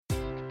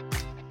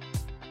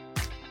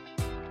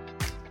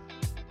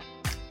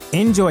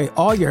Enjoy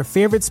all your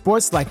favorite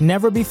sports like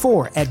never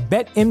before at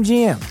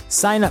BetMGM.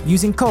 Sign up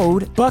using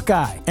code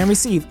Buckeye and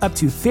receive up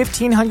to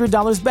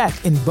 $1,500 back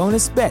in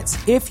bonus bets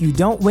if you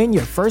don't win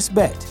your first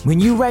bet. When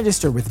you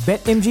register with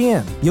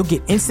BetMGM, you'll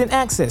get instant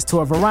access to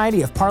a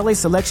variety of parlay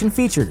selection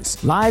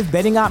features, live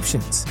betting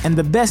options, and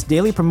the best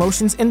daily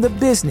promotions in the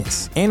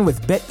business. And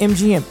with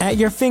BetMGM at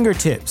your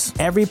fingertips,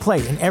 every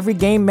play and every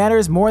game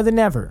matters more than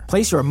ever.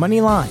 Place your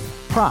money line,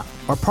 prop,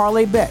 or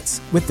parlay bets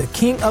with the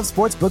king of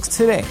sportsbooks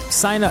today.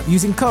 Sign up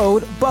using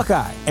code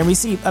Buckeye and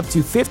receive up to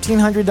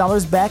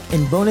 $1,500 back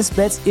in bonus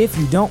bets if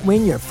you don't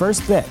win your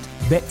first bet.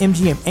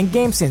 BetMGM and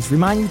GameSense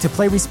remind you to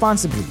play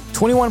responsibly.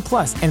 21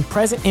 plus and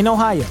present in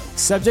Ohio,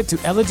 subject to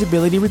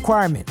eligibility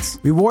requirements.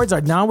 Rewards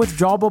are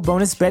non-withdrawable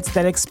bonus bets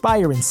that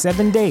expire in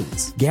 7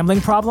 days. Gambling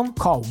problem?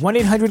 Call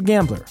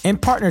 1-800-GAMBLER. In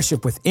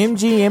partnership with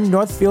MGM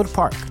Northfield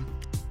Park.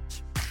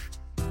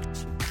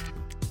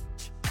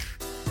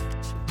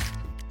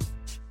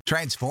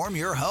 Transform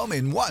your home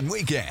in one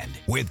weekend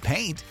with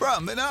paint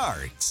from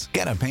Menards.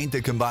 Get a paint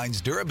that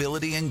combines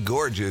durability and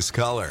gorgeous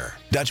color.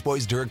 Dutch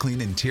Boys DuraClean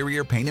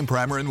Interior Paint and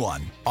Primer in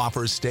One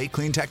offers Stay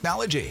Clean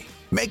technology,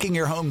 making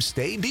your home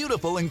stay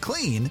beautiful and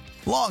clean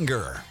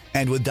longer.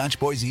 And with Dutch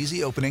Boy's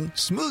easy opening,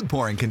 smooth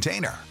pouring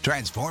container,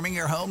 transforming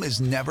your home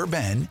has never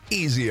been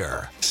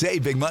easier.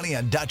 Save big money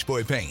on Dutch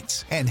Boy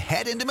paints and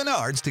head into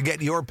Menards to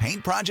get your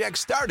paint project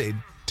started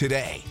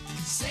today.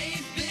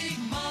 Save big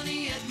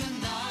money at Menards.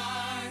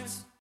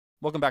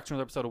 Welcome back to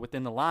another episode of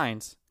Within the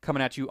Lines,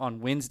 coming at you on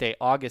Wednesday,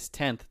 August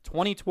 10th,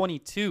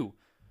 2022.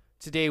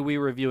 Today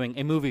we're reviewing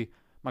a movie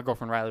my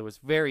girlfriend Riley was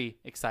very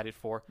excited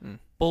for,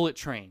 Bullet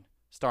Train,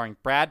 starring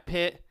Brad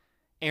Pitt,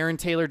 Aaron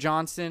Taylor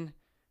Johnson.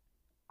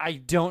 I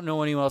don't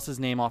know anyone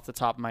else's name off the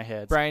top of my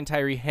head. Brian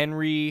Tyree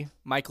Henry,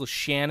 Michael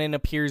Shannon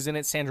appears in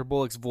it. Sandra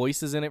Bullock's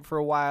voice is in it for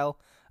a while.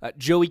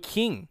 Joey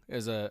King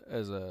is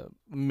a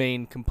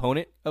main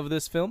component of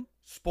this film.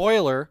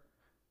 Spoiler,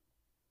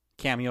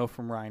 cameo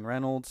from Ryan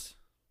Reynolds.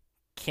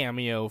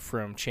 Cameo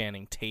from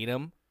Channing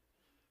Tatum.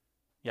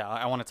 Yeah,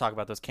 I want to talk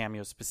about those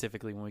cameos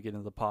specifically when we get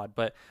into the pod.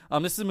 But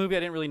this is a movie I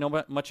didn't really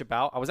know much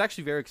about. I was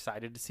actually very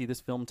excited to see this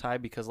film, Ty,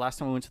 because last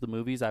time we went to the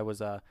movies, I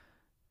was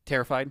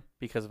terrified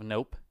because of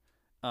Nope.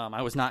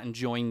 I was not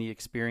enjoying the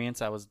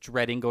experience. I was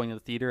dreading going to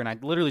the theater, and I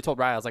literally told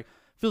Riley, I was like,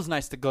 feels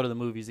nice to go to the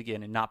movies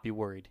again and not be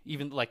worried,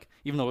 even though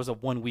it was a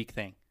 1 week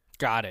thing.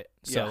 Got it.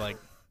 So, Yeah.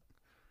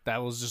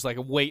 that was just like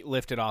a weight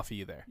lifted off of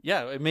you there.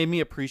 Yeah, it made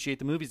me appreciate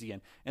the movies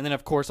again. And then,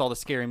 of course, all the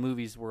scary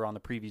movies were on the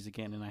previews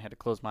again, and I had to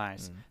close my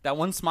eyes. That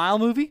one Smile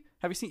movie,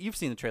 you've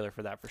seen the trailer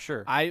for that for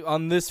sure.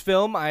 On this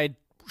film, I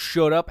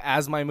showed up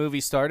as my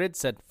movie started,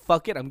 said,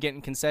 fuck it, I'm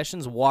getting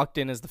concessions, walked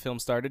in as the film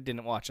started,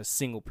 didn't watch a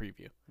single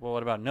preview. Well,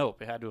 what about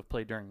Nope? It had to have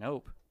played during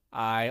Nope.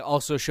 I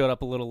also showed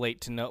up a little late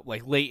to Nope,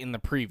 late in the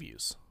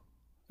previews,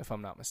 if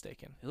I'm not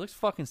mistaken. It looks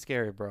fucking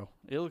scary, bro.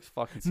 It looks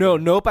fucking scary. No,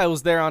 Nope, I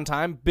was there on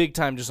time, big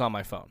time just on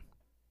my phone.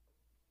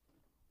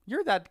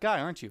 You're that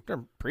guy, aren't you?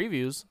 During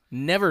previews,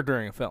 never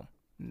during a film.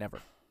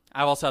 Never.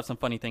 I also have some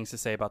funny things to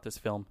say about this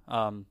film.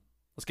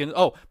 Let's get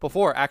into,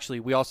 before, actually,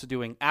 we also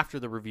doing, after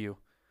the review,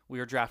 we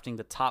are drafting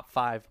the top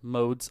 5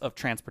 modes of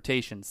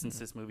transportation. Since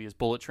this movie is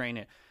Bullet Train,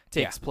 it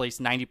takes place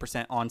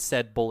 90% on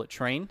said bullet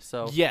train.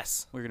 So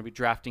yes, we're going to be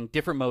drafting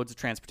different modes of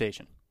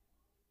transportation.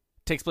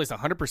 Takes place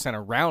 100%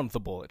 around the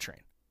bullet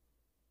train.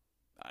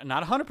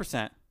 Not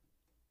 100%.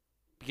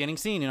 Beginning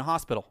scene in a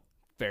hospital.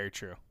 Very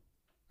true.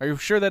 Are you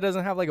sure that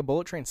doesn't have a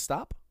bullet train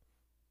stop?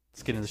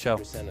 Let's get into the show.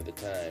 60% of the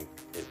time,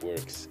 it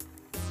works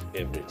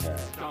every time.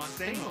 Don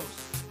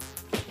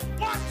Stamos.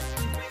 What?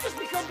 We just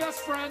become best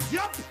friends?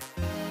 Yup.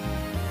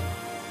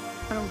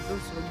 I don't feel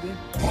so good.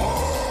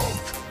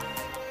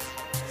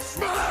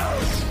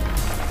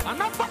 Smash! I'm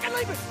not fucking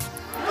leaving.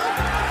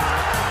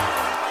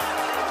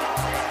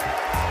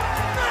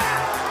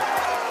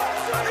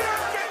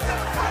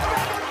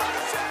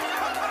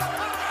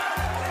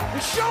 The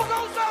show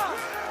goes on.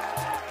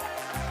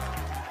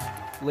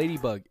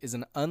 Ladybug is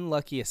an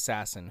unlucky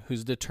assassin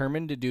who's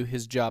determined to do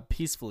his job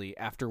peacefully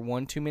after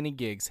one too many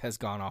gigs has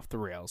gone off the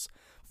rails.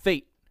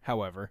 Fate,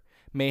 however,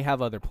 may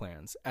have other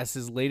plans, as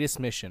his latest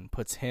mission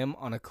puts him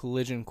on a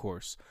collision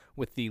course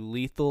with the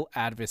lethal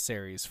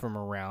adversaries from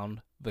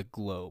around the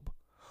globe,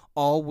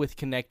 all with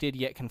connected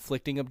yet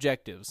conflicting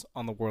objectives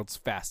on the world's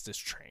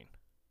fastest train.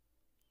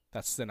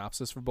 That's the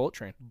synopsis for Bullet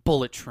Train.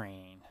 Bullet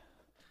Train.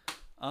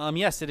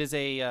 Yes, it is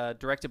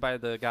directed by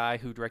the guy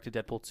who directed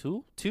Deadpool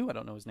 2. I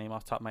don't know his name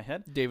off the top of my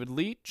head. David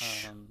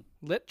Leitch.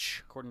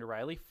 According to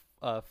Riley,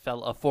 a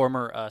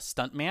former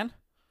stuntman.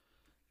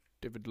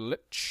 David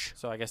Leitch.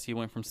 So I guess he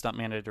went from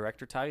stuntman to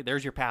director, Ty.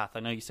 There's your path.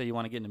 I know you say you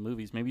want to get into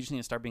movies. Maybe you just need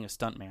to start being a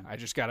stuntman. I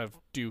just got to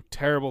do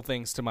terrible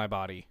things to my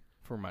body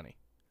for money.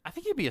 I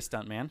think you'd be a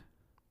stuntman.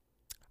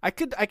 I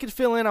could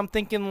fill in. I'm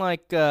thinking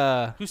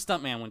whose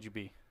stuntman would you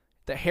be?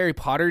 The Harry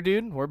Potter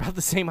dude. We're about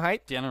the same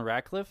height. Daniel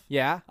Radcliffe?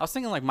 Yeah. I was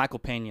thinking Michael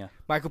Pena.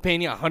 Michael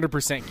Pena,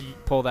 100% can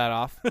pull that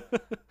off.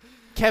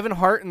 Kevin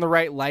Hart in the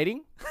right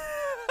lighting.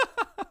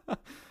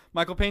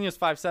 Michael Pena's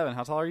 5'7".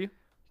 How tall are you?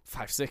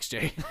 5'6",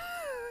 Jay.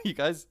 You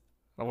guys?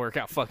 That'll work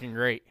out fucking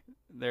great.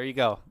 There you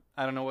go.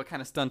 I don't know what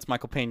kind of stunts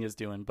Michael Pena's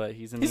doing, but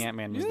he's in the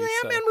Ant-Man He's movies.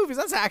 in the Ant-Man movies.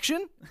 That's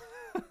action.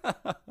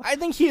 I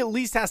think he at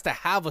least has to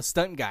have a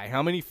stunt guy.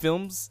 How many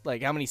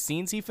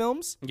scenes he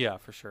films? Yeah,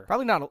 for sure.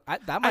 Probably not.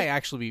 That might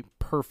actually be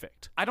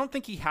perfect. I don't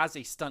think he has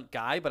a stunt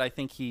guy, but I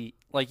think he,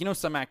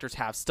 some actors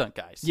have stunt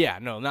guys. Yeah,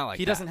 no, not like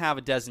He that. doesn't have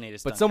a designated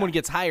stunt But someone guy.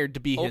 gets hired to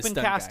be his Open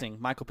stunt casting, guy.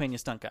 Michael Pena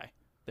stunt guy.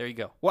 There you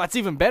go. Well, it's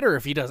even better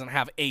if he doesn't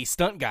have a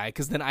stunt guy,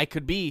 because then I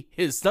could be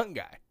his stunt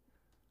guy.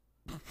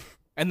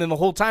 And then the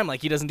whole time,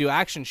 he doesn't do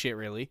action shit,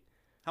 really.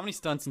 How many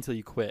stunts until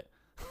you quit?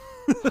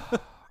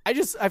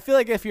 I feel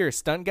like if you're a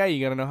stunt guy,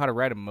 you got to know how to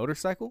ride a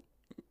motorcycle.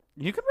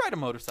 You could ride a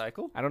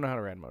motorcycle. I don't know how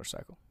to ride a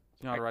motorcycle.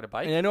 You know how to ride a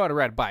bike? And I know how to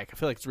ride a bike. I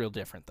feel like it's real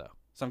different, though.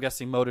 So I'm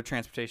guessing mode of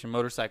transportation,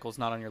 motorcycle is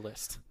not on your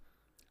list.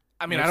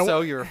 I mean, If I don't.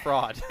 so, you're a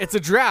fraud. It's a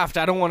draft.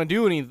 I don't want to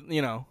do any,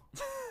 I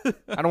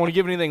don't want to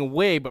give anything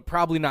away, but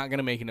probably not going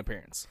to make an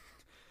appearance.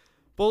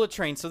 Bullet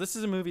Train. So this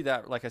is a movie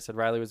that, like I said,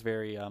 Riley was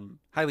very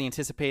highly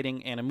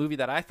anticipating, and a movie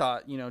that I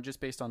thought, just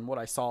based on what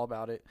I saw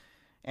about it,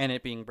 and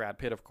it being Brad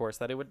Pitt, of course,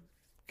 that it would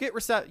get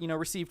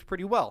received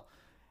pretty well.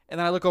 And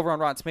then I look over on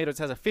Rotten Tomatoes,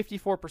 it has a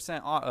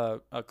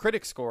 54%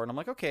 critic score, and I'm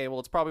like, okay, well,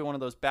 it's probably one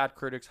of those bad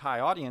critics, high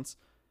audience.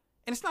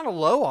 And it's not a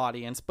low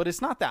audience, but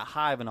it's not that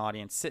high of an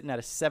audience, sitting at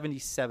a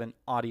 77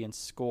 audience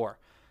score.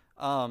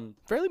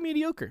 Fairly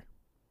mediocre.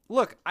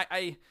 Look,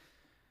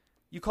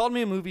 you called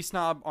me a movie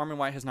snob. Armin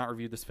White has not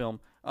reviewed this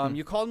film.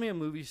 You called me a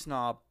movie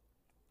snob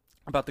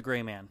about The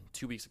Gray Man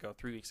 2 weeks ago,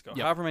 3 weeks ago,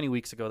 however many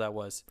weeks ago that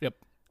was. Yep.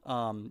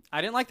 I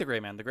didn't like The Gray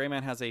Man. The Gray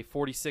Man has a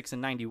 46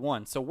 and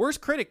 91. So worse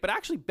critic, but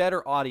actually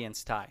better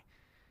audience tie.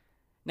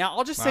 Now,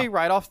 I'll just say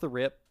right off the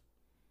rip,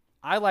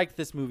 I liked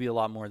this movie a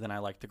lot more than I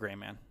liked The Gray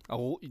Man.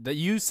 Oh,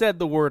 you said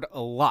the word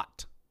a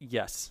lot.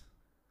 Yes.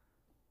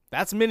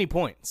 That's many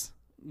points.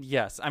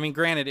 Yes. I mean,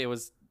 granted, it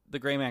was The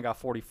Gray Man got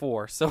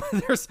 44, so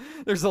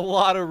there's a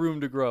lot of room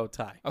to grow,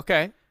 Ty.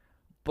 Okay.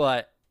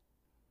 But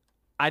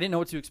I didn't know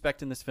what to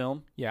expect in this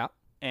film. Yeah.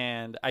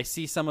 And I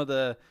see some of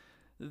the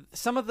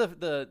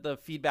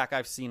feedback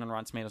I've seen on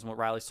Rotten Tomatoes and what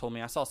Riley's told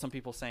me. I saw some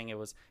people saying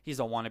he's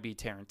a wannabe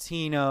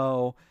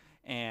Tarantino,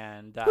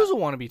 and Who's a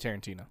wannabe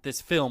Tarantino?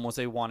 this film was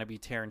a wannabe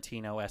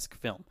Tarantino-esque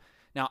film.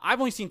 Now, I've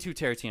only seen 2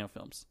 Tarantino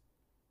films.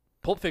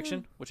 Pulp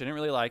Fiction, which I didn't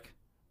really like,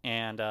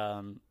 and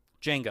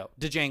Django,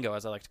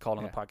 as I like to call it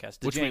on the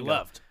podcast. Which we Django,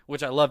 loved.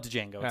 Which I loved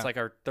Django. Yeah. It's like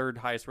our 3rd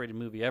highest rated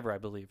movie ever, I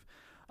believe.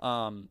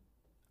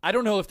 I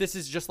don't know if this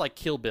is just like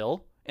Kill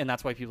Bill, and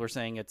that's why people are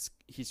saying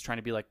he's trying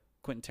to be like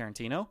Quentin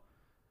Tarantino.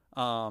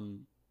 I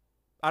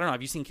don't know.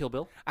 Have you seen Kill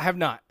Bill? I have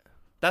not.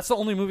 That's the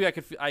only movie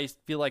I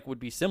feel like would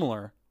be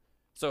similar.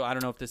 So I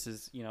don't know if this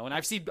is, and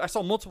I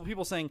saw multiple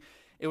people saying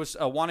it was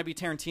a wannabe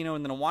Tarantino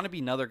and then a wannabe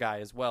another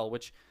guy as well,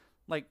 which,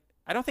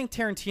 I don't think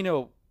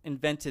Tarantino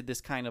invented this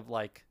kind of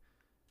I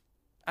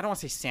don't want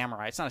to say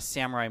samurai. It's not a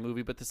samurai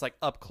movie, but this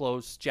up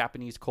close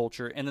Japanese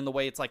culture, and then the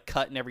way it's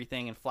cut and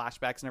everything and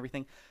flashbacks and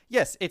everything.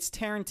 Yes, it's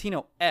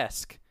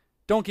Tarantino-esque.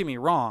 Don't get me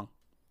wrong,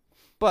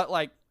 but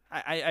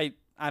I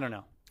don't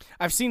know.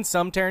 I've seen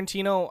some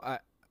Tarantino.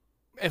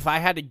 If I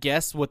had to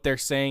guess, what they're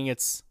saying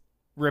it's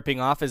ripping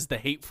off is The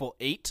Hateful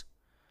Eight,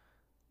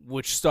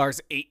 which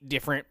stars 8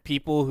 different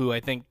people who I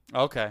think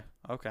Okay.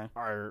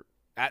 are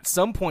at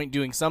some point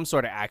doing some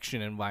sort of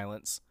action and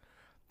violence.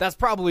 That's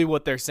probably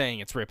what they're saying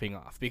it's ripping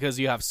off, because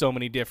you have so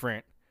many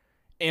different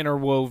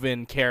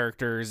interwoven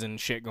characters and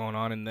shit going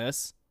on in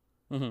this.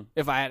 Mm-hmm.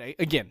 If I had,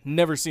 again,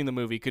 never seen the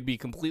movie, could be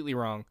completely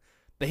wrong.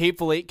 The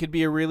Hateful Eight could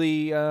be a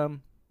really,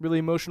 really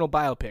emotional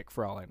biopic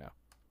for all I know.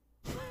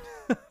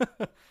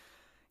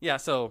 Yeah,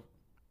 so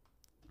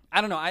I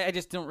don't know. I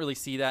just don't really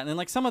see that. And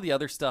then some of the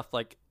other stuff,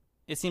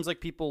 it seems like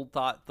people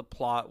thought the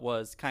plot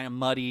was kind of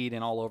muddied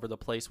and all over the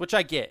place, which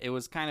I get. It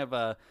was kind of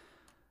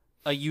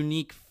a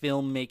unique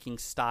filmmaking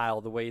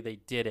style, the way they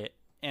did it.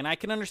 And I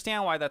can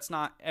understand why that's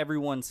not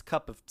everyone's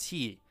cup of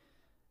tea.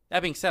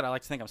 That being said, I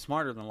like to think I'm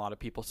smarter than a lot of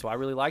people, so I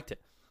really liked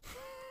it.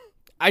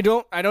 I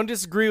don't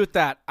disagree with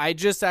that. I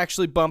just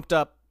actually bumped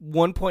up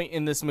 1 point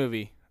in this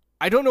movie.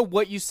 I don't know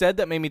what you said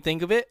that made me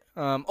think of it.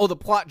 The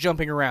plot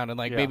jumping around and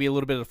maybe a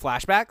little bit of the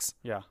flashbacks.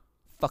 Yeah.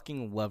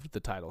 Fucking loved the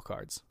title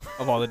cards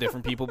of all the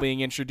different people being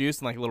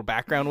introduced and a little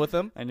background with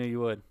them. I knew you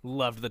would.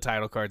 Loved the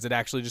title cards. It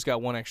actually just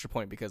got 1 extra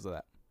point because of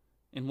that.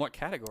 In what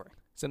category?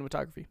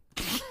 Cinematography.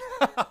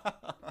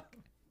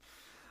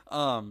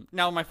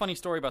 Now, my funny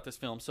story about this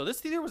film. So this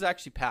theater was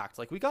actually packed.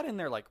 We got in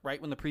there right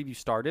when the preview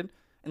started,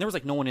 and there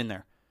was no one in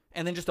there.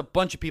 And then just a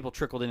bunch of people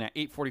trickled in at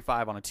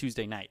 8:45 on a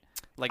Tuesday night.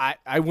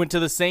 I went to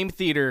the same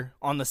theater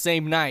on the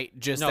same night.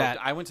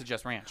 I went to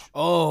Jess Ranch.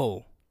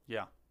 Oh,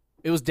 Yeah,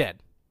 it was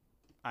dead.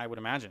 I would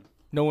imagine.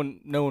 No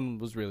one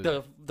was really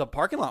there. The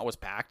parking lot was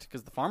packed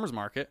because the farmers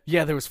market.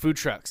 Yeah, there was food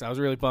trucks. I was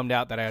really bummed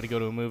out that I had to go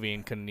to a movie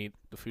and couldn't eat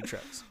the food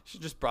trucks. She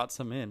just brought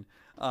some in.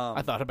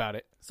 I thought about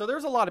it. So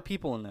there's a lot of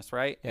people in this,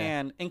 right? Yeah.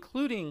 And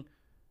including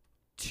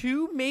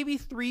 2, maybe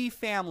 3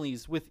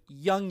 families with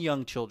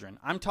young children.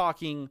 I'm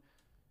talking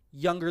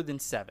younger than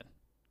 7.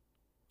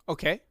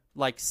 Okay.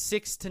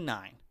 6 to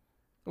 9.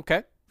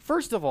 Okay.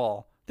 First of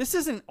all, this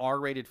is an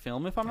R-rated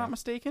film, if I'm not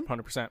mistaken.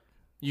 100%.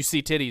 You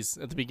see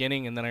titties at the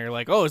beginning, and then you're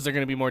like, oh, is there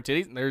going to be more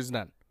titties? There's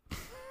none.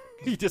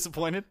 You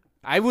disappointed?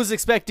 I was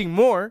expecting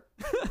more.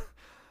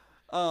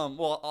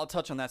 Well, I'll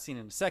touch on that scene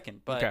in a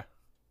second. But Okay.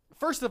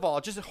 first of all,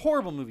 just a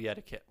horrible movie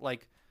etiquette.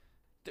 Like,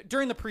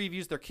 during the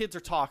previews, their kids are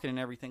talking and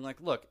everything.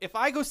 Like, look, if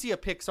I go see a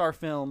Pixar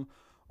film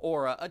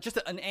or just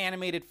an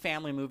animated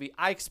family movie,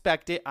 I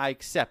expect it. I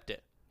accept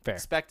it. Fair.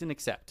 Expect and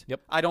accept.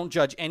 Yep. I don't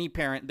judge any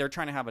parent. They're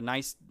trying to have a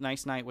nice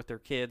night with their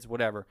kids,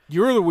 whatever.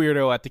 You're the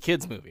weirdo at the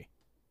kids' movie.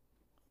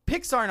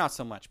 Pixar, not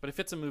so much. But if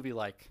it's a movie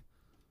like,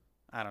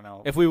 I don't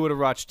know. If we would have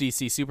watched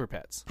DC Super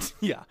Pets.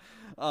 Yeah.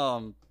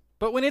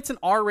 But when it's an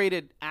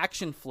R-rated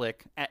action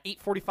flick at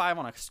 8:45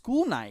 on a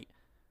school night,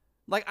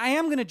 like, I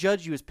am going to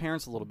judge you as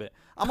parents a little bit.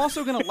 I'm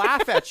also going to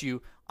laugh at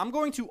you. I'm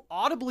going to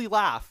audibly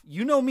laugh.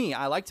 You know me.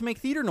 I like to make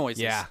theater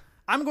noises. Yeah.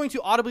 I'm going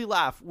to audibly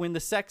laugh when the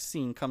sex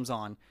scene comes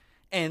on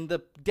and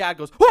the dad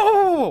goes, whoa,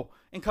 whoa, whoa, whoa,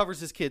 and covers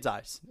his kid's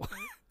eyes.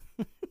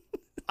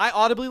 I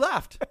audibly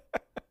laughed.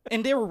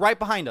 And they were right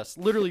behind us,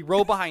 literally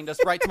row behind us,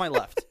 right to my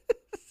left.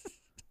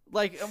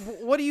 Like,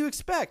 what do you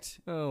expect?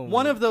 Oh,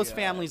 One my of those God.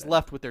 families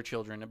left with their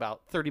children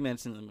about 30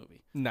 minutes into the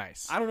movie.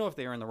 Nice. I don't know if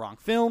they were in the wrong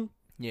film.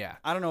 Yeah.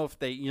 I don't know if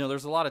they,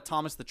 there's a lot of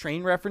Thomas the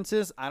Train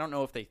references. I don't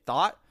know if they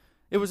thought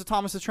it was a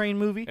Thomas the Train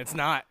movie. It's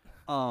not.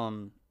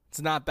 It's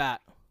not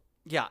that.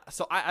 Yeah,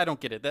 so I don't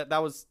get it.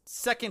 That was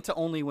second to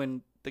only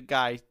when the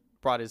guy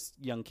brought his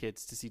young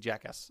kids to see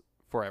Jackass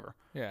Forever.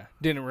 Yeah.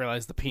 Didn't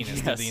realize the penis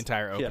of Yes. the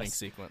entire opening Yes.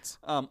 sequence.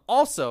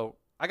 Also,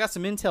 I got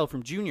some intel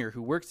from Junior,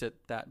 who works at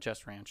that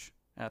Jess Ranch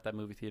at that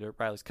movie theater,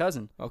 Riley's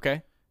cousin.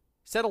 Okay.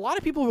 Said a lot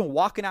of people have been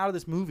walking out of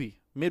this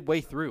movie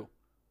midway through,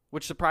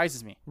 which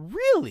surprises me.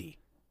 Really?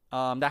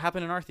 That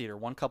happened in our theater.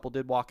 One couple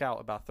did walk out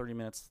about 30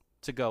 minutes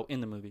to go in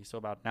the movie, so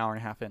about an hour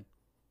and a half in.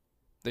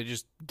 They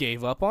just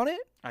gave up on it?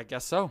 I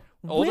guess so.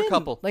 Older When?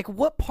 couple. Like,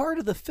 what part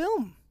of the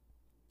film?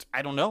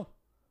 I don't know.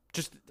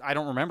 I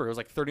don't remember. It was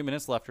like 30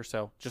 minutes left or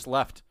so. Just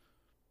left.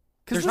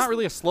 'Cause There's this- not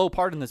really a slow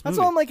part in this That's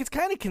movie. why I'm like, it's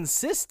kind of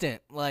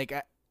consistent. Like,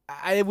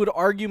 I would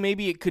argue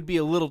maybe it could be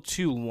a little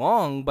too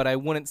long, but I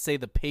wouldn't say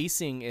the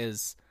pacing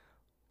is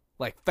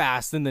like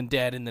fast and then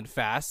dead and then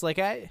fast. Like,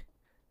 I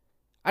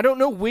don't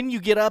know when you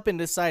get up and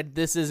decide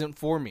this isn't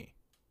for me.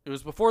 It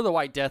was before the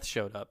White Death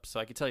showed up, so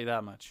I can tell you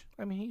that much.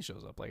 I mean, he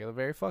shows up like at the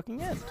very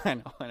fucking end.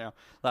 I know.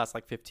 Last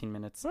like 15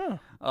 minutes. Huh.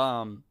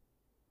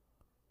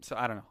 So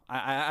I don't know.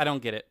 I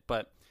don't get it.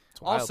 But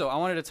wild. also, I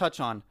wanted to touch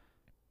on,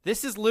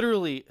 this is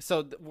literally,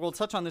 we'll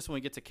touch on this when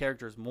we get to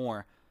characters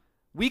more.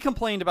 We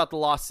complained about The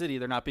Lost City,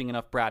 there not being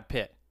enough Brad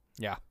Pitt.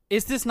 Yeah.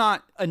 Is this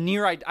not a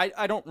near,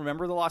 I don't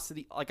remember The Lost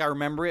City, like I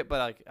remember it, but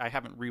like I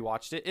haven't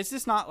rewatched it. Is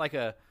this not like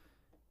a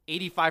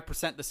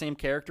 85% the same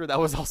character that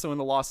was also in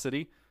The Lost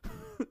City?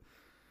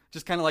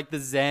 Just kind of like the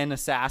Zen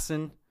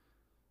assassin.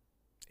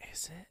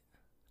 Is it?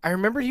 I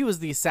remember he was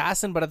the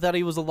assassin, but I thought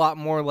he was a lot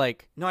more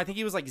like, No, I think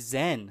he was like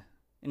Zen,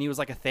 and he was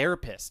like a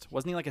therapist.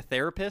 Wasn't he like a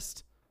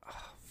therapist?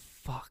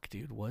 fuck,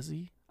 dude, was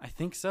he? I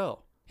think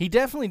so. He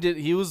definitely did.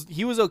 He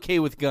was okay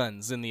with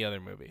guns in the other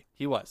movie.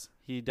 He was.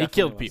 He He definitely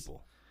killed was.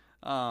 people.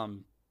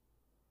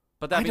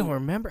 But that I don't being,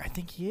 remember. I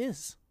think he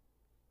is.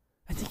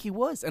 I think he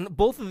was. And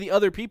both of the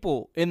other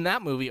people in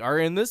that movie are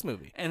in this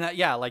movie. and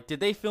yeah, like did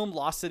they film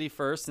Lost City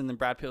first, and then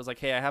Brad Pitt was like,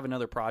 "Hey, I have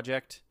another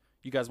project.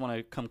 You guys want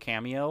to come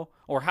cameo?"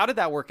 Or how did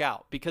that work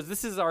out? Because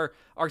this is our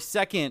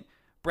second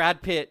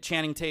Brad Pitt,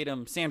 Channing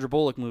Tatum, Sandra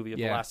Bullock movie of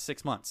the Yeah. last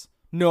 6 months.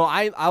 No,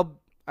 I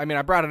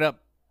brought it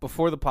up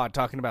before the pod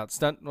talking about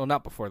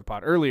not before the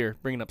pod, earlier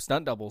bringing up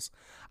stunt doubles.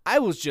 I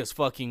was just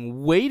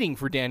fucking waiting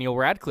for Daniel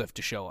Radcliffe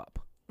to show up.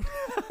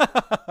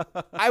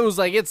 I was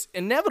like, it's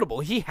inevitable.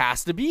 He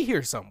has to be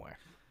here somewhere.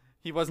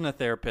 He wasn't a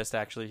therapist,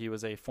 actually. He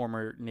was a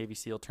former Navy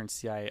SEAL turned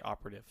CIA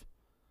operative.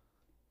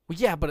 Well,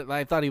 yeah, but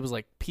I thought he was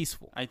like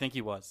peaceful. I think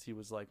he was. He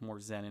was like more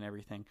zen and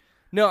everything.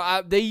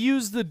 No, they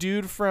used the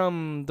dude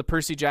from the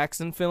Percy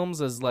Jackson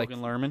films as like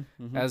Logan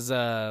Lerman, as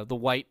the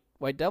white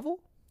devil.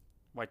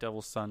 White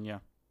Devil's son, yeah.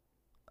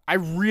 I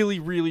really,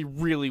 really,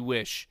 really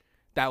wish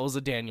that was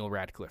a Daniel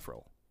Radcliffe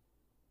role.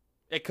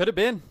 It could have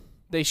been.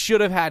 They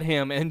should have had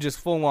him and just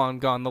full on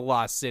gone the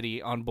Lost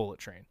City on Bullet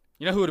Train.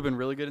 You know who would have been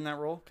really good in that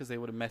role? Because they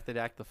would have method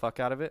act the fuck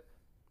out of it?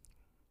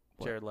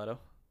 What? Jared Leto.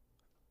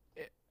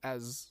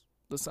 As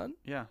the son?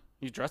 Yeah.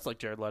 He's dressed like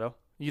Jared Leto.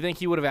 You think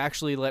he would have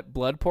actually let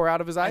blood pour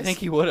out of his eyes? I think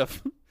he would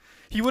have.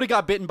 He would have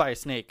got bitten by a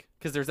snake.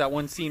 Because there's that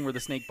one scene where the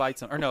snake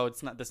bites him. Or no,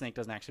 it's not. The snake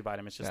doesn't actually bite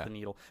him. It's just Yeah. the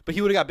needle. But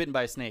he would have got bitten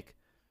by a snake.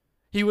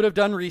 He would have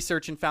done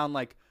research and found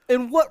like,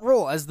 In what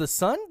role? As the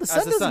son? The son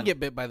the doesn't son. get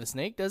bit by the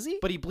snake, does he?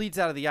 but he bleeds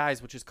out of the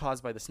eyes, which is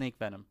caused by the snake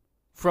venom.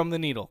 From the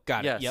needle.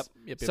 Got Yes. it.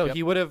 Yep. So yep.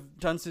 he would have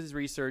done his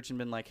research and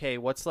been like, hey,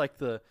 what's like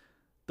the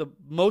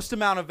most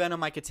amount of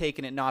venom I could take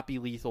and it not be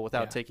lethal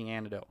without Yeah. taking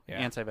antidote, Yeah.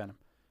 anti-venom.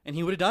 And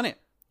he would have done it.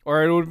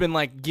 Or it would have been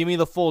like, give me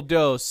the full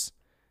dose.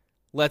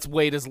 Let's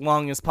wait as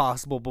long as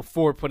possible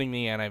before putting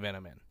the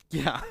anti-venom in.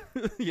 Yeah.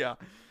 Yeah.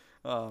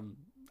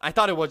 I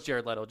thought it was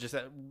Jared Leto, just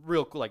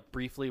real like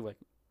briefly, like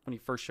when he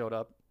first showed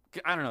up.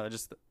 I don't know,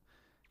 just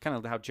kind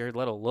of how Jared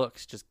Leto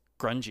looks, just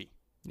grungy.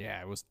 Yeah,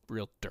 it was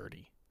real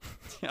dirty.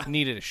 Yeah.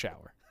 Needed a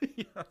shower.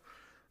 Yeah.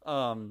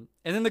 And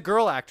then the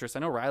girl actress, I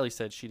know Riley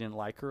said she didn't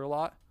like her a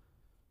lot.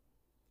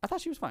 I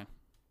thought she was fine.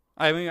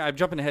 I mean, I'm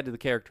jumping ahead to the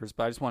characters,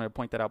 but I just wanted to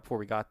point that out before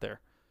we got there.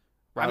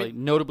 Riley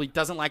notably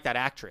doesn't like that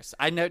actress.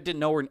 I didn't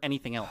know her in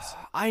anything else.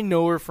 I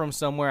know her from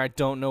somewhere. I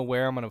don't know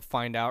where. I'm going to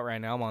find out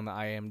right now. I'm on the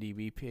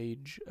IMDb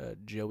page.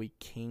 Joey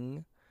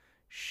King.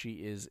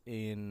 She is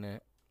in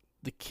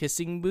The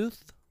Kissing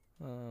Booth.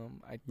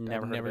 I've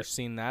never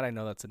seen that. I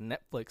know that's a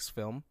Netflix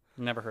film.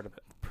 Never heard of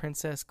it.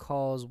 Princess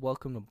Calls,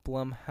 Welcome to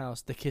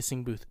Blumhouse, The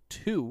Kissing Booth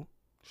 2.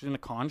 She's in The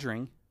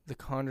Conjuring. The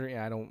Conjuring,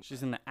 I don't...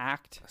 She's in The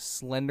Act.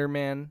 Slender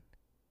Man.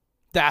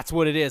 That's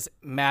what it is.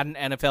 Madden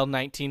NFL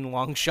 19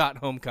 Long Shot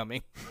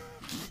Homecoming.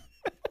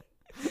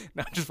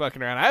 Not just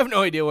fucking around. I have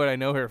no idea what I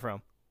know her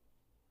from.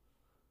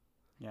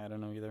 Yeah, I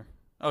don't know either.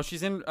 Oh,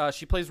 she's in...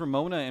 she plays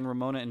Ramona in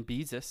Ramona and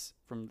Beezus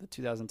from the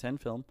 2010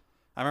 film.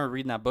 I remember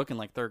reading that book in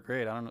like 3rd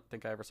grade. I don't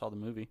think I ever saw the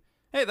movie.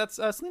 Hey, that's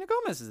Selena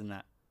Gomez is in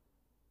that.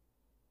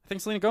 I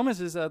think Selena Gomez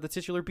is the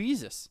titular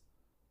Beezus.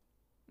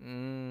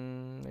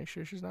 Are you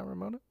sure she's not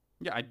Ramona?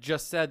 Yeah, I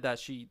just said that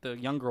the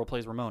young girl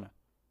plays Ramona.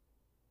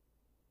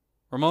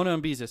 Ramona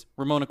and Beezus.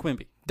 Ramona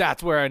Quimby.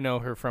 That's where I know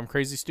her from.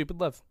 Crazy Stupid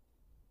Love.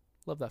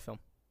 Love that film.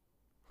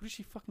 Who does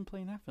she fucking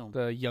play in that film?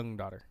 The young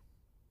daughter.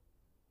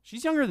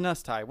 She's younger than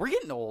us, Ty. We're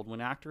getting old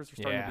when actors are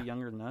starting to be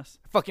younger than us.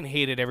 I fucking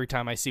hate it every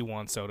time I see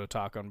Juan Soto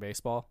talk on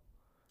baseball.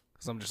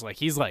 Because I'm just like,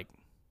 he's like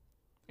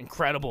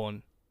incredible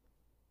and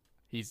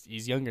he's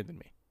younger than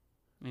me.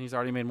 And he's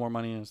already made more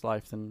money in his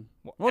life than...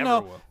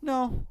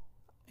 No.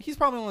 He's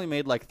probably only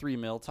made like $3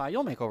 million, Ty.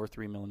 You'll make over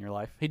 $3 million in your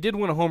life. He did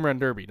win a home run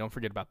derby. Don't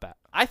forget about that.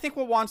 I think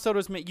what Juan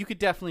Soto's made, you could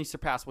definitely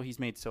surpass what he's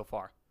made so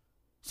far.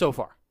 So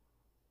far.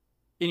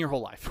 In your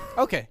whole life.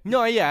 Okay.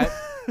 No, yeah.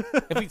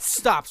 If he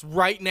stops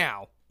right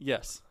now.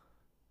 Yes.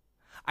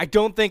 I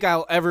don't think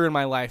I'll ever in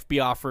my life be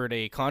offered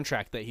a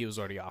contract that he was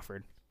already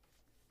offered.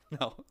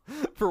 No.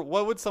 For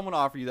what would someone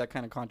offer you that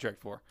kind of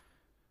contract for?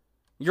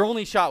 Your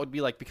only shot would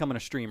be like becoming a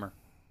streamer.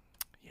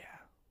 Yeah.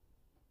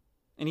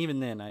 And even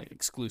then,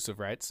 exclusive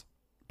rights.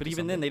 But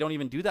even then, they don't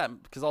even do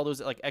that because all those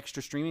like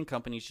extra streaming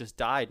companies just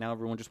died. Now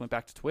everyone just went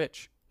back to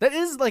Twitch. That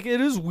is like, it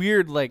is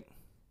weird. Like,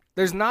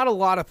 there's not a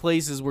lot of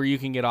places where you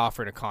can get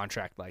offered a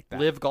contract like that.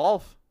 Live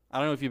Golf. I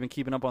don't know if you've been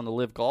keeping up on the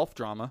Live Golf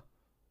drama.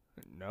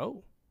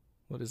 No.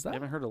 What is that? You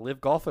haven't heard of Live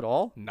Golf at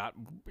all? Not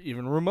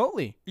even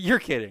remotely. You're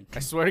kidding. I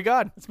swear to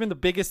God. It's been the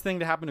biggest thing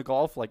to happen to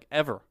golf like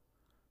ever.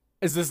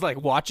 Is this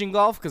like watching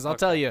golf? Because I'll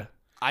tell you,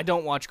 I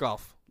don't watch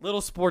golf. Little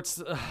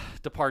sports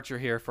departure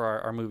here for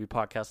our movie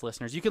podcast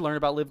listeners. You can learn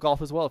about Live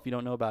Golf as well if you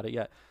don't know about it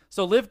yet.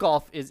 So Live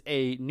Golf is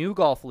a new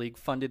golf league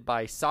funded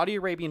by Saudi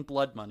Arabian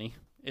blood money.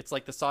 It's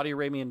like the Saudi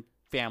Arabian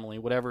family,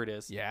 whatever it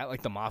is. Yeah,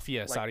 like the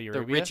mafia, like Saudi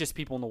Arabia. The richest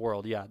people in the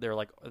world. Yeah,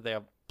 they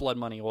have blood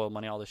money, oil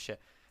money, all this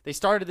shit. They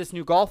started this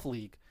new golf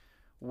league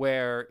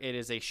where it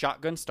is a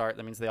shotgun start.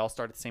 That means they all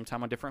start at the same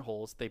time on different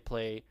holes. They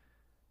play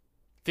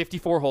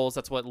 54 holes.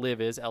 That's what Live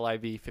is,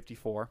 L-I-V,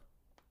 54.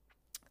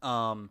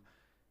 And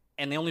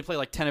they only play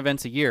like 10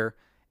 events a year.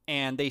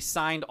 And they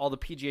signed all the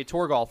PGA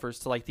Tour golfers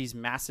to like these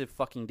massive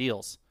fucking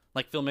deals.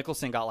 Like Phil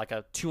Mickelson got like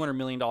a $200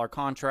 million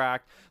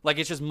contract. Like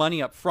it's just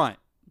money up front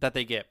that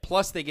they get.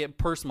 Plus they get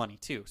purse money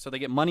too. So they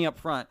get money up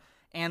front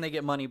and they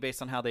get money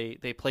based on how they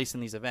place in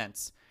these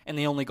events. And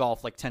they only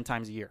golf like 10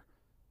 times a year.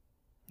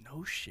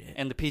 No shit.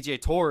 And the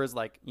PGA Tour is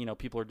like, you know,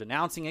 people are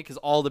denouncing it because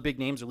all the big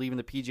names are leaving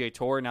the PGA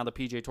Tour. And now the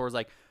PGA Tour is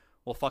like,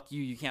 well, fuck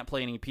you. You can't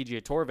play any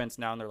PGA Tour events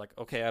now. And they're like,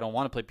 okay, I don't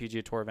want to play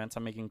PGA Tour events.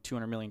 I'm making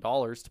 $200 million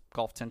to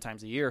golf 10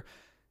 times a year.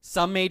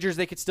 Some majors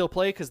they could still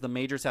play because the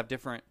majors have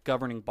different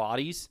governing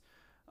bodies.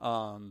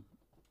 So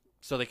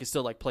they could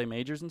still like play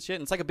majors and shit.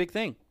 And it's like a big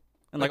thing.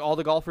 And like all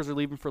the golfers are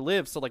leaving for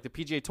Live. So like the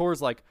PGA Tour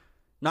is like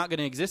not going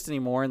to exist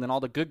anymore. And then all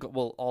the good,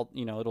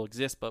 it'll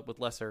exist, but with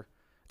lesser.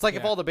 It's like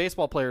if all the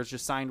baseball players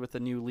just signed with the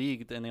new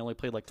league and they only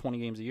played like 20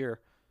 games a year.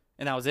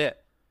 And that was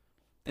it.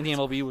 And the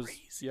MLB was,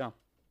 yeah.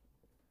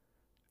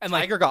 And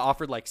Tiger got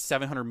offered like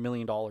 $700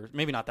 million.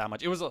 Maybe not that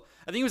much. I think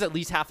it was at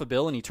least $500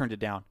 million and he turned it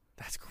down.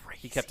 That's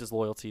crazy. He kept his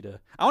loyalty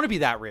to, I want to be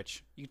that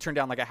rich. You turn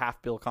down like a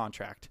 $500 million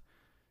contract.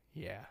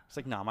 Yeah. It's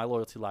like, nah, my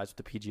loyalty lies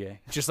with the PGA.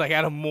 Just like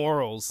out of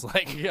morals.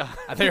 Like, yeah.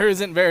 There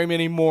isn't very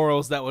many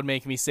morals that would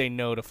make me say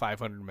no to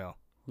 $500 million.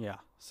 Yeah.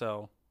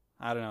 So,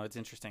 I don't know. It's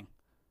interesting.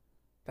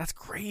 That's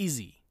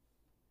crazy.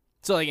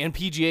 So, like, and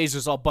PGA's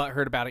just all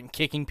butthurt about it and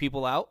kicking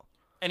people out?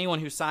 Anyone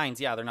who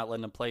signs, yeah, they're not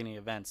letting them play any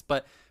events.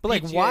 But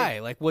like, why?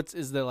 Like,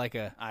 is there like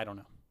a... I don't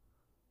know.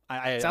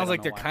 It sounds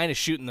like they're kind of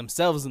shooting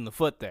themselves in the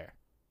foot there.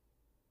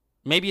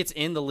 Maybe it's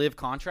in the Live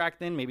contract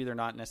then. Maybe they're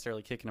not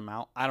necessarily kicking them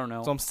out. I don't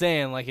know. So I'm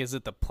saying, like, is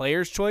it the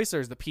player's choice or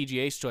is the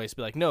PGA's choice?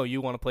 Be like, no,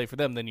 you want to play for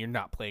them, then you're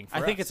not playing for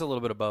us. I think it's a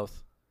little bit of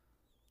both.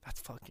 That's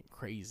fucking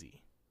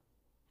crazy.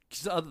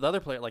 Because the other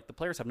player, like the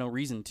players have no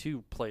reason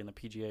to play in the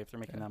PGA if they're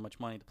making that much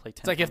money to play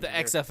 10 It's like if the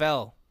times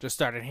XFL just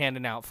started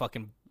handing out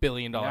fucking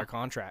billion-dollar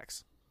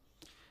contracts.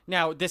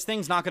 Now, this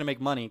thing's not going to make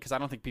money because I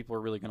don't think people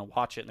are really going to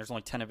watch it. And there's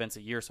only 10 events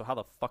a year, so how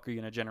the fuck are you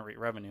going to generate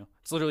revenue?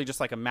 It's literally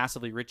just like a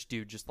massively rich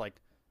dude just like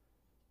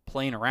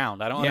playing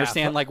around. I don't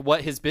understand like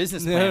what his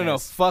business plan is. No.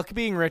 Fuck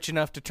being rich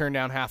enough to turn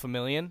down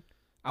 $500,000.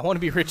 I want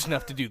to be rich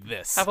enough to do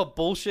this. Have a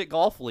bullshit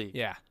golf league.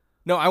 Yeah.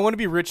 No, I want to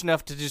be rich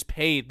enough to just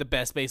pay the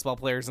best baseball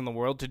players in the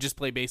world to just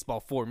play baseball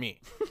for me.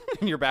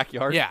 In your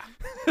backyard. Yeah.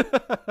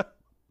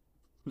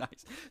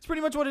 Nice. It's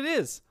pretty much what it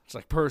is. It's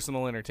like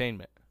personal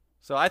entertainment.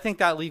 So I think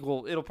that league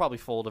it'll probably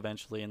fold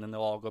eventually, and then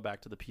they'll all go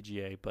back to the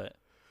PGA. But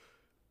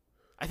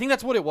I think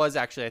that's what it was,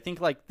 actually. I think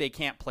like they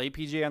can't play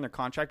PGA on their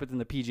contract, but then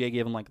the PGA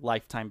gave them like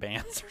lifetime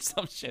bans or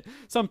some shit.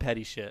 Some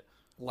petty shit.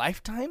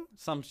 Lifetime?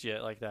 Some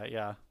shit like that,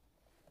 yeah.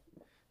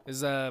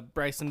 Is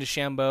Bryson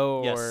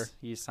DeChambeau Yes, or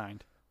he's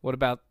signed. what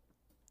about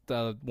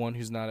the one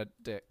who's not a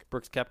dick?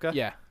 Brooks Koepka?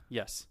 Yeah.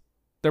 Yes.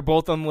 They're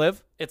both on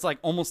Live? It's like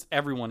almost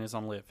everyone is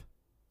on Live.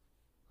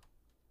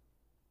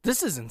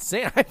 This is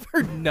insane. I've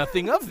heard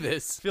nothing of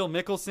this. Phil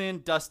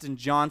Mickelson, Dustin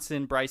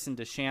Johnson, Bryson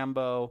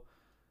DeChambeau,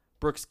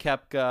 Brooks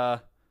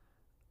Koepka,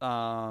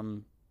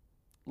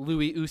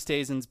 Louis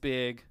Oosthuizen's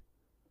big.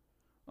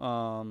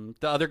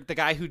 The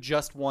guy who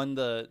just won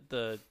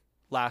the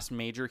last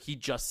major, he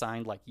just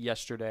signed like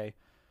yesterday.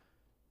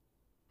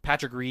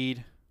 Patrick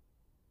Reed,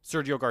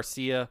 Sergio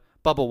Garcia,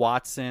 Bubba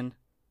Watson,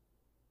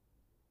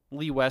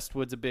 Lee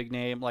Westwood's a big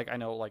name. Like I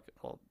know, like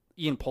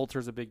Ian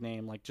Poulter's a big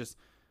name. Like just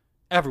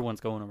everyone's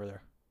going over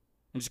there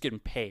and just getting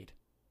paid.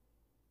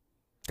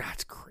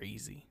 That's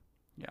crazy.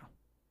 Yeah,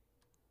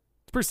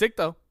 It's pretty sick,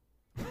 though.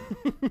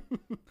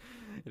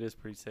 it is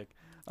pretty sick.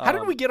 How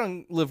did we get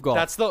on Live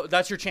Golf?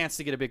 That's your chance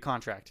to get a big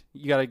contract.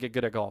 You got to get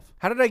good at golf.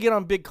 How did I get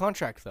on big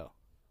contract, though?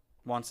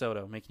 Juan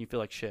Soto making you feel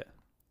like shit.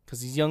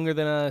 Because he's younger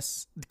than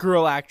us.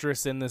 Girl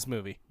actress in this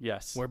movie.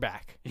 Yes. We're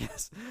back.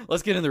 Yes.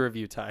 Let's get in the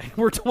review, Ty.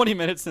 We're 20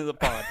 minutes into the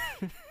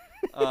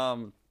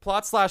pod.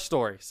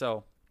 Plot/story.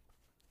 So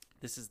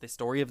this is the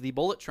story of the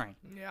bullet train.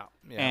 Yeah.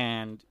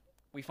 And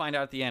we find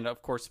out at the end,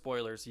 of course,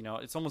 spoilers,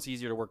 it's almost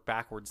easier to work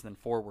backwards than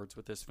forwards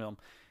with this film,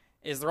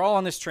 is they're all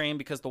on this train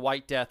because the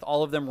White Death,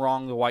 all of them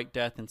wronged the White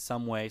Death in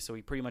some way. So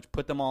he pretty much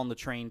put them all on the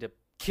train to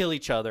kill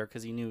each other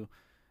because he knew,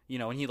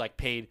 and he like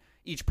paid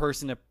each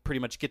person to pretty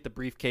much get the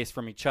briefcase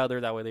from each other.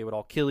 That way they would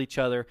all kill each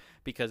other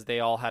because they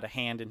all had a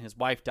hand in his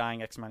wife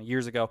dying X amount of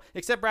years ago,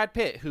 except Brad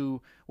Pitt,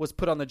 who was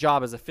put on the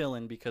job as a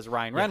fill-in because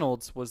Ryan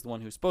Reynolds was the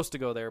one who's supposed to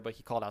go there, but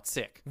he called out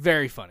sick.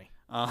 Very funny.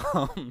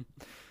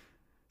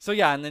 So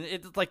yeah, and then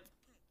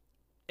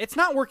it's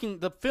not working.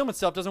 The film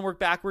itself doesn't work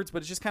backwards, but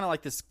it's just kind of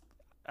like this.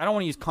 I don't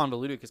want to use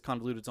convoluted because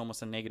convoluted is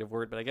almost a negative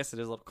word, but I guess it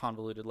is a little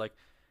convoluted. Like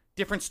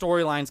different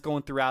storylines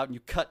going throughout, and you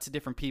cut to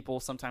different people.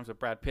 Sometimes with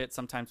Brad Pitt,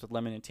 sometimes with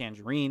Lemon and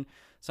Tangerine,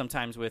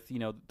 sometimes with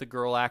the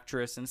girl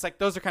actress, and it's like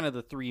those are kind of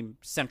the three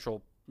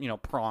central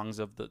prongs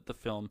of the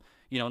film.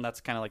 And that's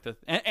kind of like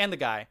and the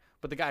guy,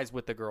 but the guy's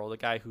with the girl, the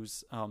guy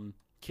whose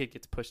kid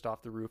gets pushed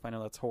off the roof. I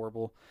know that's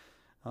horrible.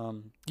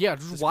 Yeah,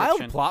 just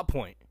wild plot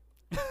point.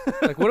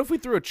 Like, what if we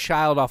threw a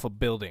child off a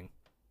building?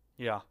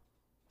 Yeah.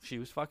 She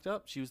was fucked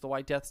up. She was the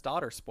White Death's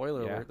daughter.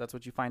 Spoiler alert. That's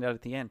what you find out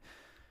at the end.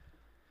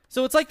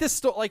 So it's like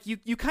this like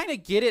you kind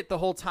of get it the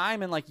whole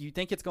time, and like you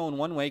think it's going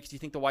one way because you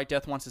think the White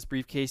Death wants this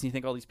briefcase, and you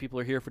think all these people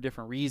are here for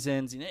different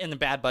reasons. And the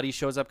Bad Buddy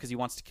shows up because he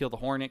wants to kill the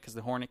Hornet because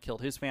the Hornet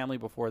killed his family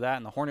before that,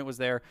 and the Hornet was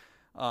there.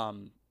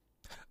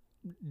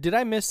 Did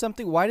I miss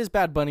something? Why does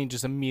Bad Bunny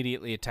just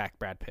immediately attack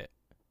Brad Pitt?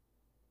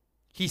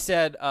 He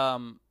said, I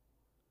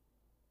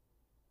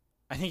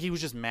think he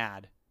was just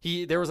mad.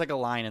 There was like a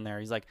line in there.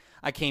 He's like,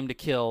 I came to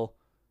kill,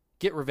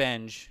 get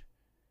revenge,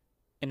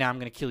 and now I'm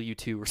going to kill you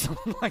too, or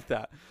something like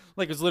that.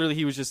 Like, it was literally,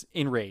 he was just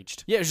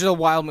enraged. Yeah, it was just a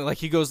wild, like,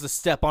 he goes to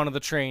step onto the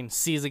train,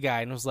 sees a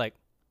guy, and was like,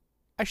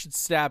 I should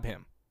stab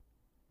him.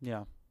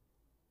 Yeah.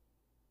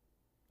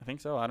 I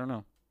think so. I don't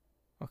know.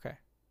 Okay.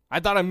 I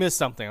thought I missed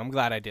something. I'm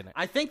glad I didn't.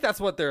 I think that's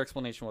what their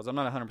explanation was. I'm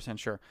not 100%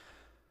 sure.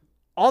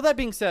 All that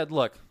being said,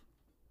 look,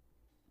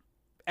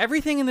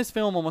 everything in this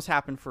film almost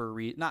happened for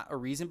not a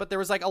reason, but there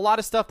was like a lot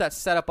of stuff that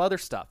set up other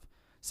stuff.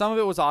 Some of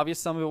it was obvious,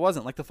 some of it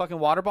wasn't. Like the fucking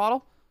water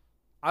bottle.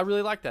 I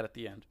really liked that at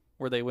the end,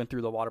 where they went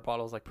through the water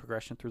bottles, like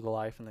progression through the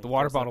life. And the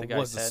water bottle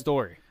was the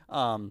story,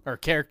 or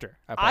character.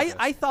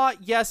 I thought,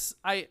 yes,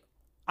 I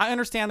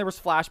understand there was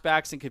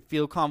flashbacks and could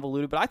feel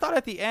convoluted, but I thought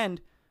at the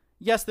end,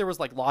 yes, there was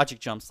like logic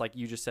jumps, like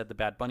you just said. The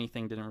Bad Bunny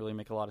thing didn't really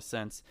make a lot of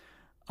sense.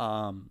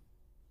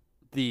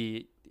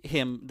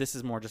 This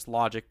is more just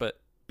logic,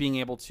 but being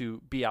able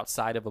to be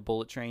outside of a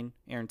bullet train,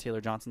 Aaron Taylor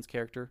Johnson's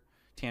character,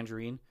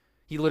 Tangerine,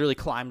 he literally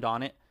climbed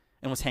on it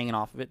and was hanging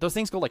off of it. Those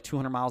things go like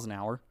 200 miles an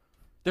hour.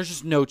 There's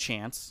just no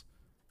chance,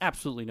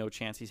 absolutely no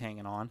chance he's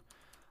hanging on.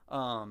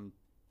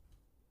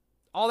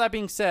 All that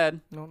being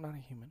said, no, not a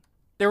human.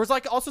 There was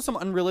like also some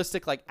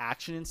unrealistic like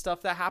action and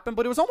stuff that happened,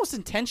 but it was almost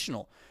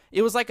intentional.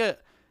 It was like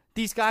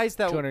these guys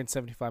that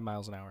 275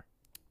 miles an hour.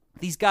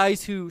 These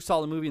guys who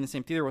saw the movie in the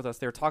same theater with us,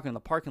 they were talking in the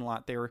parking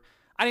lot.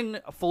 I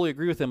didn't fully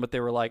agree with them, but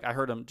they were like, I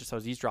heard them just as I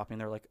was eavesdropping.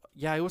 They were like,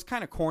 yeah, it was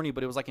kind of corny,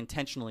 but it was like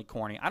intentionally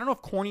corny. I don't know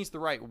if corny is the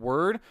right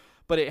word,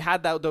 but it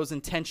had those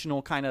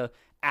intentional kind of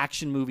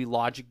action movie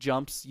logic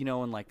jumps,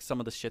 and like some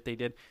of the shit they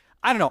did.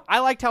 I don't know. I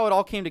liked how it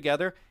all came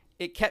together.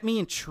 It kept me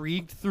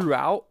intrigued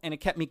throughout, and it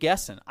kept me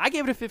guessing. I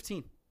gave it a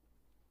 15.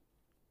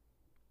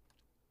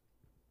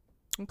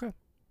 Okay.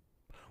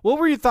 What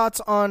were your thoughts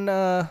on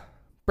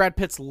Brad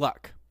Pitt's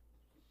luck?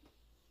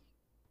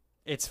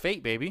 It's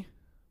fate, baby.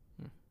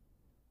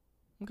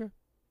 Okay.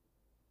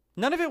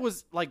 None of it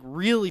was like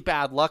really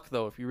bad luck,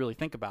 though, if you really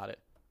think about it.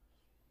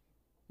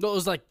 No, it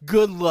was like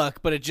good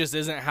luck, but it just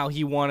isn't how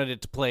he wanted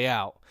it to play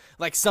out.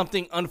 Like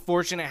something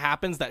unfortunate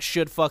happens that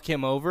should fuck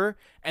him over,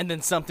 and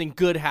then something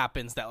good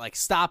happens that like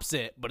stops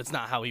it, but it's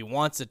not how he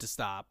wants it to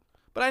stop.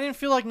 But I didn't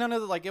feel like none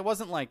of the, like, it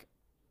wasn't like,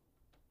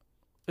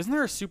 isn't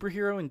there a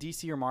superhero in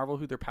DC or Marvel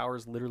who their power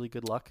is literally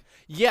good luck?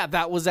 Yeah,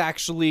 that was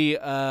actually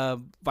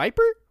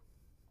Viper?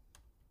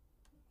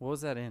 What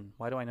was that in?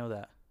 Why do I know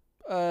that?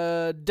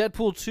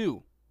 Deadpool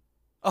 2.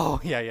 Oh,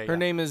 yeah. Her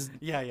name is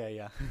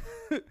Yeah.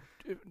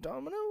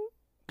 Domino?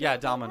 Yeah,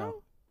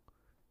 Domino.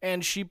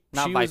 And she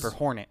Not she Viper,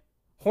 was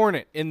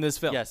Hornet. in this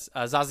film. Yes,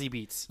 Zazie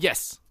Beetz.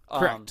 Yes,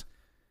 correct.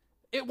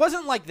 It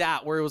wasn't like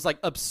that where it was like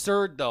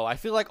absurd, though. I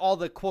feel like all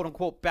the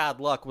quote-unquote bad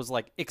luck was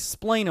like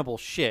explainable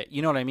shit.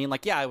 You know what I mean?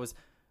 Like, yeah, it was,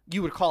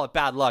 you would call it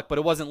bad luck, but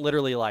it wasn't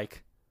literally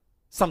like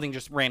something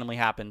just randomly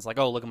happens. Like,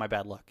 oh, look at my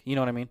bad luck. You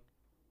know what I mean?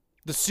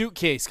 The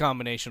suitcase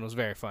combination was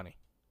very funny.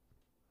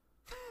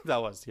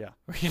 That was, yeah.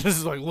 He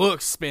just like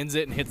looks, spins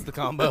it, and hits the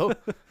combo.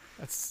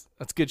 That's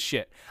good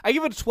shit. I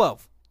give it a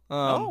 12.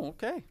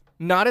 Okay.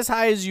 Not as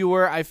high as you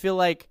were. I feel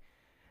like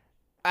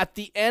at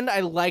the end, I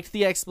liked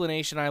the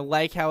explanation. I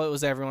like how it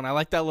was everyone. I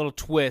like that little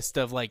twist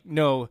of like,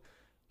 no,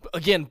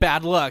 again,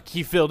 bad luck.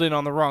 He filled in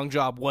on the wrong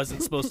job,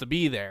 wasn't supposed to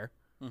be there.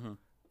 Mm-hmm.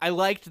 I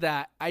liked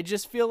that. I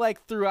just feel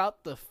like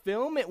throughout the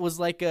film, it was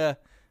like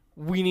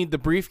we need the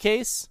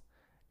briefcase.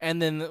 And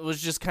then it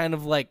was just kind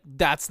of like,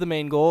 that's the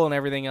main goal, and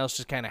everything else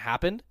just kind of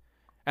happened.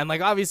 And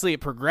like, obviously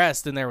it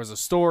progressed, and there was a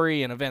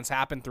story, and events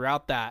happened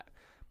throughout that.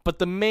 But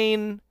the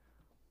main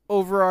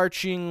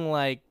overarching,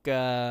 like,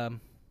 the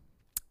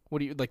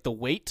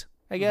weight,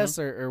 I guess,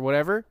 or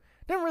whatever,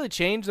 didn't really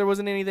change. There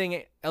wasn't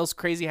anything else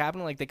crazy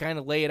happening. Like, they kind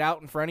of lay it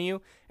out in front of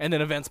you, and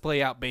then events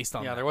play out based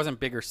on that. There wasn't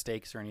bigger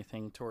stakes or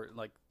anything toward,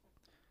 like,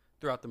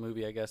 throughout the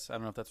movie, I guess. I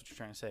don't know if that's what you're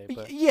trying to say,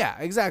 but Yeah,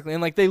 exactly.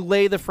 And like, they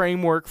lay the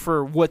framework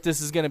for what this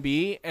is going to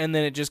be, and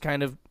then it just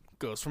kind of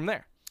goes from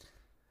there.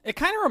 it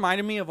kind of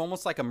reminded me of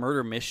almost like a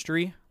murder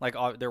mystery. Like,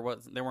 they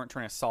weren't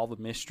trying to solve a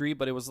mystery,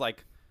 but it was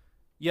like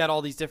you had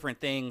all these different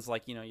things.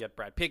 Like, you know, you had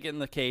Brad Pitt getting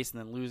the case and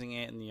then losing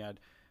it, and you had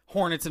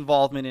Hornet's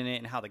involvement in it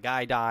and how the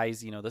guy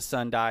dies. You know, the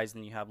son dies,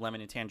 and you have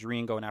Lemon and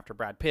Tangerine going after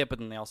Brad Pitt, but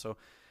then they also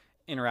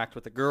interact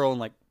with the girl, and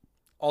like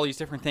all these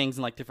different things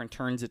and like different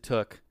turns it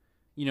took.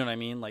 You know what I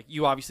mean? Like,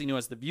 you obviously knew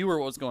as the viewer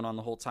what was going on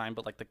the whole time,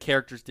 but like the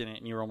characters didn't,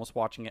 and you were almost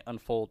watching it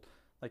unfold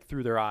like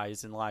through their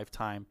eyes in live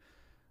time.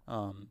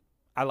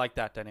 I like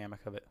that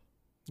dynamic of it.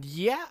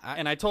 Yeah.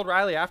 And I told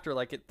Riley after,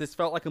 like, this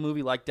felt like a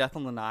movie like Death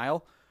on the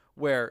Nile,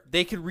 where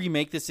they could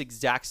remake this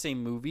exact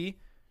same movie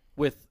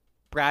with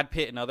Brad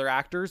Pitt and other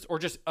actors, or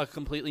just a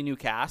completely new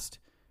cast,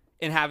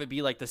 and have it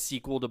be like the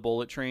sequel to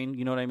Bullet Train.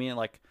 You know what I mean?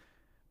 Like,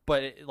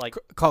 but like,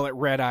 call it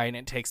Red Eye, and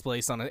it takes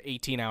place on an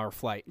 18-hour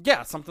flight.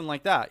 yeah, something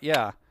like that.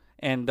 Yeah,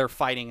 and they're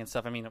fighting and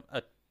stuff. I mean,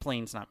 a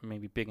plane's not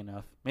maybe big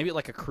enough. Maybe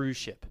like a cruise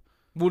ship.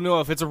 Well, no,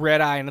 if it's a Red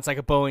Eye and it's like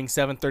a Boeing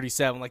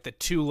 737, like the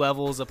 2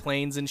 levels of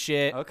planes and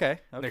shit. Okay.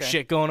 There's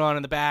shit going on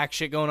in the back,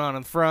 shit going on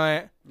in the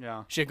front,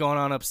 Yeah. shit going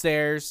on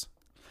upstairs.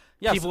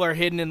 Yeah. People are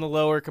hidden in the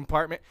lower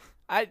compartment.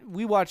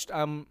 We watched.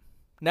 Now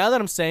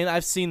that I'm saying,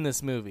 I've seen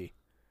this movie.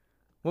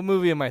 What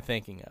movie am I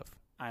thinking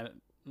of?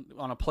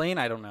 On a plane,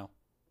 I don't know.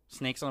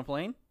 Snakes on a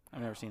Plane?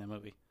 I've never seen that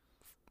movie.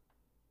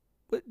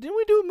 But didn't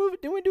we do a movie?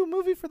 Didn't we do a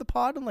movie for the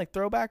pod and like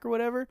throwback or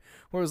whatever,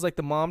 where it was like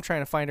the mom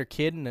trying to find her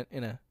kid in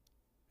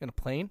a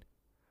plane?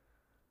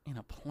 In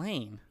a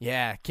plane?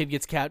 Yeah, kid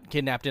gets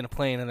kidnapped in a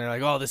plane, and they're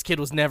like, "Oh, this kid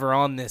was never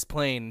on this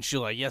plane." And she's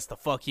like, "Yes, the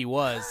fuck he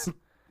was."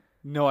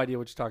 No idea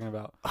what you're talking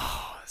about.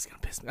 Oh, that's gonna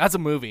piss me. That's a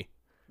movie.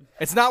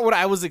 It's not what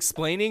I was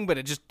explaining, but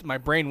it just, my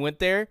brain went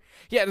there.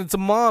 Yeah, it's a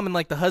mom, and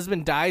like the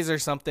husband dies or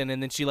something, and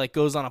then she like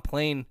goes on a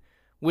plane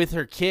with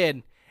her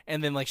kid,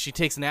 and then like she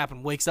takes a nap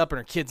and wakes up, and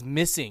her kid's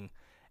missing,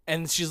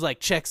 and she's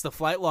like checks the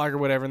flight log or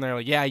whatever, and they're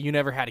like, "Yeah, you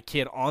never had a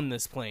kid on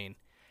this plane,"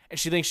 and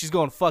she thinks she's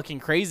going fucking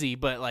crazy,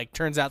 but like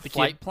turns out the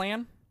Flight kid.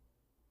 Plan?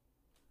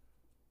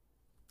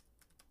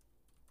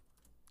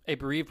 A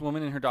bereaved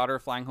woman and her daughter are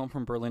flying home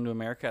from Berlin to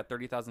America at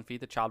 30,000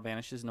 feet. The child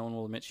vanishes. No one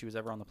will admit she was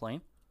ever on the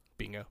plane.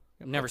 Bingo.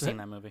 Never seen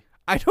that movie.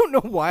 I don't know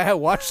why I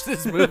watched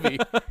this movie.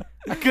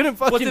 I couldn't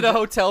fucking. Was it a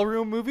hotel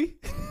room movie?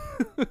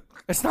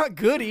 It's not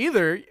good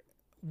either.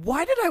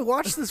 Why did I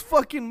watch this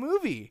fucking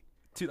movie?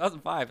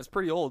 2005. It's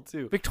pretty old,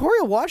 too.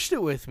 Victoria watched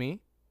it with me.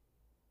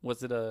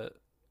 Was it a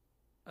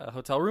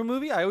hotel room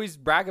movie? I always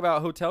brag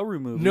about hotel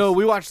room movies. No,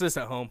 we watched this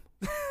at home.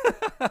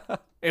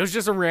 It was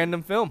just a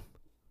random film.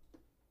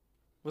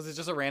 Was it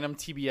just a random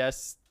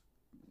TBS,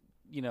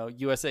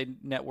 USA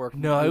Network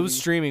No, movie? it was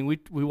streaming.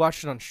 We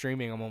watched it on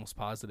streaming, I'm almost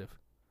positive.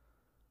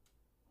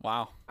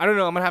 Wow. I don't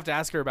know. I'm going to have to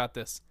ask her about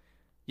this.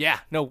 Yeah,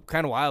 no,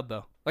 kind of wild,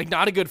 though. Like,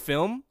 not a good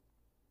film,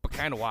 but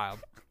kind of wild.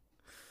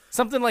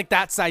 Something like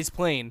that size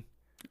plane,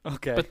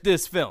 Okay. but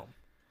this film.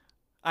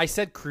 I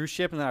said cruise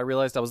ship, and then I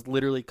realized I was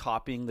literally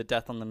copying the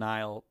Death on the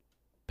Nile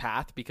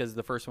path, because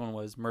the first one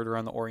was Murder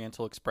on the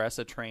Oriental Express,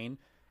 a train,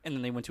 and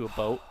then they went to a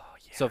boat. Oh,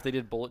 So if they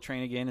did Bullet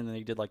Train again, and then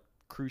they did like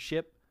cruise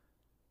ship,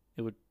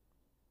 it would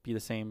be the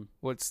same.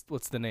 What's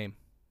the name?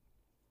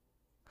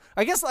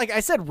 I guess like I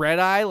said Red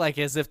Eye, like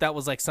as if that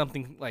was like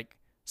something like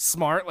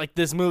smart, like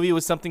this movie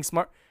was something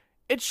smart.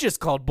 It's just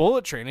called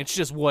Bullet Train. It's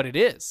just what it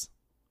is.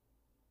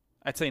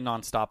 I'd say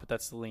Nonstop, but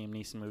that's the Liam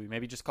Neeson movie.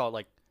 Maybe just call it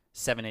like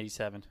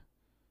 787.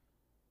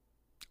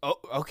 Oh,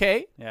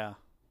 okay. Yeah.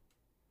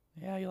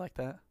 Yeah, you like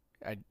that?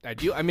 I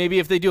do. Maybe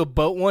if they do a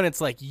boat one,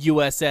 it's like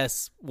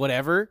USS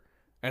whatever.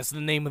 That's the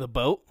name of the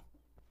boat.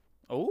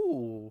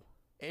 Oh,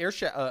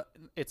 airship.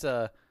 It's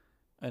an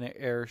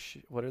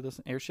airship. What are those?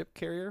 Airship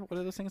carrier? What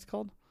are those things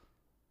called?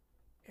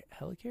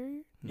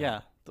 Helicarrier?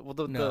 Yeah. No,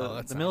 The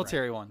that's not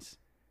military ones.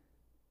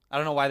 I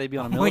don't know why they'd be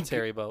on a Oh my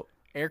military boat.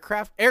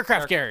 Aircraft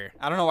carrier.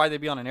 I don't know why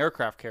they'd be on an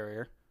aircraft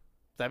carrier.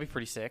 That'd be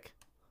pretty sick.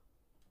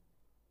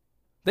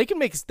 They can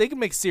make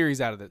a series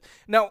out of it.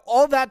 Now,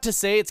 all that to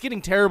say, it's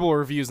getting terrible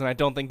reviews, and I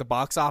don't think the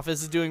box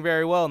office is doing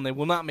very well, and they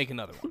will not make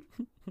another one.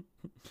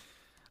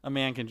 A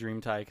man can dream,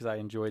 Ty, because I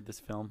enjoyed this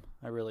film.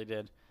 I really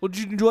did. Well,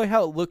 did you enjoy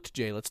how it looked,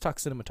 Jay? Let's talk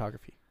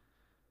cinematography.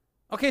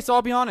 Okay, so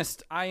I'll be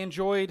honest. I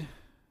enjoyed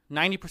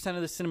 90%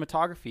 of the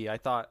cinematography.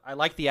 I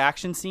liked the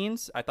action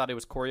scenes. I thought it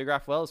was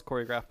choreographed well. It was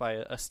choreographed by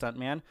a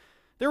stuntman.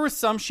 There were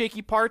some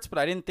shaky parts, but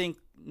I didn't think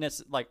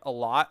like a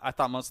lot. I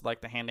thought most of like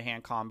the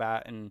hand-to-hand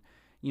combat and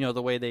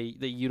the way they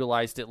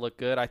utilized it looked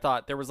good. I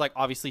thought there was like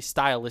obviously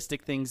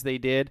stylistic things they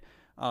did,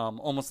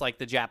 almost like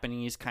the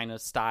Japanese kind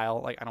of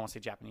style. Like I don't want to say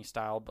Japanese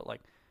style, but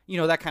like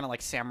that kind of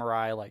like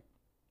samurai. Like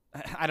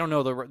I don't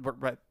know the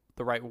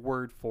right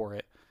word for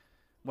it.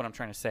 What I'm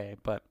trying to say,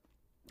 but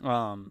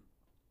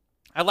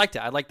I liked it.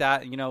 I liked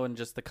that, and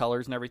just the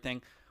colors and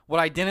everything. What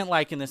I didn't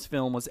like in this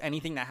film was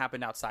anything that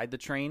happened outside the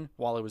train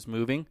while it was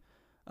moving.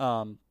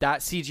 That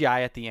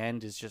CGI at the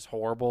end is just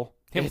horrible.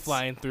 Him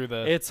flying through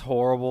the... It's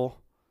horrible.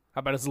 How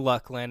about his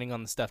luck landing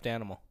on the stuffed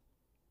animal?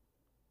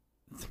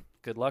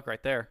 Good luck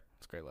right there.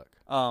 It's great luck.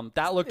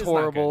 That looked It's not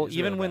horrible. good. It's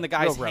Even really when bad. the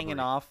guy's Real hanging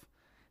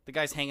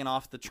rubbery.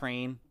 off the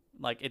train,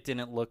 like it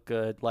didn't look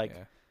good. Like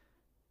Yeah.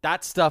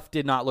 that stuff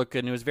did not look good.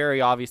 And it was very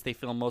obvious they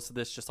filmed most of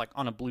this just like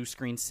on a blue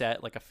screen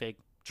set, like a fake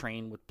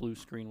train with blue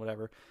screen,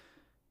 whatever.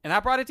 And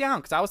that brought it down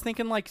because I was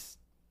thinking like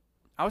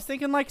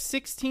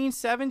 16,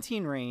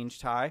 17 range,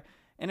 Ty,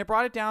 and it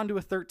brought it down to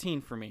a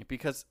 13 for me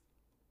because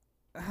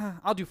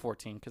I'll do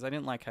 14 because I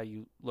didn't like how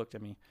you looked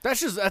at me. That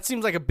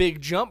seems like a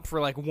big jump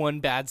for like one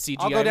bad CGI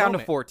I'll go down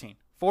moment. to 14.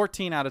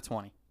 14 out of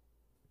 20.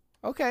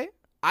 Okay.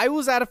 I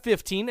was at a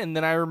 15, and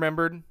then I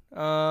remembered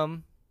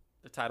The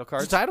title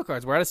cards. the title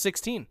cards. We're at a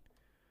 16.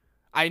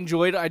 I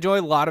enjoyed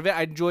a lot of it.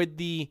 I enjoyed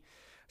the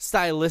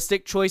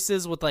stylistic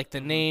choices with like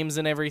the names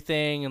and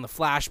everything and the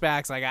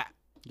flashbacks. Like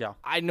Yeah.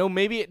 I know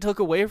maybe it took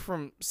away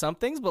from some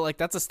things, but like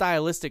that's a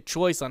stylistic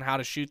choice on how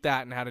to shoot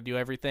that and how to do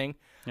everything.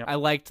 Yep. I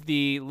liked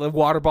the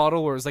water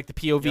bottle where it was like the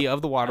POV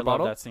of the water I love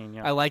bottle. that scene,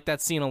 yeah. I liked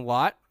that scene a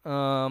lot.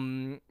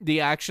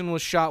 The action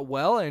was shot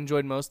well. I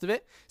enjoyed most of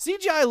it.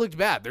 CGI looked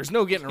bad. There's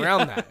no getting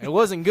around that. It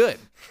wasn't good.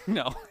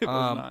 No, it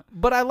was not.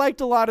 But I liked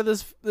a lot of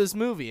this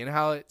movie and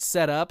how it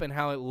set up and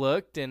how it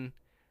looked, and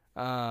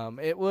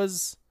it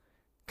was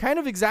kind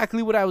of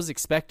exactly what I was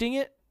expecting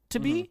it to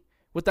be,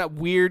 with that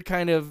weird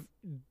kind of,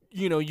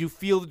 you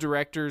feel the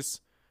director's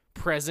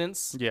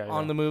presence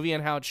on the movie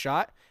and how it's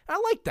shot. And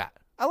I like that.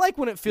 I like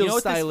when it feels You know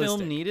what stylistic. this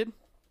film needed?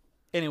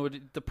 And it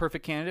would the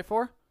perfect candidate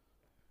for?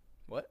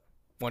 What?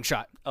 One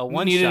shot. A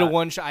one We needed shot. a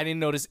one shot. I didn't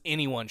notice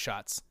any one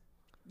shots.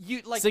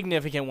 You like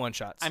Significant one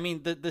shots. I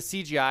mean the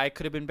CGI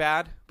could have been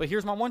bad, but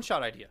here's my one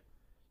shot idea.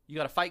 You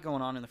got a fight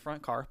going on in the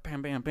front car.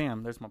 Bam bam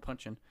bam. There's my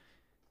punching.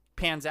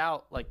 Pans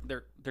out like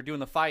they're doing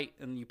the fight,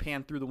 and you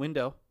pan through the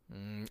window.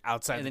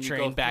 outside And the then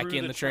train, you go back through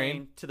in the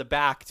train. to the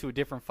back to a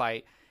different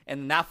fight, and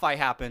then that fight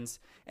happens,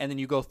 and then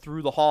you go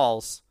through the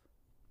halls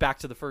back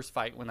to the first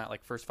fight when that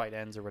like first fight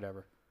ends or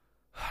whatever.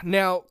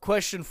 Now,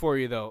 question for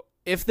you though: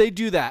 if they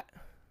do that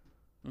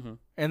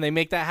and they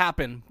make that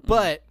happen,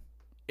 but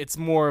it's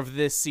more of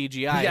this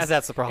CGI, Yeah,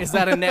 that's the problem. Is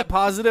that a net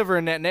positive or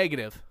a net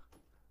negative?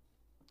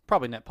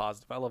 Probably net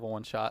positive. I love a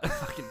one shot.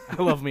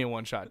 I love me a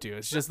one shot too.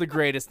 It's just the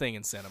greatest thing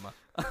in cinema.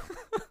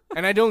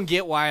 And I don't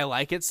get why I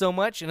like it so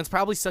much, and it's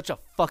probably such a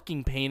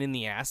fucking pain in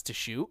the ass to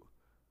shoot.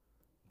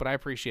 But I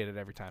appreciate it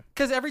every time.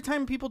 Because every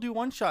time people do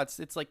one shots,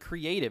 it's like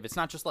creative. It's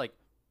not just like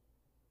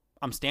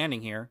I'm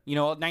standing here.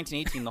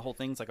 1918, the whole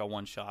thing's like a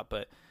one shot,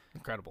 but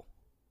Incredible.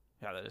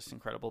 yeah, that is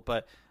incredible.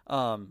 But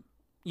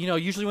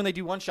usually when they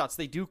do one shots,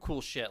 they do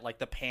cool shit like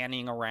the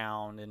panning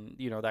around and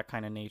that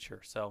kind of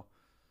nature. So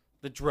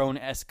the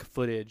drone-esque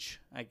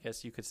footage, I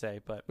guess you could say.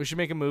 But We should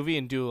make a movie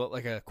and do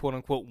like a quote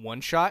unquote one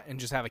shot and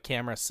just have a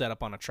camera set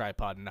up on a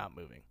tripod and not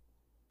moving.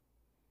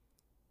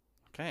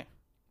 okay.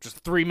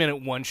 Just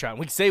 3-minute one shot.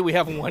 We say we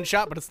have a one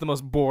shot, but it's the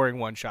most boring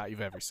one shot you've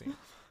ever seen.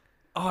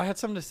 Oh, I had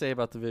something to say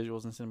about the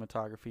visuals and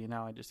cinematography.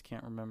 Now I just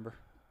can't remember.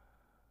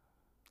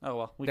 Oh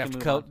well, we You can have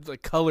move to on. the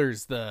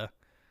colors, the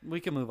We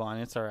can move on.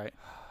 It's all right.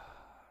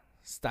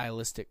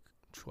 stylistic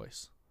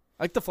choice.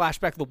 I like the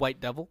flashback of the White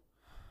Devil.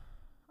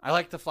 I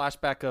like the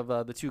flashback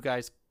of the two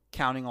guys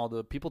counting all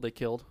the people they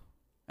killed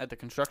at the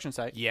construction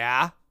site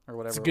Yeah. or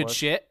whatever. It's it good was.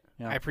 shit.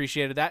 Yeah. I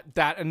appreciated that.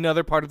 That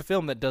another part of the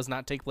film that does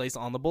not take place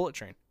on the bullet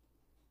train.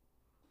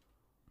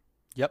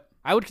 Yep.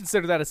 I would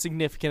consider that a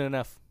significant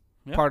enough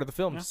Yeah. part of the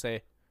film Yeah. to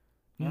say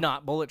Yeah.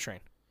 not bullet train.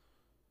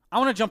 I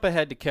want to jump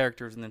ahead to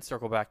characters and then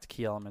circle back to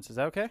key elements. Is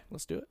that okay?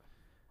 Let's do it.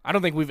 I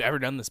don't think we've ever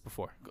done this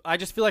before. I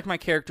just feel like my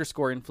character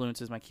score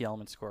influences my key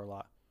element score a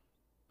lot.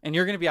 And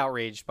you're going to be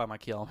outraged by my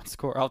key element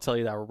score. I'll tell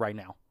you that right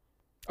now.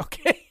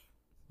 Okay.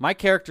 My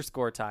character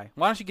score, Ty.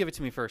 Why don't you give it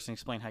to me first and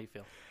explain how you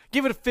feel?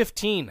 Give it a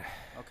 15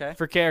 Okay.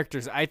 for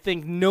characters. I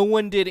think no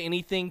one did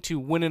anything to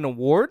win an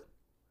award.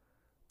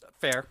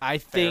 Fair. I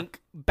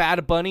think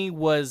Bad Bunny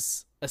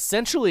was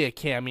essentially a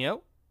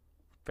cameo.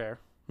 Fair.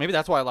 Maybe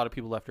that's why a lot of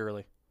people left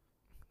early.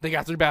 They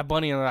got through Bad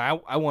Bunny, and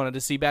I wanted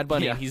to see Bad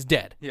Bunny, Yeah. and he's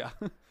dead. Yeah.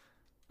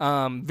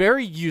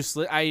 Very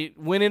useless. I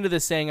went into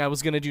this saying I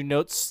was going to do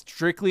notes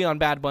strictly on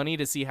Bad Bunny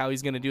to see how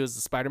he's going to do as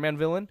the Spider-Man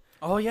villain.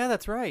 Oh, yeah,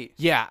 that's right.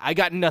 Yeah, I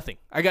got nothing.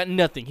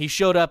 He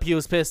showed up. He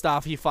was pissed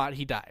off. He fought.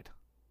 He died.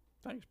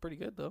 I think it's pretty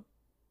good, though.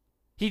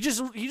 He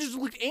just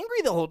looked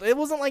angry the whole time. It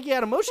wasn't like he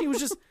had emotion. He was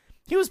just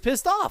he was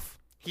pissed off.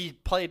 He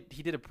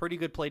did a pretty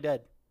good play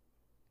dead.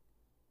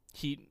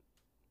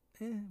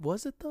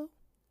 Was it though?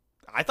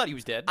 I thought he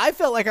was dead. I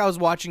felt like I was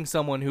watching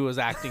someone who was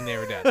acting they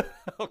were dead.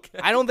 Okay.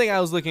 I don't think I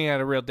was looking at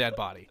a real dead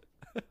body.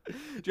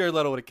 Jared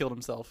Leto would have killed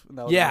himself. And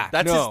that was Yeah,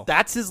 that's no.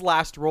 that's his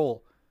last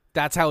role.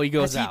 That's how he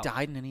goes Has out. he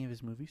died in any of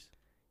his movies?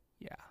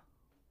 Yeah.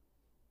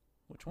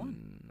 Which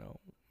one? No,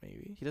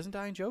 maybe. He doesn't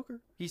die in Joker.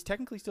 He's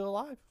technically still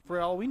alive, for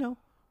all we know.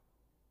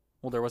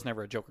 Well, there was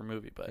never a Joker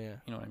movie, but Yeah.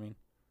 you know what I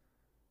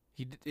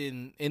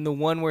mean. In the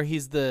one where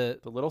he's the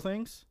The Little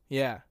Things?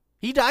 yeah.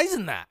 He dies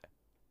in that.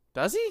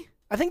 Does he?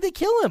 I think they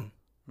kill him.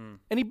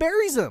 And he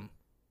buries him.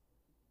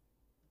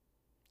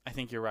 I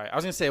think you're right. I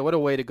was going to say, what a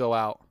way to go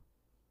out.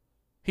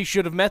 He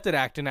should have method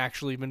acted and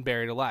actually been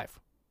buried alive.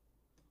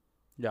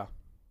 Yeah.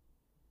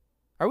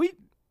 Are we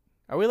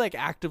like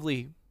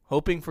actively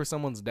hoping for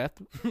someone's death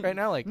right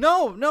now? Like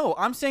No.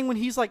 I'm saying when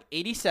he's like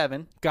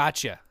 87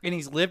 gotcha. and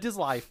he's lived his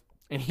life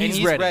And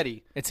he's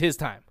ready. It's his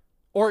time.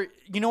 Or,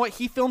 you know what?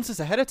 He films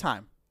this ahead of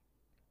time.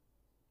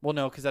 Well,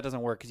 no, because that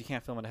doesn't work because you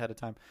can't film it ahead of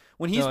time.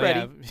 When he's No, ready,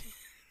 yeah.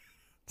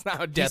 It's not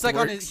how death he's like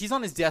works. he's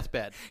on his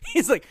deathbed.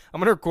 He's like,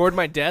 I'm gonna record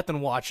my death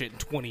and watch it in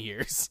 20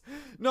 years.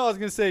 No, I was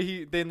gonna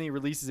say then he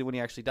releases it when he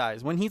actually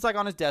dies. When he's like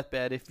on his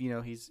deathbed, if you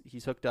know he's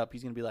hooked up,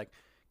 he's gonna be like,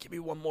 "Give me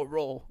one more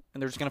role,"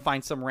 and they're just gonna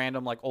find some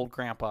random like old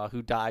grandpa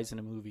who dies in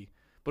a movie,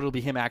 but it'll be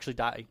him actually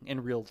dying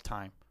in real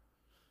time,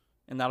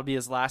 and that'll be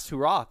his last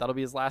hurrah. That'll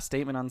be his last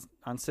statement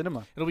on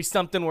cinema. It'll be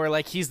something where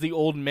like he's the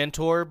old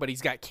mentor, but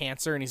he's got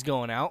cancer and he's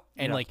going out,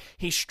 and Yeah. like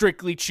he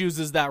strictly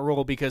chooses that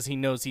role because he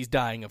knows he's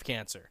dying of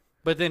cancer.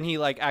 But then he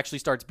like actually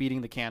starts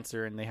beating the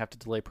cancer, and they have to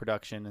delay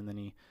production, and then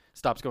he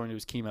stops going to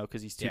his chemo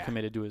because he's too Yeah.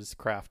 committed to his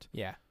craft.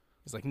 Yeah.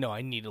 He's like, no,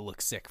 I need to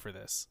look sick for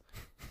this.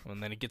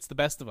 And then it gets the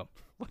best of him.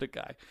 What a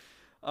guy.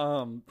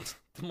 The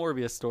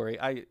Morbius story.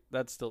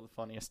 That's still the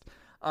funniest.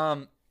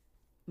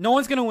 No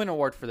one's gonna win an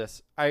award for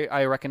this.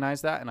 I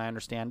recognize that and I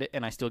understand it,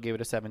 and I still gave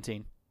it a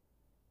 17.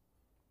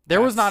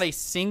 There was not a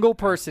single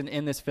person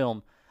in this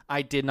film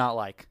I did not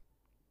like.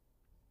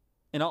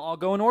 And I'll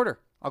go in order.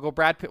 I'll go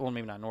Brad Pitt. Well,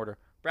 maybe not in order.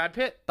 Brad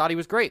Pitt, thought he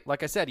was great.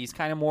 Like I said, he's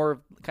kind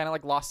of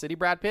like Lost City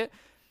Brad Pitt.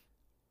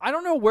 I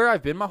don't know where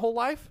I've been my whole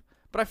life,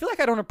 but I feel like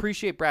I don't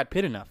appreciate Brad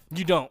Pitt enough.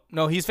 You don't.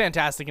 No, he's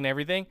fantastic in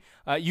everything.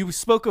 You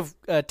spoke of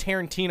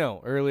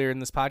Tarantino earlier in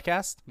this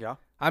podcast. Yeah.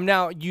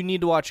 You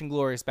need to watch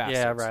Inglourious Basterds.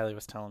 Yeah, Riley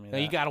was telling me No,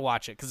 that. you got to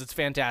watch it because it's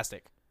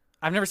fantastic.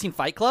 I've never seen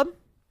Fight Club.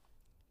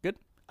 Good.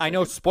 I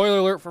know, spoiler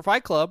alert for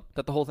Fight Club,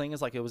 that the whole thing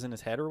is like it was in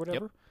his head or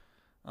whatever.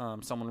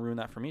 Someone ruined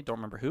that for me. Don't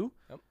remember who.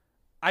 Yep.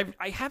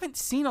 I haven't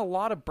seen a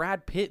lot of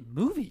Brad Pitt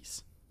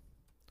movies.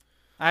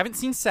 I haven't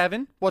seen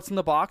Seven. What's in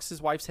the Box? His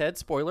wife's head.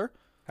 Spoiler.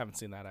 Haven't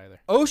seen that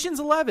either. Ocean's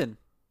 11.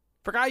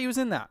 Forgot he was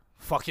in that.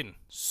 Fucking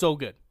so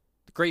good.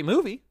 Great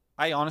movie.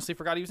 I honestly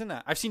forgot he was in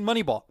that. I've seen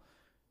Moneyball.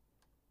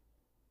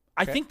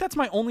 I think that's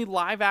my only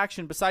live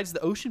action, besides the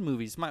Ocean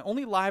movies, my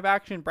only live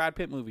action Brad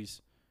Pitt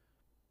movies.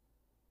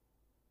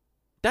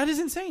 That is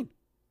insane.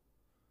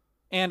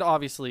 And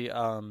obviously,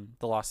 The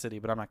Lost City,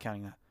 but I'm not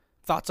counting that.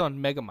 Thoughts on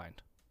Megamind?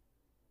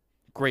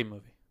 Great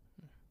movie.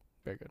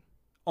 Very good.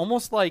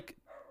 Almost like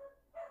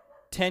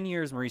 10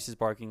 years, Maurice is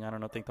barking. I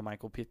don't know, think the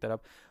mic will pick that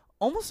up.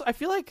 Almost, I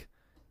feel like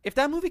if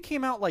that movie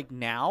came out like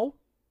now,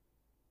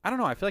 I don't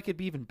know, I feel like it'd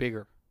be even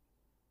bigger.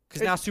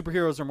 Because now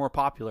superheroes are more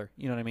popular.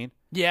 You know what I mean?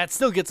 Yeah, it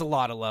still gets a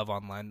lot of love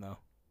online, though.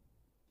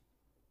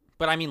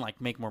 But I mean, like,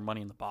 make more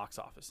money in the box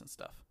office and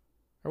stuff.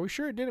 Are we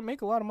sure it didn't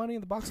make a lot of money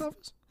in the box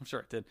office? I'm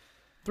sure it did.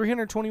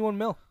 321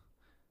 mil.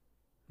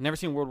 Never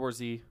seen World War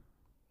Z.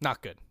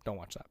 Not good. Don't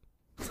watch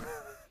that.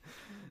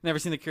 Never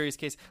seen The Curious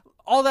Case.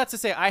 All that to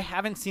say, I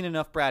haven't seen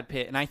enough Brad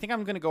Pitt, and I think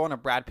I'm going to go on a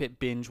Brad Pitt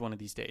binge one of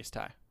these days,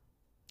 Ty.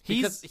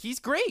 He's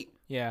great.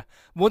 Yeah.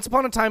 Once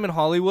Upon a Time in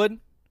Hollywood,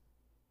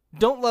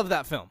 don't love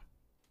that film.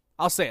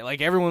 I'll say it.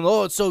 Like, everyone,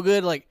 oh, it's so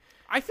good. Like,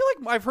 I feel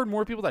like I've heard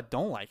more people that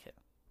don't like it.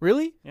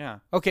 really? Yeah.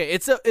 Okay,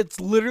 it's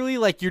literally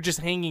like you're just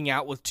hanging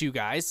out with two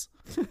guys.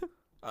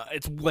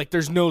 It's like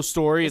there's no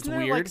story. Isn't it's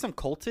there weird. like some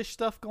cultish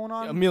stuff going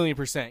on?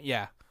 1,000,000%,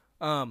 yeah.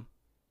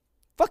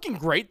 Fucking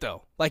great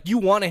though. Like you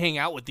want to hang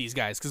out with these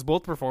guys because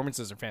both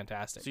performances are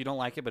fantastic. So you don't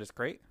like it, but it's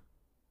great?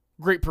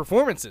 Great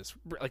performances.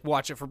 Like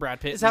watch it for Brad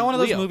Pitt. Is that one of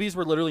those Leo. movies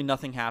where literally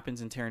nothing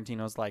happens and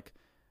Tarantino's like,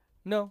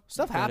 No,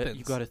 stuff happens.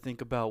 You got to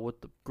think about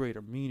what the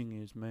greater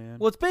meaning is, man.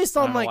 Well, it's based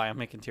I on don't know like why I'm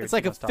making Tarantino it's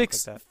like a stuff like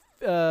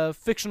that.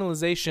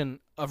 fictionalization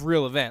of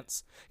real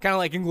events, kind of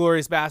like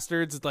Inglourious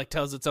Bastards. It like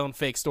tells its own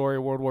fake story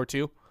of World War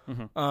II.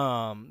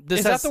 This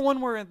Is has, that the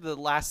one where the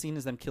last scene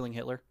is them killing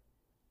Hitler?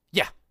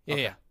 Yeah,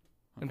 Okay. yeah,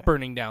 and Okay.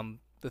 burning down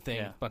the thing.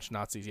 Yeah. A bunch of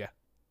Nazis. Yeah,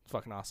 it's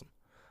fucking awesome.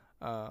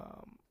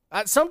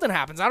 Something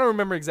happens. I don't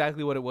remember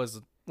exactly what it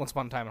was. Once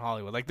Upon a Time in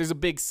Hollywood. Like there's a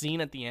big scene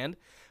at the end,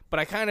 but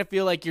I kind of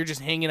feel like you're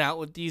just hanging out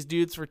with these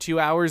dudes for 2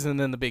 hours and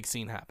then the big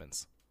scene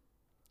happens.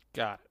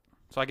 Got it.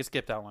 So I can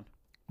skip that one.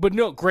 But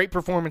no, great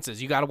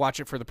performances. You got to watch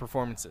it for the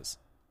performances.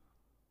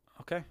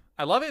 Okay.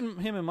 I love it in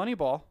him in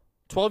Moneyball.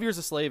 12 Years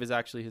a Slave is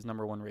actually his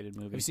number 1 rated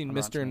movie. Have you seen on Mr.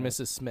 and Rotten Tomatoes.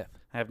 Mrs. Smith?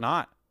 I have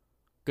not.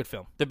 Good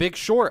film. The Big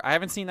Short. I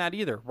haven't seen that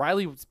either.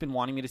 Riley's been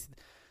wanting me to see.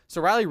 So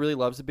Riley really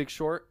loves The Big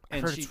Short. I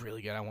And heard she, it's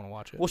really good. I want to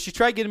watch it. well, she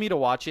tried getting me to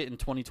watch it in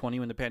 2020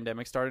 when the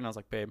pandemic started. And I was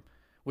like, babe,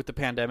 with the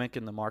pandemic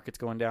and the markets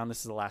going down, this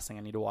is the last thing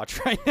I need to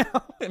watch right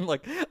now. And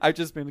like, I've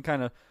just been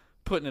kind of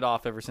putting it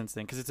off ever since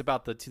then because it's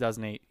about the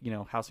 2008,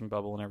 housing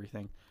bubble and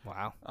everything.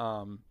 Wow.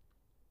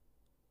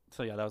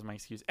 So yeah, that was my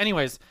excuse.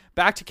 Anyways,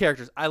 back to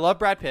characters. I love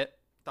Brad Pitt.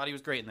 Thought he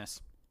was great in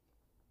this.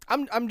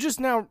 I'm just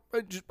now.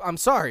 I'm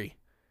sorry.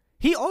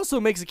 He also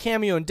makes a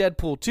cameo in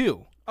Deadpool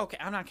 2. Okay,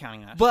 I'm not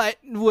counting that. But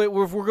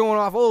if we're going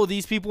off,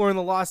 these people are in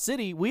the Lost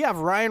City, we have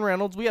Ryan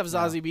Reynolds, we have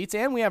Zazie Beetz,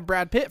 and we have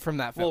Brad Pitt from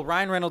that film. Well,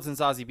 Ryan Reynolds and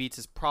Zazie Beetz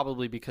is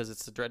probably because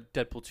it's the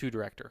Deadpool 2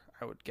 director,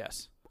 I would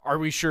guess. Are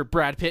we sure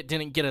Brad Pitt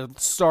didn't get a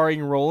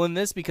starring role in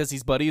this because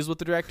he's buddies with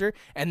the director,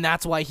 and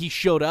that's why he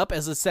showed up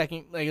as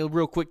a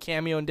real quick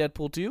cameo in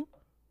Deadpool 2?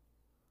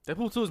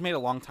 Deadpool 2 was made a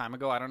long time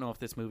ago. I don't know if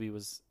this movie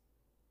was...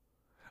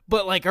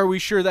 But, are we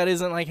sure that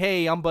isn't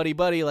hey, I'm buddy,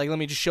 let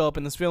me just show up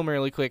in this film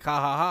really quick, ha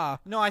ha ha.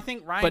 No, I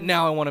think Ryan... But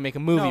now I want to make a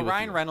movie with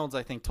Ryan you. Reynolds,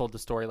 I think, told the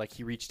story,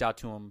 he reached out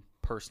to him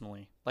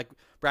personally.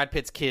 Brad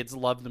Pitt's kids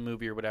loved the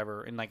movie or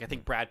whatever, and, I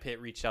think Brad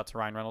Pitt reached out to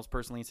Ryan Reynolds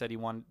personally and said he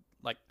wanted,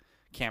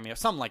 cameo,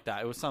 something like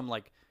that. It was some,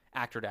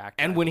 actor to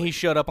actor. And when he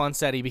showed up on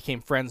set, he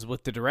became friends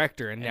with the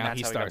director, and now that's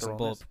he how he got stars the in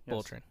role in this.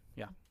 Bullet Yes. Train.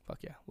 Yeah. Fuck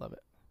yeah, love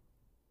it.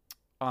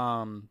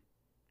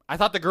 I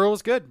thought the girl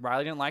was good.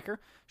 Riley didn't like her.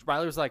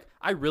 Riley was like,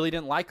 I really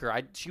didn't like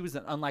her. She was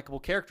an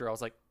unlikable character. I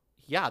was like,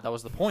 yeah, that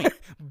was the point.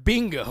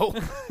 Bingo.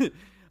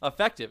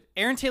 Effective.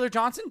 Aaron Taylor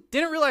Johnson,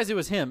 didn't realize it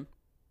was him.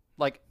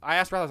 I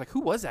asked Riley, I was like,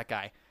 who was that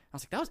guy? I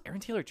was like, that was Aaron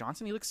Taylor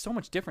Johnson? He looks so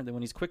much different than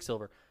when he's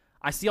Quicksilver.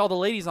 I see all the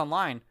ladies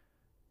online.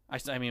 I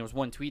mean, it was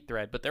one tweet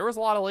thread, but there was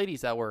a lot of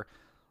ladies that were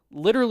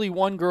literally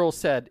one girl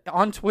said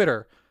on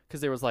Twitter, because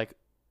there was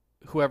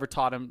whoever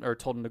taught him or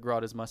told him to grow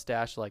out his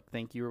mustache,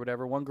 thank you or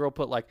whatever. One girl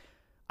put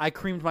I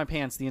creamed my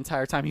pants the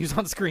entire time he was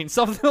on screen.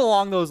 Something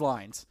along those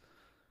lines.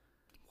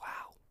 Wow.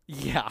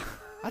 Yeah.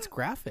 That's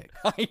graphic.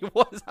 I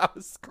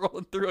was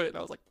scrolling through it and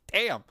I was like,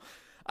 damn.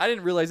 I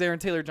didn't realize Aaron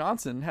Taylor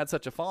Johnson had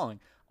such a following.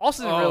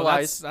 Also didn't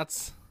realize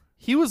that's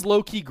he was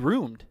low-key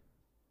groomed.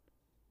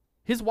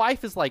 His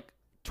wife is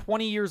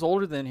 20 years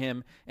older than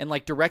him and no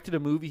directed a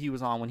movie he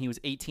was on when he was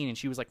 18 and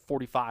she was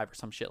 45 or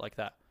some shit like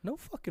that.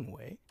 fucking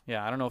way.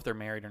 Yeah, I don't know if they're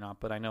married or not,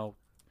 but I know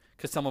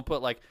because someone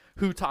put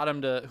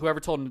whoever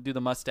told him to do the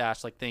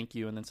mustache, thank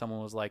you, and then someone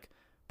was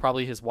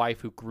probably his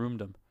wife who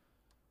groomed him.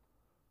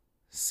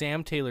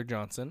 Sam Taylor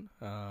Johnson.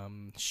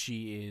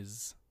 She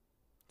is.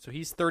 So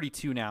he's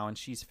 32 now and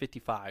she's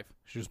 55.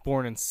 She was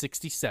born in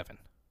 1967.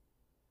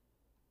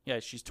 Yeah,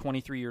 she's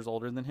 23 years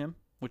older than him,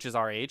 which is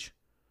our age.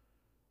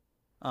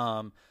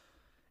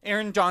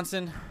 Aaron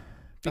Johnson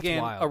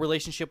began wild. a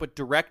relationship with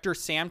director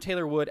Sam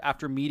Taylor Wood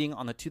after meeting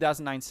on the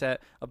 2009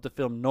 set of the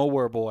film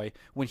Nowhere Boy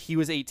when he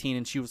was 18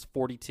 and she was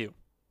 42.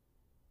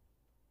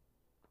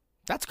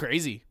 That's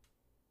crazy.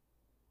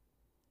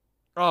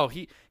 Oh,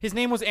 his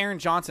name was Aaron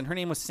Johnson. Her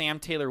name was Sam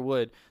Taylor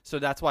Wood, so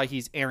that's why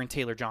he's Aaron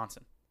Taylor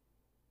Johnson.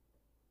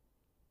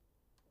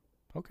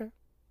 Okay.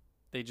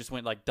 They just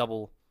went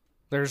double.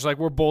 There's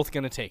we're both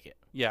gonna take it.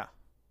 Yeah.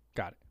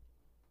 Got it.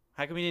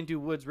 How come we didn't do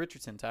Woods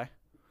Richardson, Ty?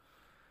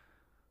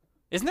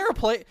 Isn't there a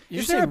play?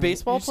 Is there a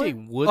baseball player?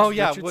 Woods Oh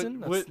yeah, Richardson?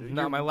 Wood, That's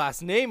not my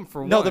last name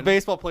for No, one. the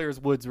baseball player is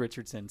Woods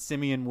Richardson.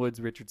 Simeon Woods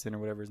Richardson or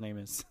whatever his name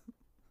is.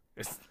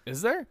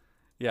 Is there?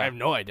 Yeah. I have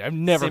no idea. I've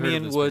never heard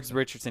Simeon of this Woods person.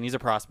 Richardson. He's a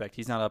prospect.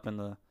 He's not up in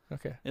the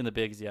Okay.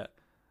 bigs yet.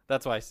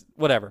 That's why.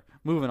 Whatever.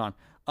 Moving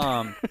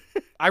on.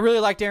 I really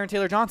liked Aaron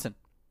Taylor Johnson.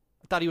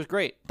 I thought he was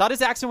great. Thought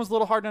his accent was a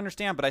little hard to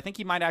understand, but I think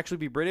he might actually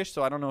be British,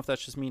 so I don't know if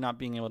that's just me not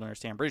being able to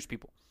understand British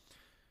people.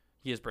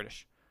 He is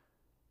British.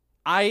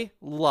 I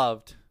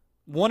loved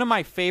one of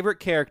my favorite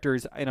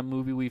characters in a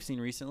movie we've seen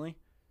recently,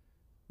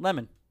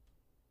 Lemon.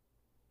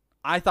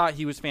 I thought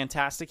he was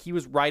fantastic. He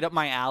was right up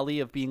my alley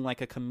of being a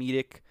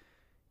comedic,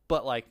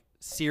 but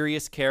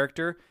serious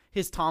character.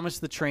 His Thomas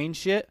the Train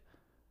shit,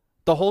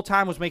 the whole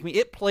time was making me.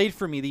 It played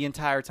for me the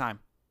entire time.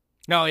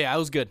 No, yeah, it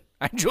was good.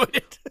 I enjoyed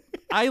it.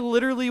 I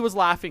literally was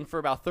laughing for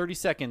about 30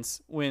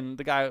 seconds when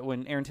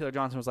Aaron Taylor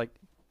Johnson was like,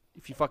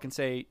 if you fucking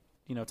say,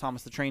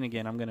 Thomas the Train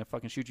again, I'm going to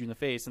fucking shoot you in the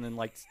face. And then,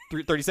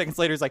 30 seconds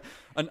later, it's like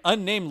an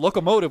unnamed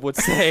locomotive would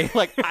say,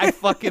 I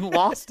fucking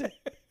lost it.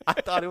 I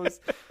thought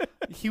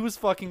he was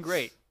fucking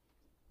great.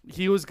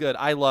 He was good.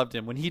 I loved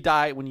him. When you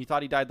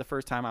thought he died the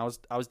first time, I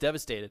was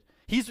devastated.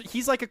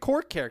 He's like a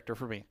court character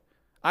for me.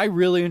 I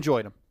really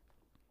enjoyed him.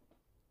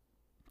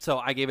 So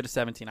I gave it a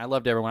 17. I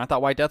loved everyone. I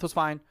thought White Death was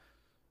fine.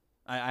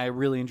 I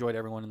really enjoyed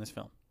everyone in this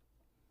film.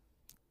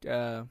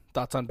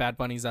 Thoughts on Bad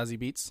Bunny, Zazie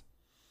Beetz?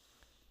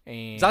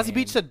 And Zazie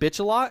Beetz said bitch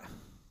a lot.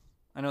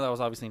 I know that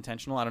was obviously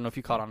intentional. I don't know if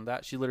you caught on to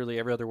that. She literally,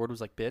 every other word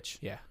was like bitch.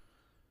 Yeah.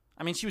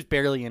 I mean, she was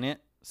barely in it.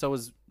 So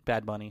was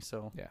Bad Bunny.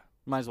 So yeah,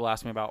 might as well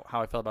ask me about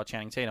how I felt about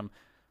Channing Tatum,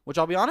 which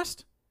I'll be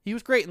honest, he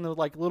was great in the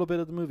little bit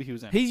of the movie he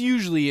was in. He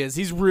usually is.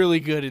 He's really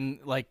good in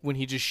when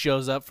he just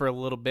shows up for a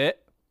little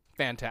bit.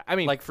 Fantastic. I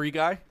mean, like Free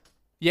Guy.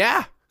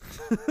 Yeah.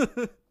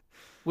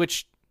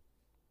 Which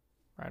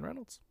Ryan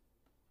Reynolds.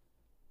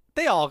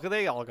 They all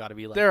got to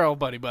be like. They're all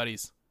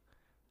buddies.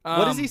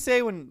 What does he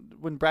say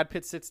when Brad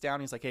Pitt sits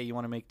down? He's like, "Hey, you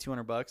want to make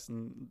 $200?"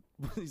 And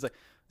he's like,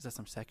 "Is that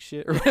some sex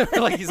shit?" Or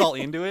like he's all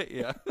into it.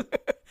 Yeah.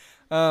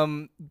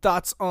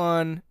 Thoughts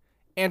on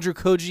Andrew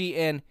Koji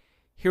and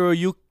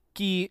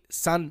Hiroyuki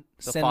Sanada?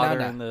 The father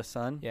and the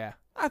son. Yeah,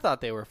 I thought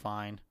they were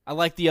fine. I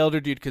like the elder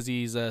dude because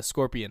he's a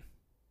Scorpion.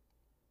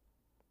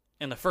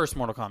 In the first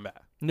Mortal Kombat.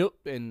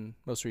 Nope, in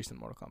most recent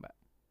Mortal Kombat.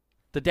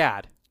 The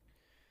dad.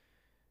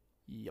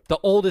 Yep. The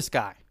oldest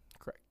guy.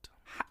 Correct.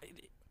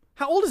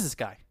 How old is this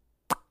guy?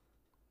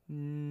 Born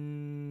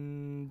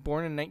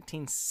in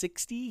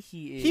 1960.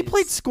 He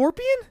played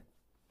Scorpion?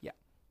 Yeah.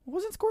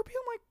 Wasn't Scorpion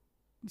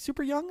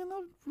super young in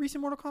the recent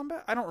Mortal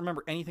Kombat? I don't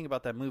remember anything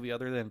about that movie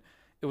other than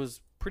it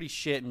was pretty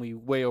shit and we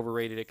way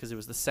overrated it because it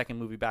was the second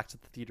movie back to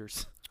the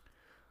theaters.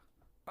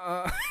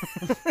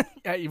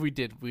 Yeah, we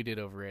did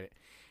overrate it.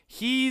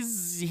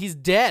 He's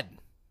dead,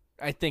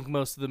 I think,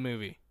 most of the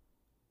movie.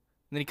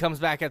 And then he comes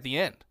back at the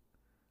end.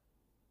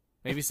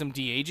 Maybe some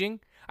de-aging.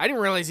 I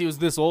didn't realize he was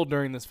this old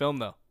during this film,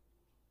 though.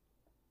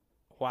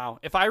 Wow.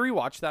 If I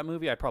rewatched that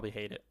movie, I'd probably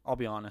hate it. I'll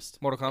be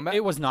honest. Mortal Kombat?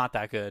 It was not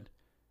that good.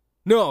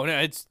 No,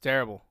 it's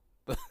terrible.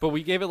 But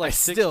we gave it like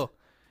six. Still.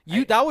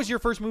 That was your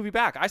first movie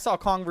back. I saw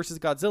Kong vs.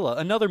 Godzilla,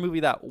 another movie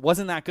that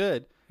wasn't that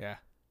good. Yeah.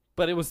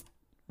 But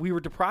we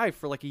were deprived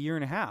for like a year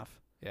and a half.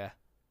 Yeah.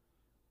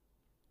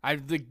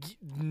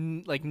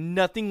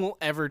 Nothing will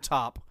ever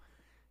top.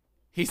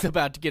 He's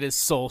about to get his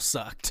soul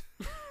sucked.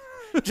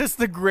 Just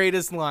the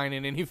greatest line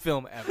in any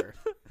film ever.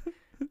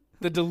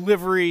 The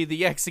delivery,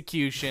 the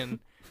execution.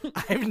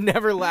 I've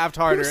never laughed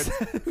harder.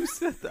 Who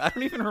said that? I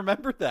don't even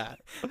remember that.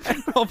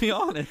 I'll be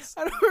honest.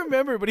 I don't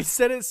remember, but he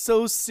said it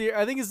so serious.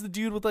 I think it's the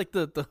dude with like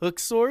the hook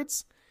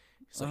swords.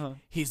 He's like,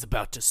 he's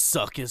about to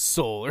suck his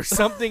soul or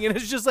something, and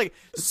it's just like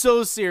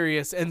so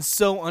serious and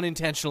so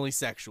unintentionally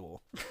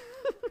sexual.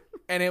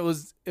 And it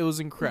was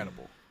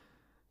incredible.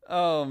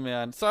 Oh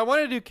man! So I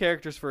want to do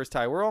characters first,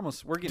 Ty. We're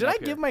getting. Did up I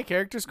here. give my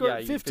character score?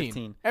 Yeah,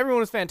 15.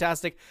 Everyone was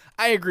fantastic.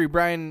 I agree.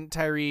 Brian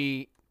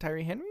Tyree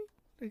Henry.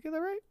 Did I get that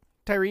right?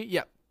 Tyree.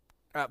 Yep.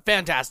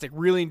 Fantastic.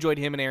 Really enjoyed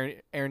him and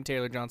Aaron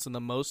Taylor Johnson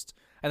the most.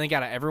 I think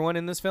out of everyone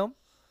in this film.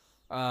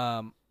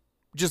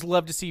 Just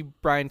love to see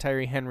Brian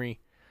Tyree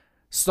Henry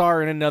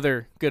star in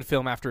another good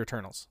film after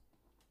Eternals.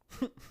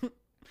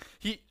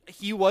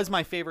 He was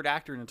my favorite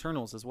actor in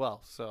Eternals as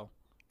well. So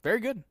very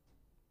good.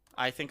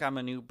 I think I'm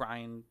a new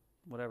Brian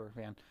whatever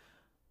fan.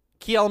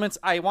 Key elements.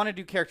 I want to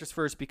do characters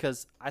first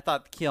because I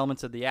thought the key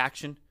elements of the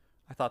action.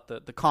 I thought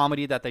the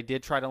comedy that they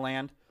did try to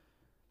land.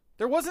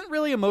 There wasn't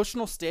really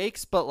emotional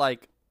stakes, but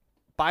like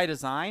by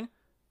design.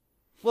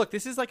 Look,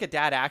 this is like a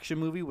dad action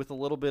movie with a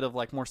little bit of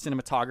like more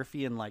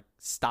cinematography and like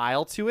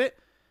style to it.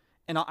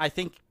 And I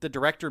think the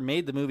director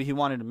made the movie he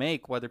wanted to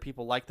make, whether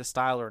people like the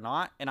style or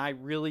not. And I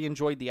really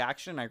enjoyed the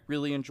action. I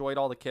really enjoyed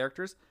all the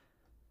characters.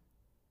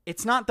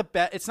 It's not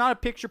it's not a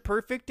picture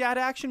perfect dad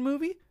action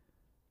movie,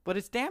 but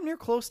it's damn near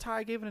close to.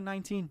 I gave it a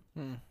 19.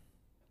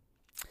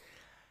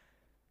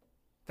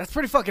 That's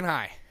pretty fucking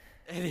high.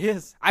 It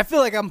is. I feel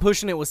like I'm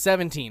pushing it with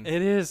 17.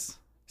 It is.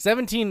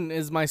 17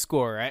 is my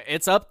score.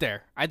 It's up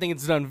there. I think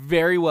it's done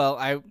very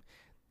well.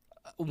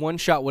 One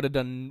shot would have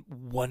done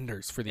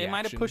wonders for the action. It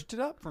might have pushed it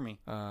up for me.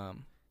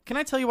 Can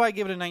I tell you why I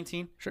gave it a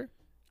 19? Sure.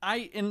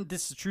 And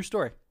this is a true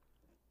story.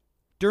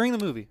 During the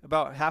movie,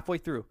 about halfway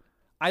through,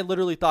 I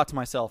literally thought to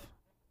myself,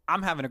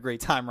 I'm having a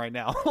great time right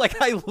now.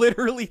 Like, I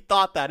literally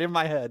thought that in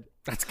my head.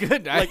 That's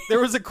good. Like, there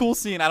was a cool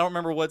scene. I don't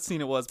remember what scene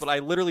it was, but I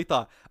literally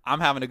thought, I'm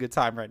having a good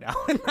time right now.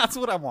 And that's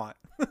what I want.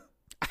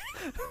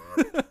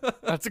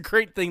 That's a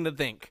great thing to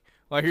think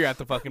while you're at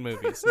the fucking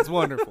movies. It's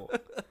wonderful.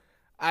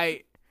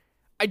 I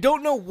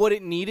don't know what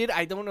it needed.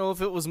 I don't know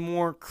if it was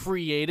more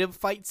creative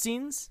fight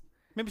scenes.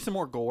 Maybe some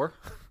more gore.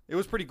 It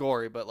was pretty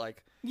gory, but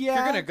like, yeah. If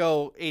you're going to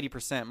go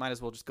 80%, might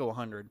as well just go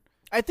 100.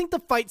 I think the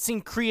fight scene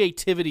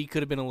creativity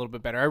could have been a little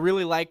bit better. I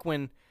really like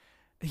when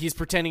he's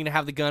pretending to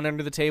have the gun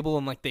under the table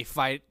and like they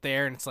fight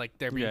there and it's like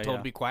they're being told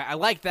to be quiet. I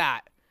like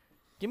that.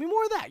 Give me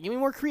more of that. Give me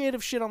more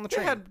creative shit on the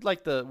train. They had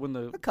like a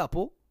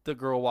couple. The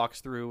girl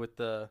walks through with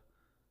the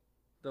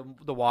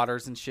the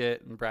waters and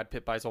shit, and Brad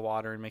Pitt buys a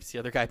water and makes the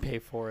other guy pay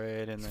for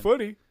it, and then,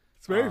 funny.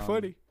 It's very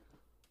funny.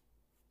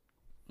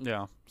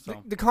 yeah.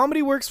 So The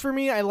comedy works for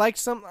me. I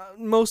liked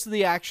most of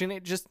the action.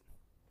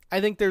 I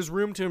think there's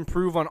room to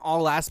improve on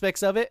all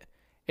aspects of it.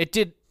 It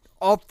did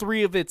all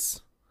three of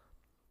its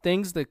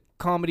things: the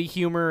comedy,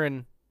 humor,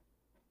 and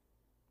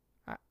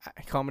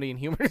comedy and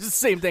humor is the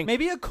same thing.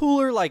 maybe a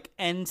cooler like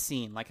end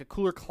scene, like a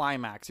cooler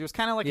climax. It was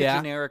kind of like a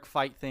generic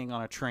fight thing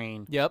on a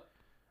train. Yep.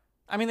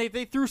 I mean,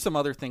 they threw some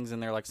other things in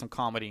there, like some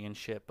comedy and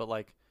shit, but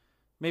like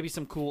maybe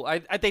some cool.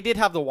 They did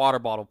have the water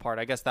bottle part.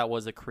 I guess that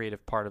was a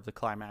creative part of the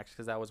climax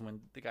because that was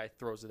when the guy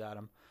throws it at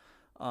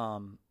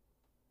him.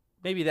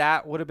 Maybe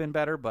that would have been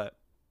better, but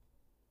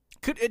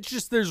It's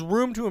just there's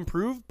room to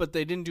improve, but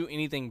they didn't do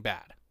anything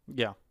bad.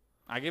 yeah,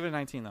 I give it a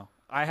 19 though.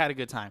 I had a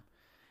good time,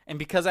 and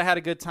because I had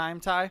a good time,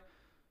 Ty,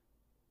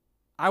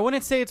 I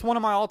wouldn't say it's one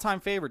of my all-time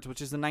favorites, which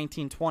is the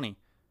 1920.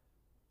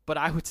 But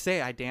I would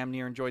say I damn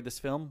near enjoyed this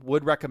film.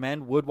 Would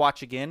recommend. Would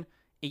watch again.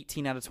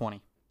 18 out of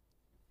 20.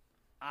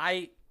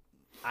 I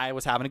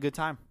was having a good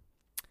time.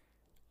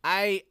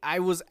 I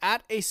was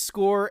at a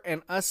score,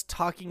 and us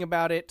talking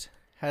about it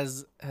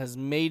has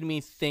made me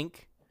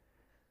think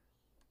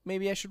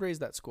maybe I should raise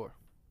that score.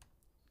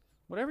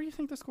 Whatever you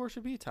think the score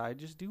should be, Ty,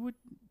 just do it.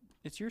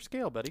 It's your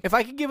scale, buddy. If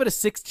I could give it a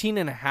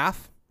 16.5,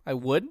 I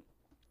would.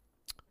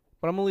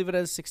 But I'm going to leave it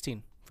as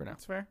 16 for now.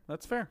 That's fair.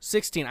 That's fair.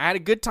 16. I had a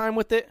good time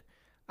with it.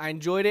 I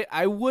enjoyed it.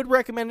 I would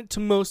recommend it to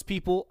most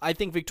people. I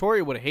think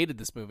Victoria would have hated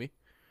this movie.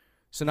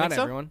 So not Think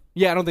so? everyone.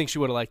 Yeah, I don't think she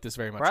would have liked this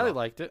very much. Riley at all.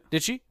 liked it.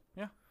 Did she?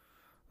 Yeah.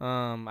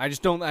 I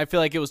just don't. I feel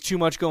like it was too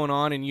much going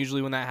on, and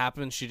usually when that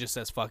happens, she just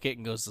says "fuck it"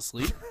 and goes to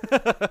sleep.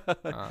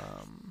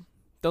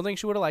 Don't think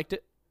she would have liked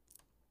it,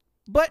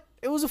 but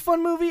it was a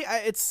fun movie.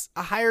 It's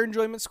a higher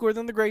enjoyment score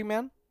than The Gray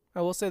Man.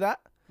 I will say that.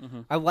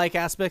 Mm-hmm. I like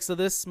aspects of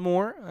this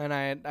more, and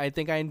I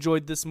think I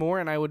enjoyed this more,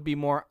 and I would be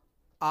more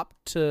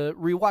apt to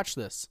rewatch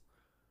this.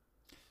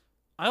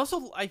 I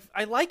also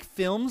I like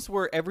films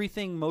where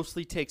everything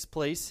mostly takes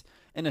place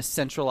in a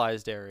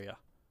centralized area.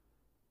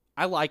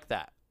 I like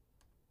that.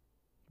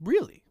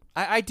 Really?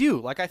 I do.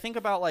 Like, I think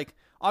about, like,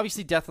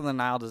 obviously Death on the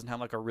Nile doesn't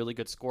have, like, a really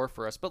good score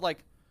for us, but,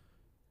 like,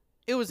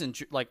 it was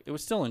it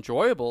was still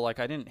enjoyable. Like,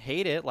 I didn't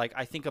hate it. Like,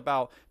 I think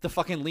about the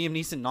fucking Liam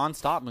Neeson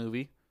nonstop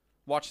movie.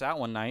 Watched that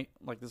one night.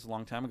 Like, this is a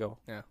long time ago.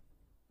 Yeah.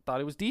 Thought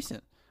it was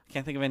decent. I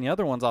can't think of any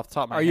other ones off the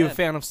top of my head. Are you a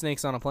fan of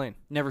Snakes on a Plane?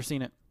 Never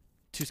seen it.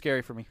 Too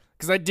scary for me.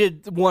 Because I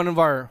did one of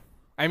our.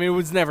 I mean, it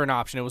was never an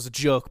option. It was a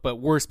joke, but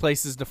worst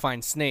places to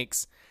find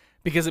snakes,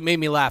 because it made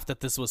me laugh that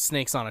this was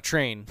snakes on a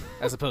train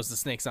as opposed to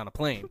snakes on a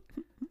plane.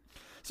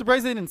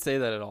 Surprised they didn't say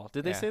that at all.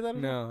 Did they Yeah. say that at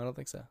all? No, I don't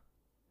think so.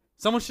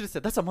 Someone should have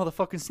said, that's a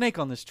motherfucking snake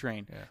on this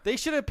train. Yeah. They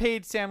should have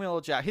paid Samuel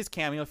L. Jackson. His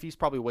cameo fee's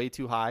probably way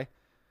too high.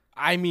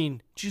 I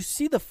mean, did you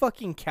see the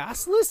fucking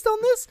cast list on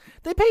this?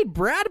 They paid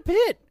Brad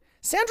Pitt.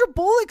 Sandra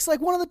Bullock's like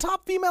one of the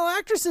top female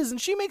actresses,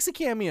 and she makes a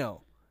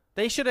cameo.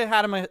 They should have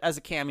had him as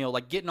a cameo,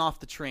 like getting off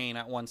the train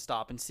at one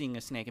stop and seeing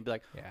a snake and be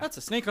like, Yeah. that's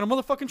a snake on a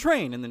motherfucking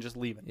train, and then just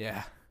leaving.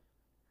 Yeah.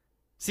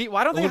 See,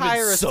 why don't they Would've been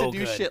hire us so to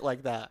do good. shit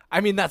like that? I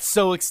mean, that's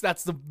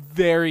that's the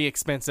very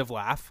expensive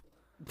laugh.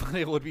 But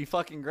it would be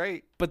fucking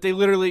great. But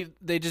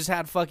they just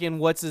had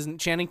fucking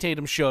Channing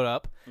Tatum showed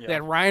up. Yeah. They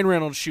had Ryan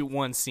Reynolds shoot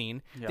one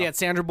scene. Yeah. They had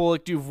Sandra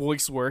Bullock do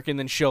voice work and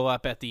then show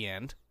up at the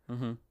end.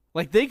 Mm-hmm.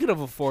 Like, they could have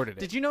afforded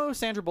it. Did you know it was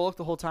Sandra Bullock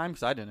the whole time?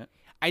 Because I didn't.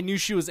 I knew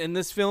she was in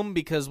this film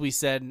because we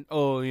said,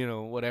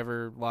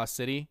 whatever, Lost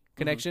City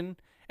connection.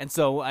 And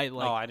so I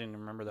I didn't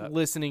remember that.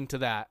 listening to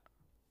that,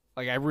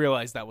 like, I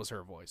realized that was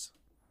her voice.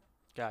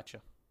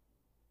 Gotcha.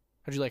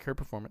 How'd you like her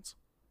performance?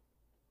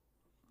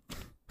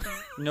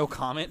 No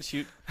comment.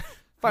 Shoot.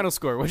 Final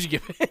score, what'd you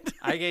give it?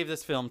 I gave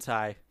this film,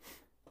 Ty,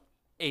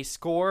 a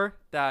score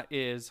that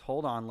is,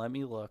 hold on, let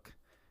me look.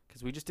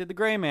 Because we just did The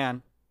Gray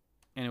Man,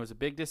 and it was a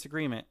big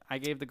disagreement. I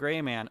gave The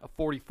Gray Man a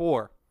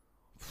 44.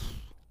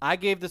 I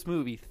gave this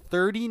movie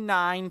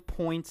 39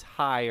 points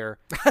higher.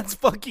 That's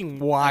fucking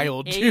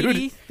wild, dude.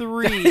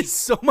 83 That is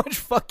so much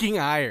fucking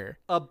higher.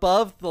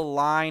 above the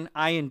line.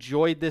 I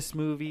enjoyed this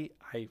movie.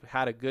 I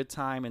had a good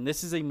time, and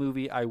this is a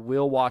movie I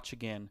will watch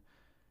again.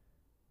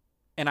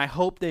 And I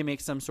hope they make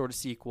some sort of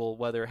sequel,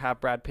 whether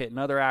have Brad Pitt and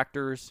other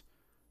actors.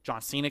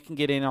 John Cena can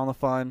get in on the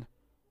fun.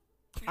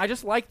 I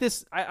just like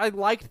this. I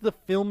liked the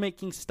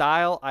filmmaking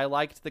style. I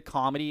liked the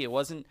comedy. It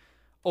wasn't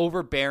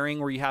overbearing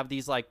where you have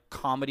these, like,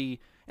 comedy.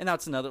 And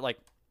that's another, like,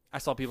 I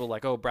saw people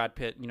like, oh, Brad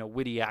Pitt,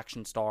 witty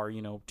action star,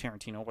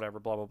 Tarantino, whatever,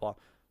 blah, blah, blah.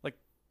 Like,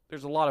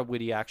 there's a lot of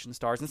witty action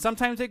stars. And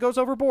sometimes it goes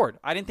overboard.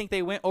 I didn't think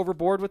they went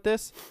overboard with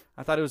this.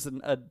 I thought it was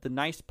the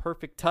nice,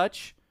 perfect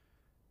touch.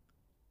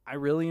 I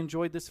really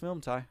enjoyed this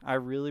film, Ty. I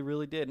really,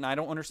 really did. And I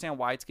don't understand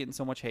why it's getting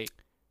so much hate.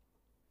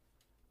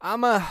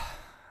 I'm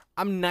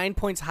 9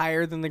 points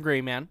higher than The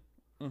Gray Man.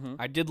 Mm-hmm.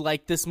 I did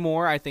like this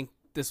more. I think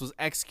this was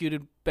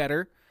executed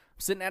better. I'm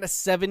sitting at a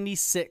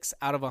 76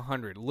 out of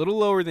 100. A little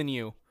lower than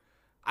you.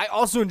 I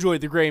also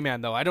enjoyed The Gray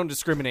Man, though. I don't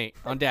discriminate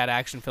on dad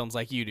action films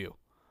like you do.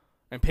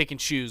 and pick and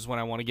choose when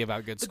I want to give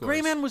out good The scores.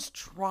 Gray Man was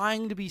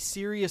trying to be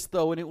serious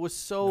though, and it was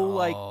so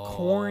like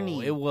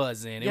corny. It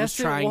wasn't. It Yes,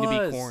 was trying to be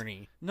was.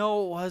 corny.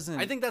 No, it wasn't.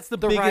 I think that's the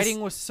biggest, biggest.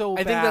 writing was so I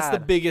bad. think that's the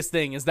biggest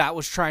thing is that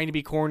was trying to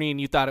be corny, and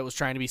you thought it was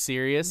trying to be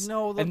serious.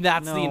 No, and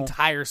that's the no.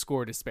 entire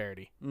score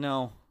disparity.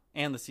 No,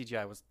 and the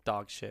CGI was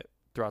dog shit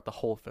throughout the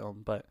whole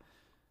film,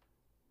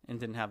 and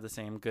didn't have the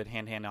same good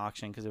hand-to-hand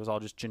action because it was all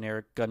just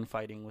generic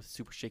gunfighting with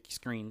super shaky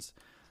screens.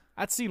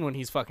 That scene when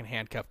he's fucking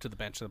handcuffed to the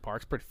bench in the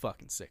park's pretty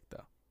fucking sick,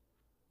 though.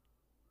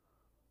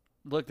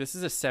 Look, this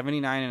is a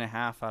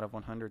 79.5 out of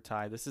 100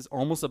 tie. This is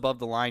almost above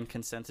the line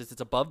consensus. It's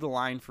above the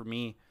line for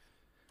me.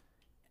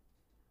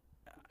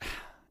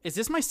 Is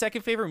this my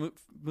second favorite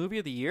movie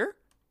of the year?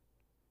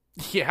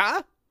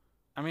 Yeah?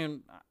 I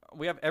mean,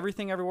 we have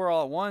Everything Everywhere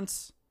All at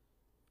Once.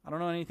 I don't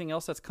know anything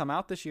else that's come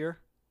out this year.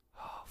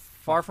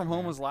 Far From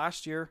Home was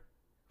last year.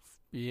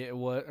 Yeah,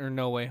 what? Or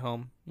No Way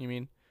Home, you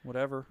mean?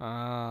 Whatever.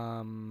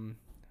 I'm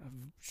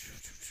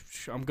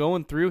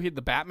going through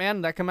the Batman.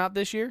 Did that come out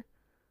this year?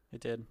 It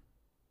did.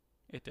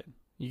 It did.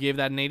 You gave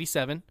that an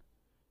 87.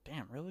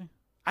 Damn, really?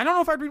 I don't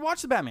know if I'd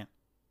rewatch the Batman.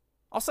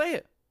 I'll say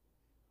it.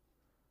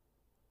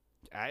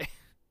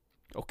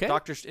 Okay.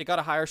 It got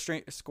a higher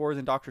score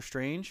than Doctor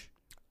Strange.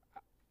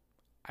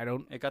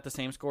 It got the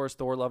same score as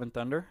Thor: Love and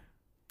Thunder.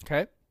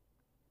 Okay.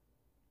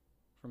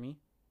 For me,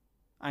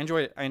 I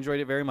enjoyed it. I enjoyed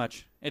it very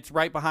much. It's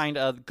right behind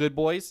Good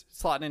Boys,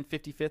 slotting in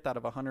 55th out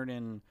of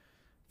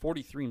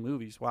 143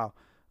 movies. Wow.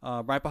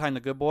 Right behind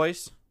The Good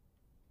Boys,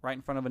 right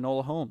in front of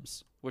Enola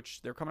Holmes,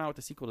 which they're coming out with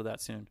a sequel to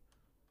that soon.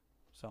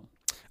 So,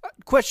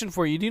 Question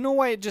for you. Do you know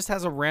why it just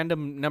has a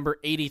random number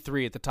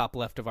 83 at the top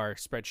left of our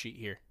spreadsheet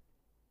here?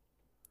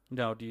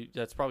 no,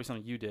 that's probably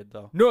something you did,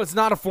 though. No, it's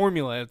not a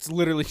formula. It's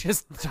literally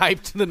just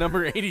typed the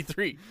number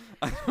 83.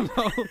 I don't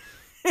know.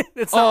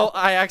 It's Oh, not.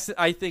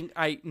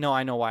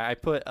 I know why. I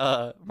put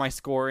my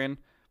score in,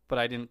 but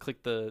I didn't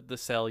click the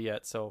cell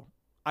yet, so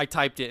I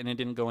typed it and it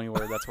didn't go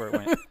anywhere. That's where it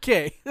went.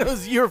 Okay. That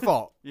was your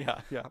fault.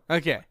 Yeah.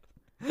 Okay.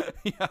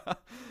 Yeah.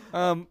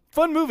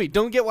 Fun movie.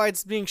 Don't get why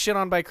it's being shit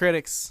on by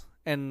critics.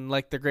 And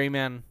like The Gray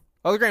Man.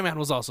 Oh, The Gray Man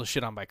was also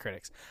shit on by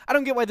critics. I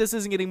don't get why this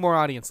isn't getting more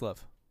audience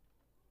love.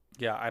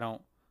 Yeah, I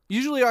don't.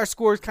 Usually our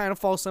scores kind of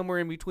fall somewhere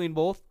in between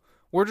both.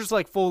 We're just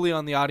like fully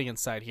on the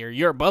audience side here.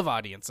 You're above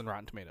audience in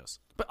Rotten Tomatoes.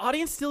 But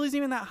audience still isn't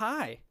even that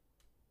high.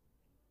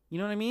 You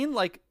know what I mean?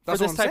 Like, for That's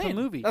this what I'm type saying.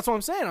 of movie. That's what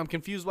I'm saying. I'm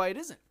confused why it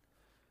isn't.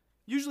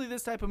 Usually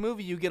this type of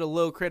movie, you get a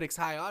low critics,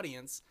 high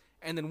audience,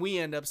 and then we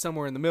end up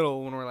somewhere in the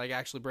middle when we're like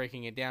actually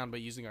breaking it down by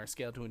using our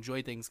scale to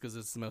enjoy things because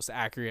it's the most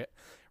accurate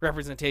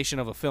representation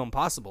of a film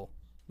possible.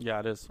 Yeah,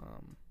 it is.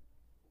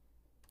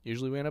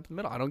 Usually we end up in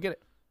the middle. I don't get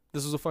it.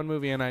 This was a fun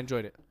movie and I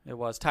enjoyed it. It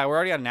was. Ty, we're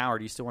already at an hour.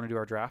 Do you still want to do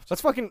our draft?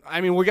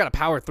 We got to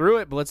power through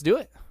it, but let's do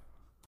it.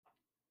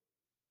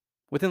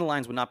 Within the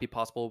Lines would not be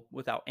possible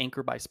without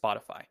Anchor by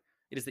Spotify.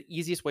 It is the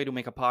easiest way to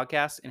make a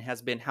podcast and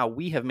has been how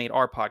we have made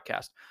our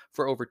podcast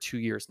for over 2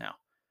 years now.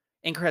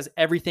 Anchor has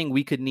everything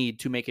we could need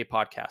to make a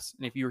podcast.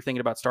 And if you were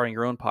thinking about starting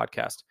your own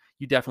podcast,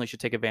 you definitely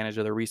should take advantage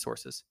of their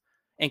resources.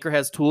 Anchor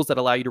has tools that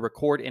allow you to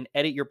record and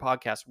edit your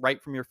podcast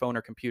right from your phone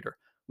or computer.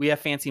 We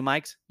have fancy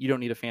mics. You don't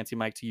need a fancy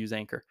mic to use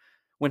Anchor.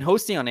 When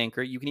hosting on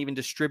Anchor, you can even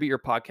distribute your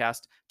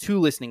podcast to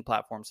listening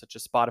platforms such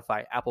as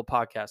Spotify, Apple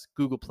Podcasts,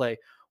 Google Play,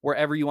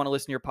 wherever you want to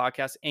listen to your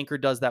podcast. Anchor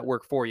does that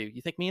work for you.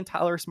 You think me and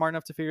Tyler are smart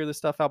enough to figure this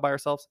stuff out by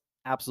ourselves?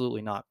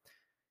 Absolutely not.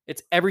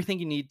 It's everything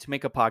you need to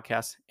make a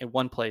podcast in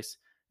one place.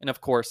 And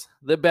of course,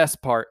 the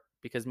best part,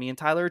 because me and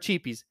Tyler are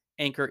cheapies,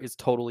 Anchor is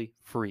totally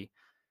free.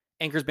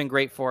 Anchor's been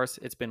great for us.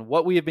 It's been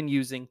what we have been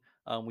using.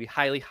 We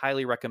highly,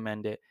 highly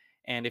recommend it.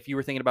 And if you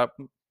were thinking about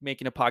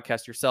making a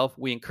podcast yourself,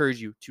 we encourage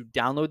you to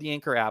download the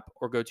Anchor app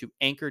or go to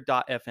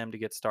anchor.fm to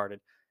get started.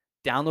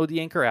 Download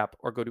the Anchor app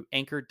or go to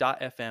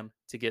anchor.fm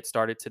to get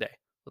started today.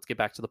 Let's get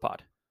back to the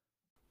pod.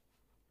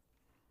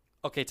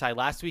 Okay, Ty,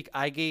 last week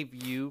I gave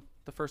you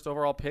the first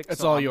overall pick. It's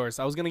so all I'm- yours.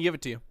 I was going to give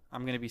it to you.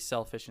 I'm going to be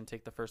selfish and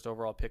take the first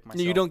overall pick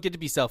myself. You don't get to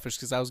be selfish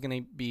because I was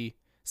going to be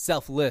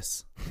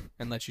selfless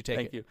and let you take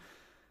it. Thank you.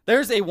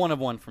 There's a 1 of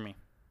 1 for me.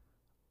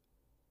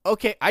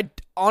 Okay,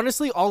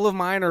 honestly, all of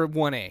mine are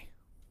 1A.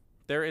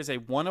 There is a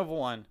 1 of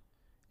 1.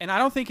 And I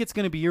don't think it's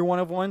going to be your 1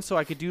 of 1, so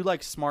I could do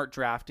like smart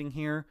drafting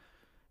here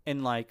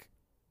and like,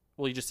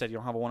 well, you just said you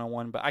don't have a 1 of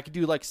 1, but I could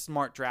do like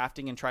smart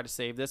drafting and try to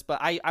save this. But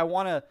I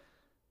want to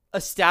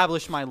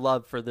establish my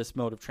love for this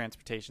mode of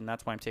transportation.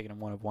 That's why I'm taking a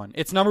 1 of 1.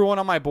 It's number 1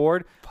 on my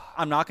board.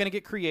 I'm not going to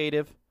get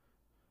creative.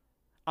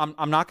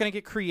 I'm not going to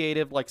get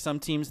creative like some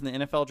teams in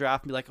the NFL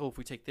draft and be like, oh, if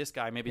we take this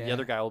guy, maybe the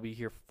other guy will be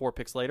here 4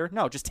 picks later.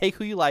 No, just take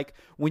who you like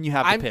when you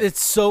have the pick.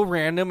 It's so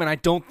random, and I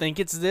don't think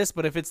it's this,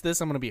 but if it's this,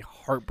 I'm going to be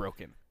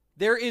heartbroken.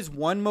 There is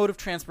one mode of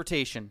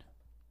transportation.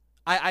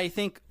 I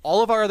think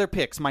all of our other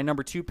picks, my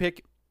number 2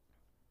 pick,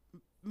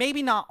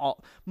 maybe not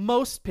all,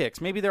 most picks,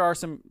 maybe there are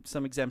some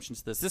exemptions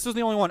to this. This was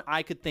the only one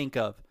I could think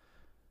of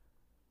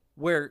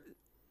where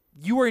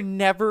you are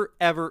never,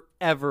 ever,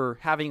 ever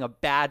having a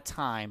bad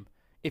time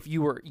if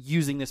you were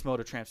using this mode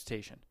of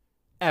transportation.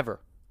 Ever.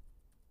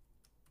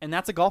 And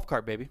that's a golf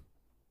cart, baby.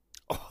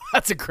 Oh,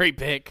 that's a great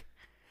pick.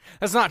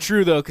 That's not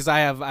true though, because I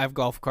have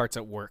golf carts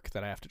at work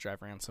that I have to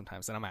drive around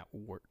sometimes, and I'm at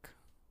work.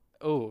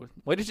 Oh,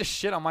 way to just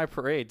shit on my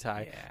parade,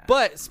 Ty. Yeah.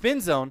 But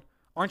Spin Zone,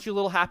 aren't you a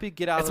little happy to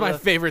get out That's of my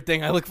favorite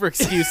thing. I look for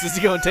excuses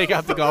to go and take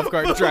out the golf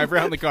cart and drive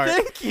around the cart.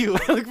 Thank you.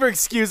 I look for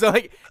excuses. I'm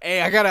like, hey,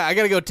 I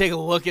gotta go take a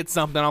look at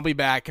something. I'll be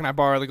back. Can I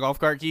borrow the golf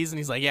cart keys? And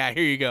he's like, yeah,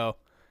 here you go.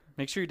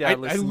 Make sure your dad I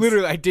listens.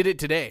 literally did it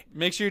today.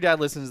 Make sure your dad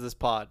listens to this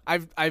pod.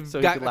 I've So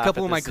he got could a laugh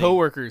couple at of my this scene.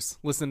 coworkers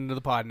listening to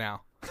the pod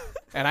now,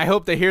 and I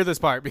hope they hear this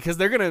part because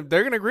they're gonna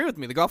agree with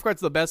me. The golf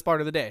cart's the best part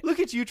of the day. Look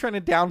at you trying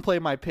to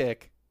downplay my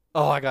pick.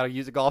 Oh, I gotta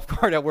use a golf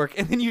cart at work,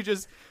 and then you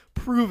just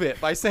prove it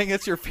by saying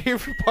it's your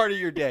favorite part of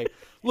your day.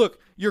 Look,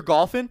 you're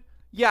golfing.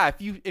 Yeah,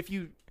 if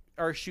you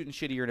are shooting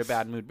shitty, you're in a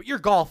bad mood, but you're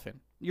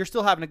golfing. You're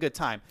still having a good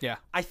time. Yeah.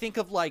 I think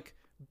of like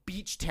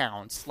beach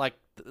towns, like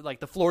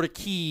the Florida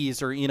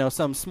Keys, or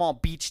some small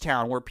beach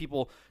town where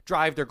people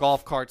drive their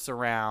golf carts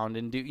around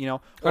and do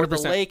or the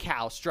 100%. lake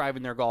house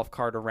driving their golf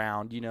cart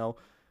around,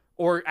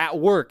 or at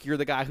work you're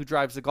the guy who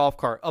drives the golf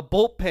cart, a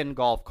bullpen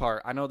golf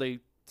cart. I know they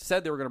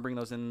said they were going to bring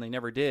those in and they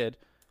never did.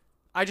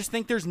 I just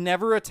think there's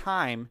never a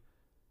time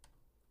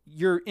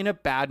you're in a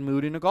bad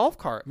mood in a golf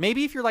cart.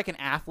 Maybe if you're like an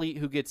athlete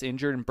who gets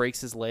injured and breaks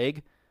his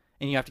leg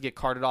and you have to get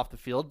carted off the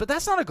field, but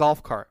that's not a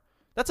golf cart.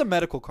 That's a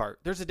medical cart.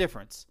 There's a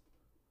difference.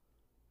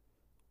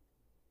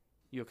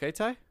 You okay,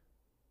 Ty?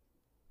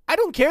 I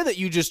don't care that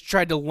you just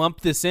tried to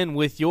lump this in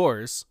with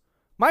yours.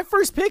 My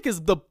first pick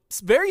is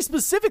very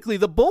specifically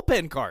the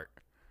bullpen cart.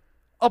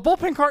 A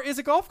bullpen cart is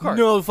a golf cart.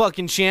 No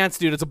fucking chance,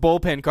 dude. It's a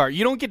bullpen cart.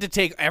 You don't get to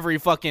take every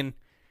fucking.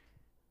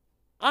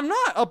 I'm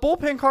not. A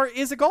bullpen cart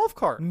is a golf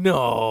cart.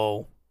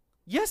 No.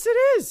 Yes, it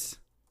is.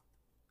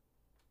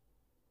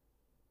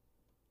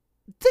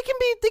 They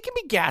can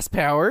be gas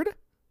powered.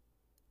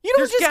 You don't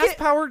There's just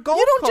gas-powered golf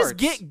You don't carts. just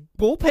get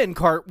bullpen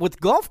cart with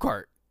golf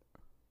cart.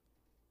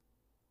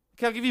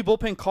 Okay, I'll give you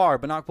bullpen car,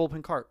 but not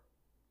bullpen cart.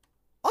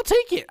 I'll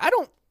take it. I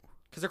don't.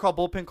 Because they're called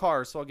bullpen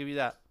cars, so I'll give you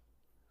that.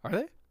 Are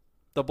they?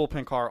 The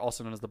bullpen car,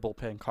 also known as the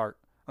bullpen cart.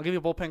 I'll give you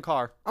a bullpen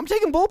car. I'm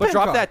taking bullpen. But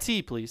drop car. that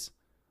T, please.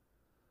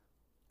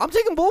 I'm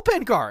taking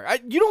bullpen car.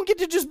 You don't get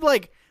to just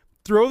like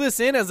throw this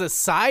in as a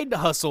side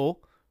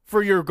hustle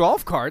for your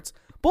golf carts.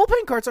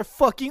 Bullpen carts are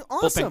fucking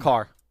awesome. Bullpen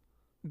car.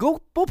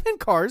 Bullpen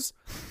cars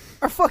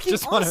are fucking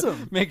Just want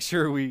awesome. to make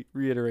sure we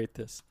reiterate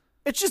this.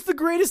 It's just the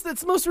greatest.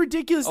 That's the most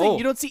ridiculous thing. Oh.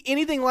 You don't see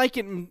anything like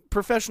it in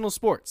professional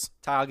sports.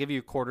 Ty, I'll give you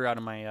a quarter out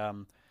of my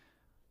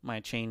my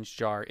change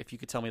jar if you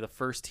could tell me the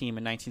first team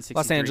in 1963.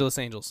 Los Angeles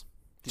Angels.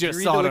 Did you Just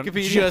read saw the it.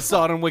 Wikipedia? Just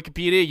saw it on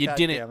Wikipedia. You God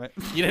didn't. damn it.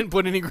 You didn't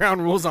put any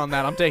ground rules on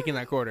that. I'm taking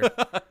that quarter.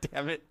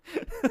 Damn it.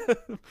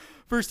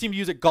 First team to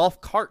use a golf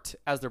cart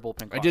as their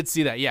bullpen car. I did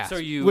see that. Yeah. So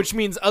you- which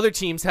means other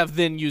teams have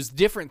then used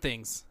different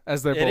things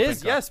as their It bullpen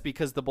is, car. yes,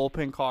 because the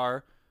bullpen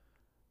car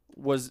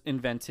was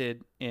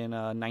invented in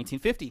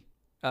 1950.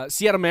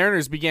 Seattle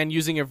Mariners began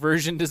using a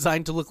version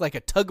designed to look like a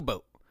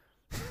tugboat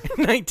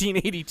in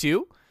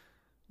 1982.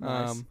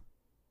 Nice.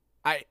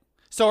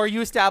 So are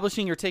you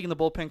establishing you're taking the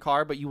bullpen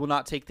car, but you will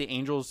not take the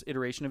Angels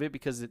iteration of it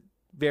because it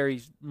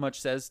very much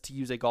says to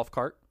use a golf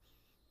cart?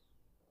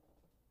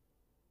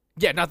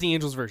 Yeah, not the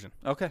Angels version.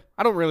 Okay.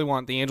 I don't really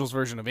want the Angels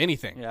version of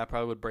anything. Yeah, I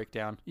probably would break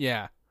down.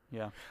 Yeah.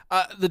 Yeah.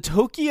 The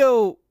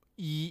Tokyo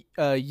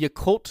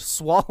Yakult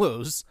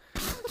Swallows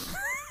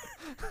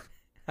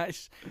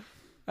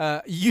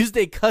used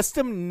a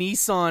custom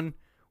Nissan.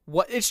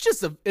 It's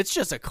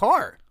just a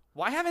car.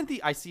 Why haven't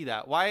I see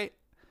that. Why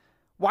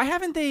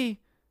haven't they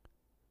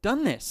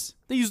done this?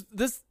 They used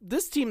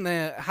this team,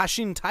 the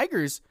Hanshin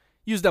Tigers,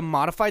 used a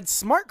modified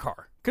smart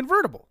car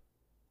convertible.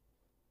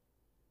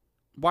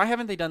 Why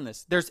haven't they done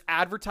this? There's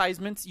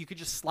advertisements. You could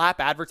just slap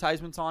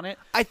advertisements on it.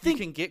 I think-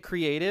 you can get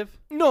creative.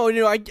 No,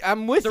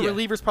 I'm with The you.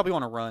 relievers probably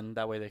want to run.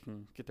 That way they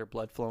can get their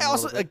blood flowing.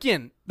 Also, a little bit.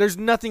 again, there's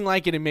nothing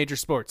like it in major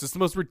sports. It's the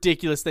most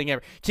ridiculous thing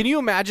ever. Can you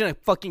imagine a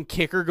fucking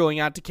kicker going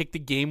out to kick the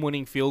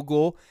game-winning field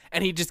goal,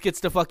 and he just gets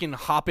to fucking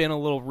hop in a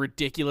little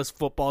ridiculous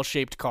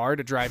football-shaped car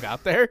to drive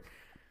out there?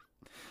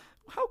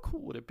 How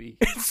cool would it be?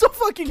 It's so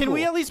fucking Can cool.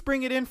 we at least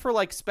bring it in for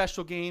like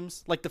special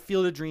games, like the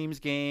Field of Dreams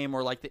game,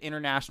 or like the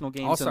international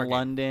games All-Star in game.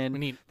 London? We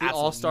need the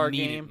absolutely All-Star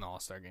need it game. in the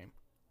All-Star game.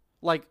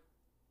 Like,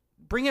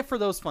 bring it for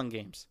those fun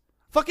games.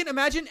 Fucking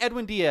imagine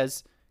Edwin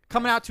Diaz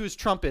coming out to his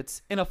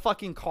trumpets in a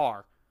fucking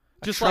car,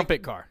 just Trumpet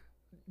like car.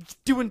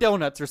 doing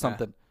donuts or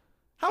something.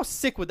 How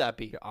sick would that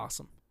be? Be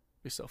awesome.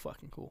 Be so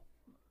fucking cool.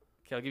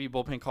 Okay, I'll give you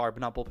bullpen car,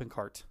 but not bullpen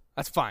cart.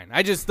 That's fine.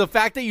 The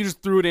fact that you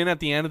just threw it in at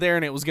the end there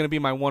and it was going to be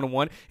my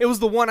 1-1, it was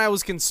the one I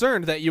was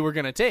concerned that you were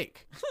going to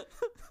take.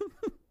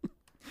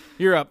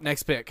 You're up.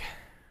 Next pick.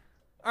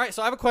 All right,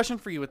 so I have a question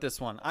for you with this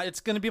one. It's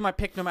going to be my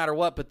pick no matter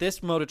what, but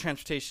this mode of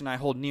transportation I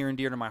hold near and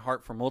dear to my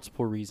heart for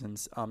multiple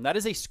reasons. That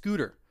is a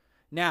scooter.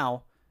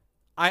 Now,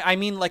 I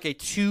mean like a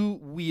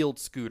two-wheeled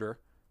scooter.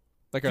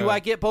 Do I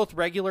get both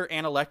regular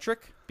and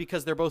electric?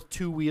 Because they're both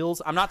two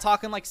wheels. I'm not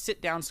talking like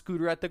sit-down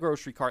scooter at the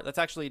grocery cart. That's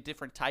actually a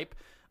different type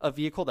of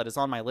vehicle that is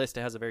on my list.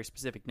 It has a very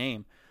specific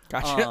name.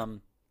 Gotcha.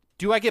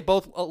 Do I get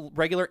both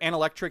regular and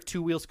electric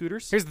two-wheel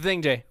scooters? Here's the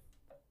thing, Jay.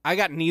 I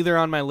got neither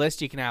on my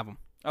list. You can have them.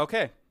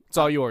 Okay. It's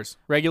all yours.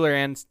 Regular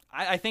and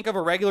I think of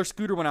a regular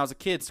scooter when I was a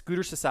kid.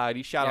 Scooter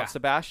Society. Shout Yeah. out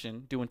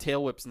Sebastian doing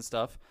tail whips and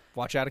stuff.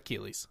 watch out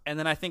Achilles. And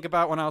then I think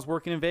about when I was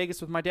working in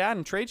Vegas with my dad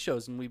in trade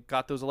shows, and we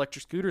got those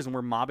electric scooters, and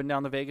we're mobbing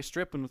down the Vegas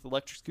Strip and with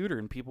electric scooter,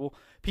 and people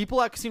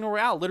at Casino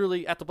Royale,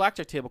 literally at the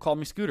blackjack table, called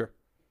me Scooter.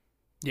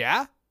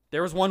 Yeah?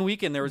 There was one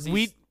weekend there was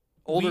these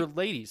older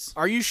ladies.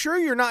 Are you sure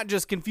you're not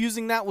just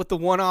confusing that with the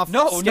one-off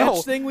No, sketch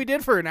no. thing we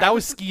did for an hour? That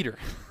was Skeeter.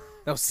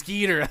 No,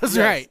 Skeeter. That's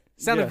Yes. right.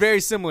 Sounded Yes. very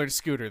similar to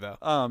Scooter,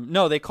 though.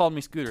 No, they called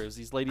me Scooter. It was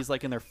these ladies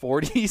like in their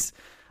 40s.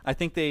 I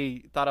think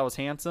they thought I was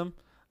handsome.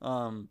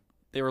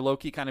 They were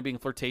low-key kind of being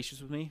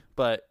flirtatious with me,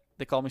 but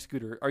they called me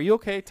Scooter. Are you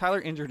okay?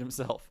 Tyler injured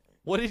himself.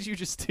 What did you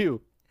just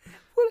do?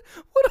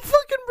 What a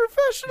fucking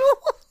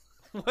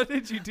professional. What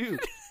did you do?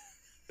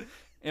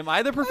 Am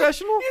I the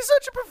professional? You're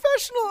such a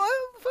professional.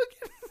 I'm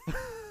fucking...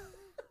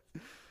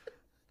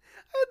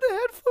 I had the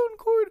headphone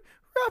cord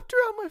wrapped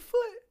around my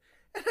foot,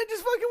 and I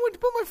just fucking went to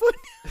put my foot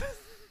down.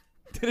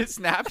 Did it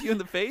snap you in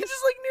the face? It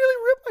just like nearly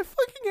ripped my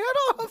fucking head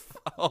off.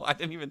 Oh, I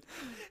didn't even.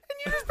 And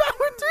you just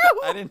powered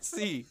through.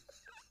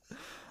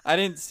 I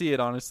didn't see it,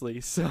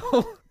 honestly. So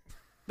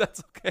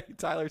that's okay.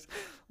 Tyler's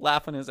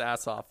laughing his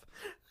ass off.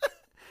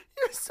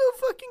 You're so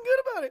fucking good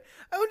about it.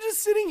 I was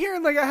just sitting here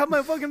and like I have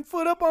my fucking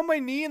foot up on my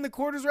knee and the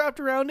cord is wrapped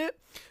around it.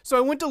 So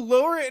I went to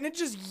lower it and it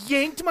just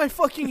yanked my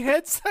fucking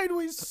head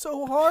sideways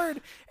so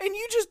hard. And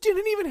you just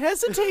didn't even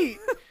hesitate.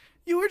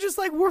 You were just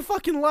like, we're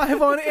fucking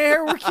live on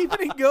air. We're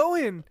keeping it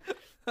going.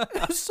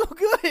 It was so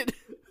good.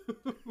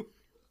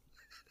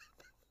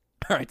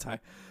 All right, Ty.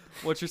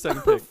 What's your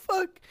second Oh, pick?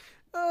 fuck.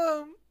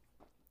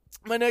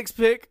 My next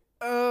pick.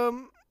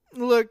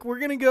 Look, we're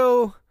gonna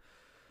go.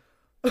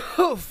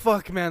 Oh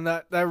fuck, man,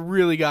 that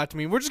really got to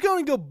me. We're just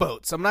gonna go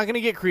boats. I'm not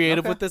gonna get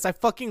creative with this. I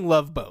fucking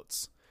love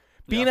boats.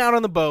 Being out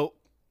on the boat,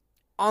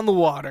 on the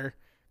water,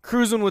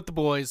 cruising with the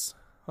boys.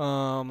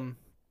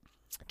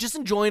 Just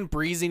enjoying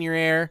breeze in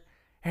your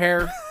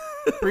hair,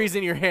 breeze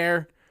in your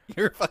hair.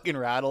 You're fucking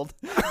rattled.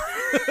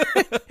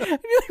 I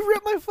nearly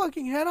ripped my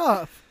fucking head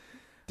off.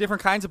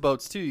 Different kinds of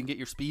boats too. You can get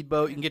your speed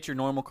boat. You can get your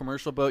normal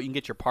commercial boat. You can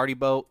get your party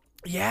boat.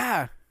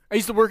 Yeah, I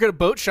used to work at a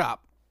boat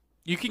shop.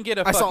 You can get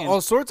a. I fucking, saw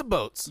all sorts of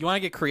boats. You want to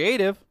get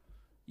creative?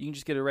 You can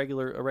just get a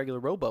regular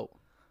rowboat.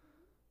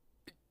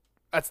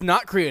 That's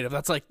not creative.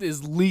 That's like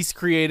as least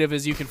creative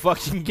as you can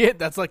fucking get.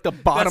 That's like the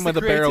bottom That's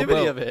of the barrel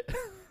creativity boat. of it.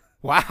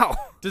 Wow.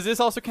 Does this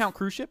also count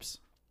cruise ships?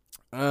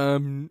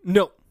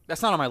 No.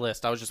 That's not on my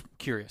list. I was just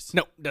curious.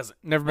 No, doesn't.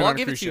 Never been Well, on I'll a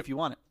give it cruise to you ship. if you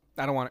want it.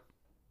 I don't want it.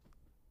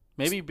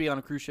 Maybe be on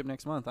a cruise ship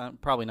next month.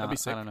 Probably not. That'd be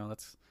sick. I don't know.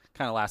 That's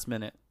kind of last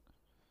minute.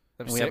 That'd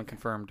And be we sick. haven't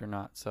confirmed or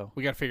not. So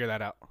We got to figure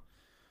that out.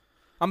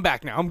 I'm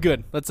back now. I'm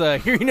good. Let's hear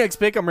your next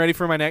pick. I'm ready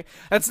for my next.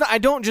 I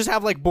don't just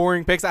have like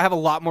boring picks. I have a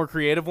lot more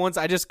creative ones.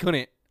 I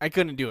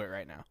couldn't do it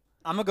right now.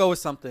 I'm gonna go with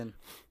something.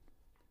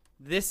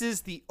 This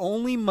is the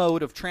only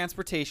mode of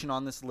transportation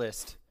on this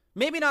list.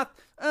 Maybe not.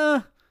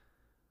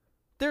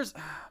 There's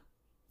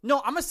no.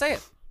 I'm gonna say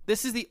it.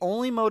 This is the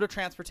only mode of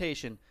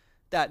transportation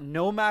that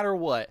no matter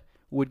what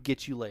would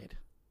get you laid.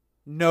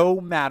 No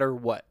matter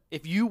what.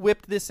 If you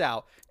whipped this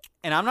out,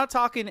 and I'm not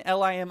talking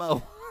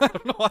LIMO. I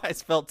don't know why I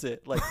spelt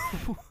it. Like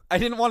I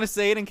didn't want to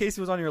say it in case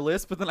it was on your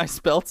list, but then I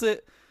spelt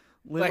it.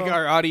 Like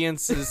our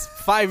audience is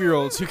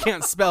 5-year-olds who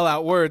can't spell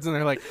out words, and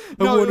they're like,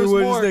 I No, it wonder was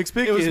what more, his next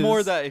pick it was is.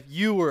 more that if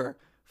you were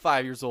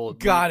 5 years old.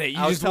 Got it. You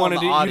I was just telling wanted the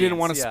to. You audience, didn't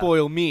want to yeah.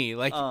 spoil me.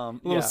 Like Yeah.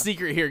 little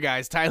secret here,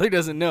 guys. Tyler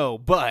doesn't know,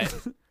 but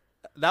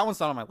That one's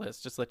not on my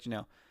list, just to let you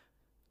know.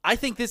 I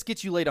think this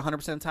gets you laid 100%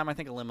 of the time. I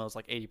think a limo is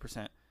like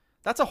 80%.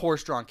 That's a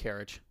horse-drawn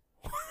carriage.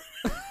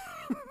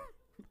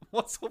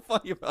 What's so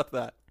funny about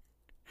that?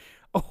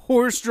 a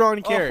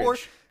horse-drawn carriage. A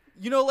horse,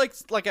 you know,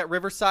 like at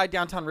Riverside,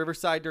 downtown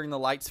Riverside, during the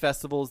lights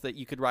festivals, that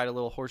you could ride a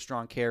little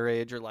horse-drawn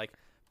carriage, or like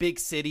big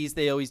cities,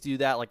 they always do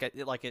that. Like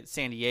at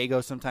San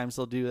Diego, sometimes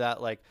they'll do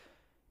that. Like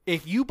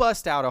if you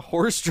bust out a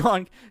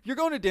horse-drawn, you're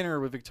going to dinner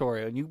with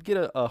Victoria, and you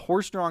get a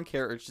horse-drawn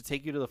carriage to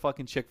take you to the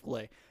fucking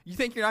Chick-fil-A. You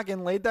think you're not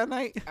getting laid that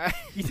night?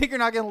 You think you're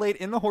not getting laid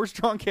in the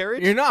horse-drawn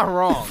carriage? You're not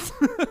wrong.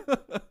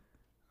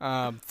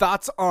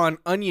 Thoughts on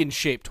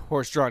onion-shaped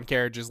horse-drawn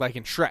carriages like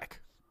in Shrek?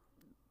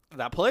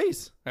 That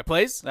plays. That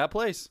plays? That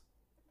plays.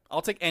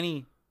 I'll take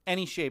any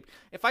shape.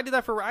 If I did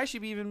that for Rye,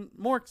 she'd be even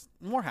more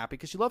happy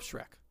because she loves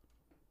Shrek.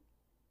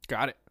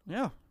 Got it.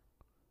 Yeah.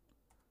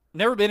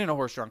 Never been in a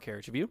horse-drawn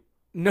carriage. Have you?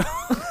 No.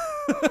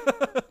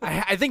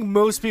 I think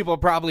most people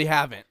probably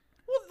haven't.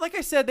 Well, like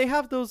I said, they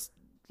have those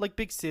like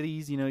big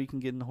cities. You know, you can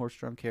get in the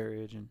horse-drawn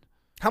carriage. And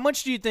How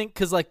much do you think?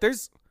 Because like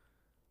there's,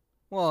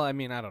 well, I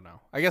mean, I don't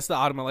know. I guess the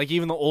automobile, like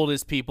even the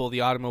oldest people,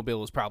 the automobile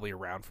was probably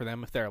around for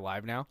them if they're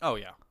alive now. oh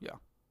yeah, yeah.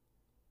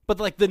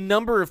 But like the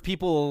number of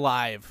people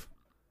alive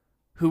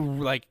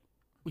who like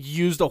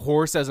used a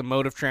horse as a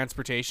mode of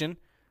transportation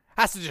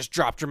has to just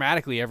drop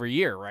dramatically every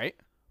year, right?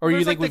 Or There's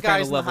you think like we've the kind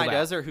guys of in the leveled high out?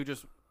 desert who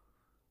just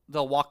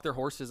they'll walk their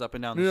horses up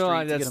and down the No, street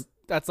to get them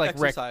that's like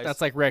exercise.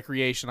 that's like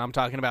recreation. I'm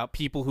talking about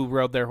people who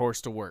rode their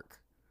horse to work.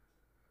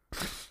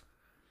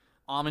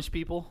 Amish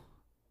people.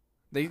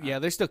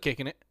 They're still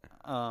kicking it.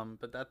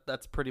 But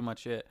that's pretty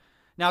much it.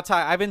 Now,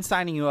 Ty, I've been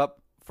signing you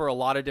up for a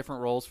lot of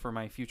different roles for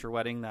my future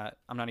wedding that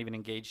I'm not even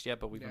engaged yet,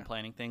 but we've been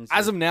planning things.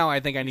 As of now, I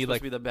think I You're need supposed like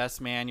to be the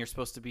best man. You're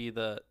supposed to be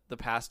the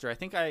pastor. I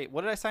think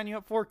what did I sign you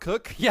up for?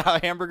 Cook? Yeah, a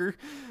hamburger.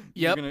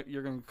 Yep.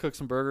 You're gonna cook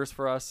some burgers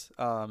for us.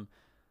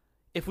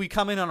 If we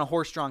come in on a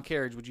horse-drawn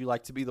carriage, would you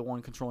like to be the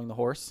one controlling the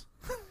horse?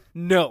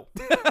 no.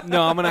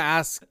 I'm gonna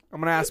ask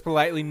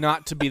politely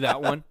not to be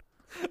that one.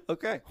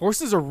 Okay.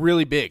 Horses are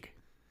really big.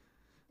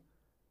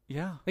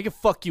 Yeah. They can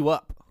fuck you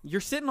up. You're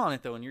sitting on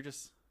it though, and you're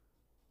just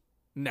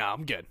No,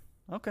 I'm good.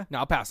 okay. No,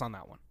 I'll pass on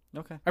that one.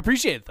 Okay. I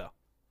appreciate it though.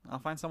 I'll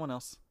find someone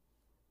else.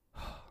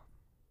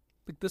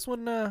 Like this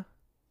one, we're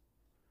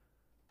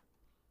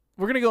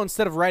gonna go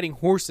instead of riding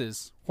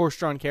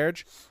horse-drawn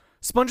carriage,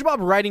 SpongeBob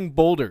riding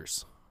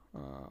boulders.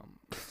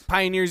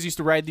 Pioneers used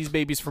to ride these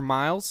babies for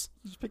miles.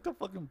 You just picked a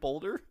fucking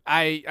boulder.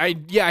 I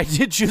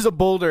did choose a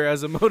boulder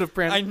as a mode of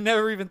transit. I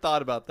never even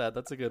thought about that.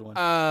 That's a good one.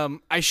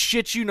 I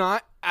shit you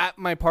not, at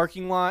my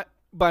parking lot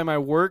by my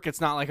work, it's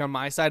not like on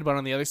my side, but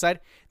on the other side,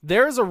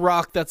 there's a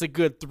rock that's a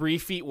good 3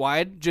 feet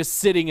wide just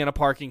sitting in a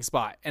parking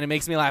spot. And it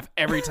makes me laugh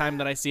every time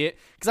that I see it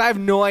because I have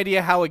no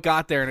idea how it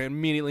got there, and it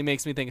immediately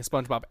makes me think of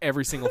SpongeBob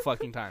every single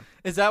fucking time.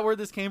 Is that where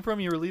this came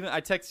from? You were leaving.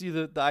 I texted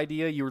you the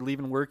idea. You were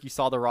leaving work. You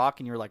saw the rock,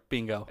 and you were like,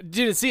 bingo.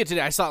 Didn't see it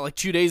today. I saw it like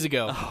 2 days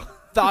ago.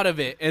 Thought of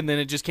it, and then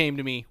it just came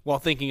to me while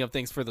thinking of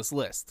things for this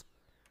list.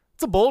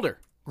 It's a boulder.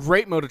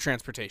 Great mode of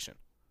transportation.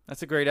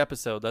 That's a great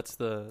episode. That's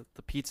the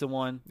pizza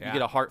one. Yeah. You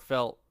get a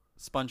heartfelt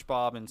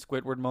SpongeBob and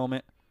Squidward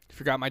moment.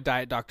 Forgot my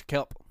diet, Dr.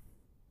 Kelp.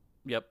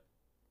 Yep.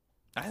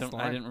 I the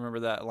line. didn't remember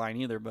that line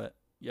either, but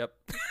yep.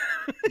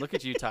 Look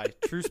at you, Ty.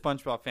 True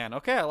SpongeBob fan.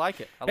 Okay, I like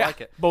it. I Yeah,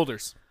 like it.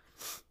 Boulders.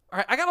 All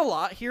right, I got a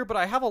lot here, but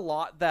I have a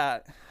lot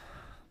that,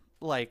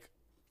 like,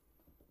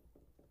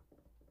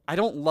 I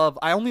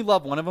only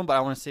love one of them, but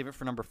I want to save it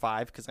for number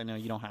 5 because I know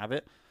you don't have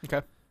it.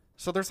 Okay.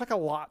 So there's like a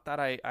lot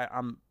that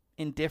I'm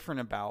indifferent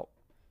about.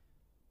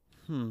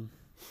 I'm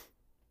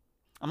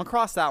going to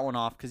cross that one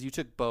off because you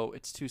took Boat.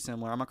 It's too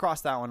similar. I'm going to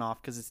cross that one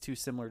off because it's too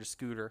similar to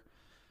Scooter.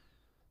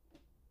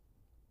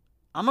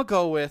 I'm going to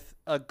go with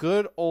a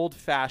good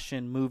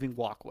old-fashioned moving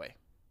walkway.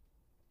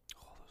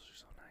 Oh, those are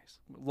so nice.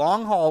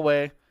 Long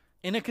hallway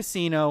in a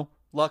casino,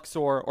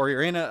 Luxor, or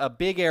you're in a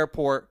big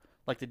airport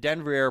like the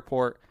Denver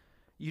airport.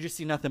 You just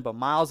see nothing but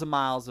miles and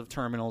miles of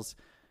terminals.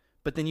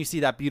 But then you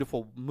see that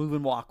beautiful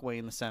moving walkway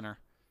in the center.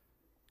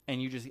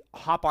 And you just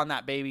hop on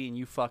that baby and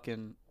you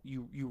fucking,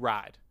 you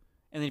ride.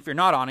 And then if you're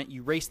not on it,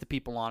 you race the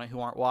people on it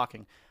who aren't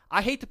walking.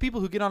 I hate the people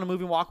who get on a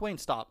moving walkway and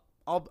stop.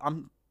 I'll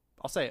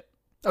say it.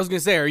 I was gonna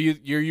say,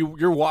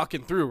 you're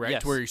walking through, right?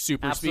 Yes, To where you're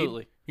super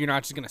absolutely. speed. You're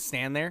not just gonna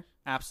stand there.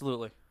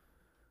 Absolutely.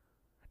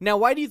 Now,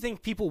 why do you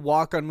think people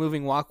walk on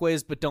moving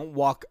walkways but don't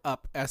walk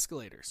up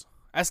escalators?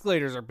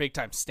 Escalators are big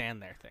time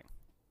stand there thing.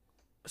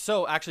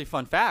 So, actually,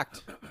 fun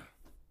fact.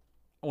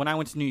 When I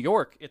went to New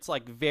York, it's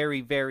like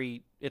very,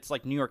 very, it's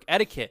like New York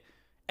etiquette.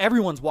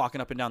 Everyone's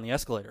walking up and down the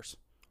escalators.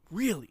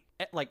 Really?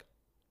 Like,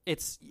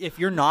 it's, if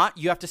you're not,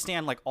 you have to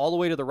stand like all the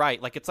way to the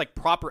right. Like, it's like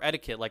proper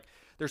etiquette. Like,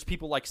 there's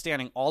people like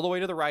standing all the way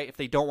to the right if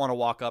they don't want to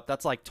walk up.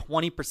 That's like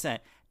 20%.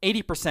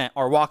 80%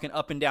 are walking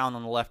up and down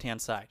on the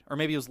left-hand side. Or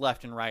maybe it was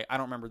left and right. I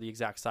don't remember the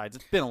exact sides.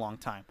 It's been a long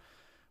time.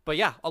 But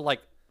yeah,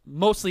 like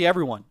mostly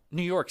everyone.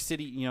 New York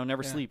City,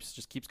 never sleeps.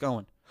 Just keeps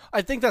going.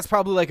 I think that's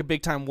probably like a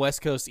big time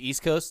West Coast,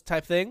 East Coast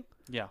type thing.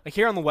 Yeah. Like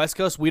here on the West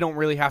Coast, we don't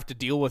really have to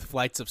deal with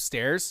flights of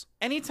stairs.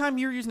 Anytime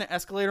you're using an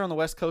escalator on the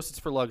West Coast, it's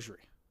for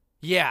luxury.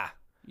 Yeah.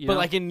 You But know?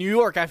 like in New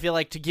York, I feel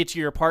like to get to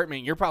your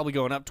apartment, you're probably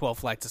going up 12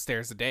 flights of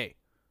stairs a day.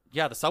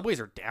 Yeah, the subways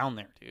are down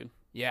there, dude.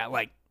 Yeah,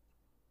 like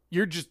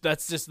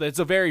it's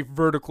a very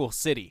vertical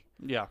city.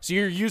 Yeah. So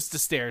you're used to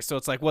stairs, so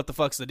it's like, what the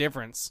fuck's the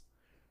difference?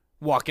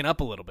 Walking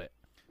up a little bit.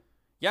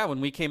 Yeah,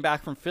 when we came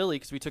back from Philly,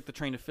 because we took the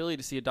train to Philly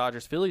to see a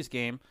Dodgers-Phillies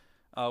game,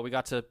 we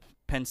got to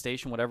Penn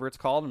Station, whatever it's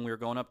called, and we were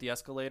going up the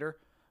escalator.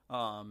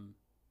 I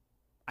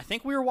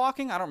think we were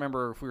walking. I don't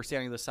remember if we were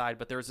standing to the side,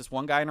 but there was this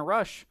one guy in a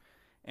rush,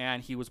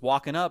 and he was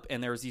walking up,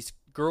 and there was these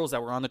girls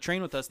that were on the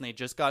train with us, and they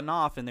just gotten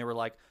off, and they were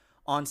like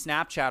on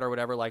Snapchat or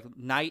whatever, like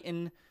night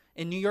in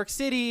New York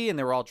City, and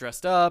they were all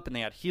dressed up, and they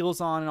had heels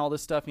on and all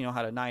this stuff,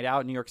 had a night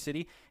out in New York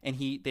City, and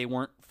they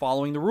weren't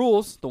following the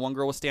rules. The one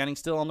girl was standing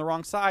still on the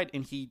wrong side,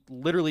 and he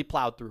literally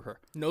plowed through her.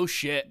 No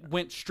shit.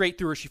 Went straight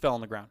through her. She fell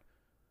on the ground.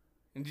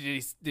 And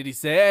did he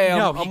say, hey,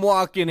 I'm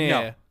walking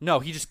here? No,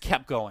 he just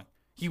kept going.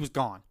 He was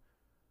gone.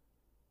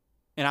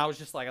 And I was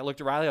just like, I looked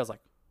at Riley, I was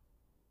like,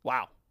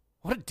 wow.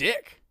 What a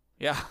dick.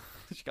 Yeah.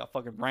 She got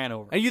fucking ran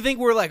over. And you think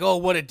we're like, oh,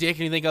 what a dick,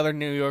 and you think other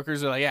New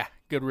Yorkers are like, yeah,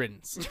 good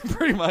riddance.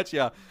 Pretty much,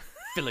 yeah.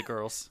 Philly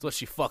girls. That's what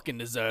she fucking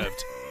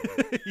deserved.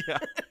 Yeah.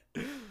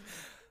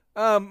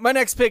 My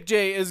next pick,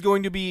 Jay, is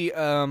going to be,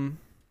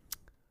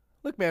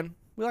 look, man,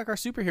 we like our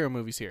superhero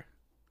movies here.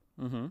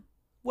 Mm-hmm.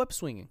 Web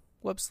swinging,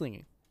 web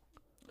slinging.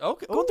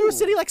 Okay. Going through a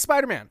city like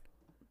Spider-Man.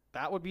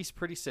 That would be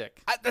pretty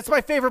sick. That's my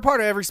favorite part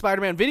of every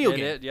Spider-Man video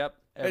game. Yep.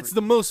 It's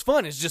the most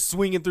fun. It's just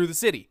swinging through the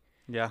city.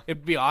 Yeah.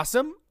 It'd be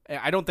awesome.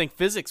 I don't think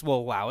physics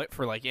will allow it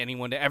for like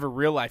anyone to ever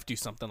real life do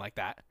something like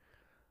that.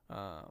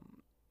 I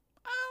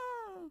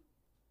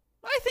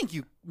think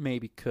you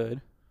maybe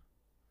could.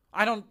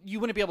 You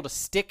wouldn't be able to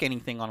stick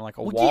anything on like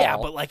a Well, wall. yeah,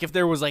 but like if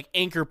there was like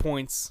anchor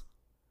points,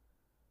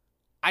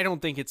 I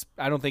don't think it's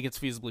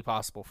feasibly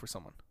possible for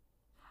someone.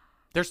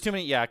 There's too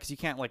many, yeah, because you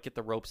can't like get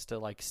the ropes to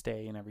like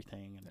stay and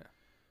everything. And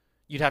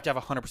you'd have to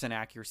have 100%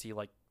 accuracy,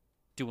 like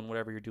doing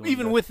whatever you're doing.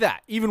 Even but- with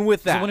that, So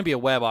it wouldn't be a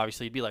web,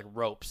 obviously. It'd be like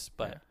ropes,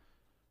 but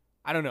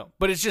I don't know,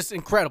 but it's just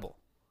incredible.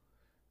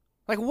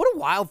 Like, what a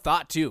wild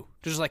thought too,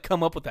 to just like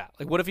come up with that.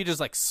 Like, what if he just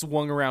like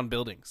swung around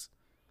buildings,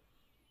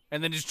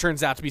 and then it just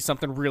turns out to be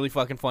something really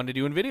fucking fun to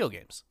do in video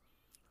games?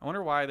 I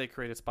wonder why they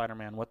created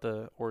Spider-Man. What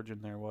the origin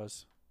there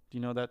was. Do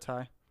you know that,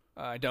 Ty?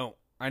 I don't.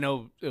 I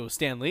know it was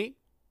Stan Lee.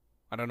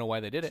 I don't know why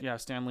they did it. Yeah,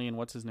 Stan Lee and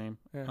what's his name?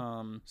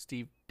 Yeah.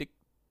 Steve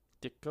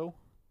Ditko.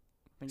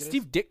 I think it is?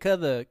 Steve Ditka,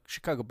 the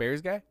Chicago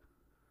Bears guy.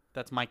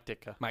 That's Mike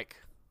Ditka. Mike.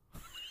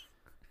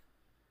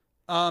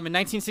 In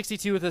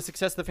 1962, with the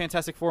success of the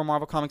Fantastic Four,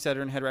 Marvel Comics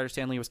editor and head writer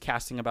Stan Lee was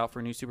casting about for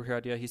a new superhero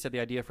idea. He said the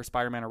idea for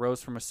Spider-Man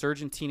arose from a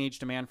surge in teenage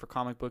demand for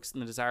comic books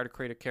and the desire to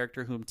create a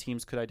character whom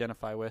teams could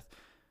identify with.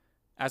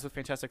 As with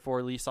Fantastic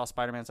Four, Lee saw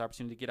Spider-Man's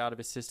opportunity to get out of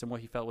his system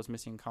what he felt was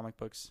missing in comic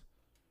books.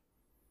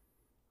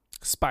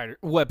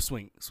 Web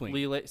swing.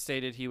 Lee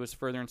stated he was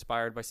further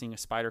inspired by seeing a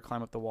spider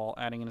climb up the wall,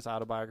 adding in his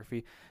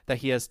autobiography that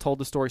he has told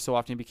the story so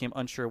often he became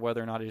unsure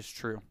whether or not it is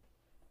true.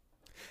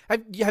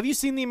 Have you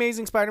seen the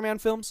Amazing Spider-Man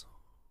films?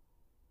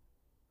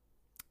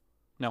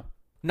 No.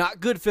 Not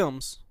good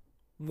films.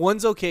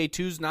 One's okay,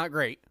 two's not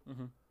great.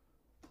 Mm-hmm.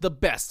 The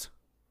best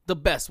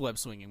web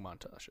swinging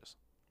montages.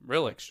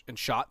 Really? And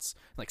shots,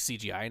 like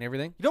CGI and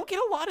everything. You don't get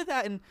a lot of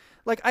that in,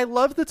 like, I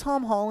love the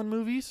Tom Holland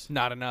movies,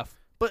 Not enough.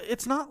 but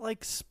it's not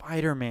like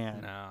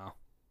Spider-Man. No.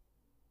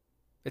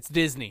 It's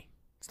Disney.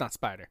 It's not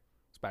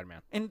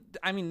Spider-Man. And,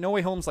 I mean, No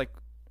Way Home's like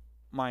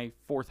my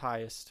fourth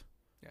highest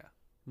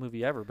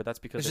movie ever, but that's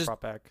because It's they just- brought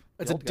back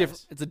the It's old different.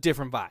 guys. It's a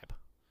different vibe.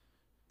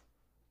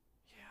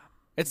 Yeah.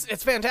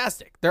 It's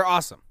fantastic. They're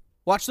awesome.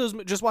 Watch those.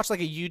 Just watch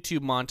like a YouTube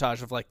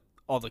montage of like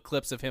all the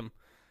clips of him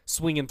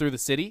swinging through the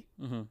city.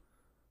 Mm-hmm.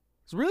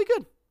 It's really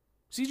good.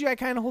 CGI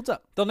kind of holds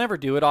up. They'll never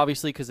do it,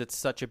 obviously, because it's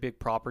such a big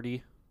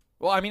property.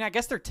 Well, I mean, I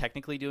guess they're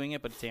technically doing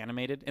it, but it's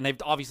animated, and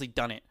they've obviously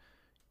done it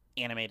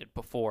animated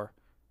before.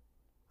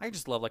 I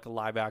just love like a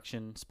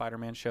live-action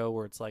Spider-Man show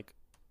where it's like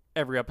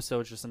every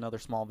episode's just another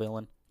small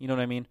villain. You know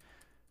what I mean?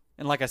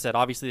 And like I said,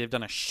 obviously they've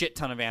done a shit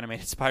ton of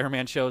animated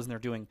Spider-Man shows, and they're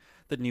doing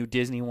the new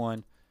Disney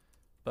one,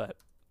 but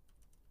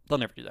they'll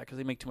never do that because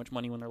they make too much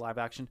money when they're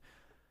live-action.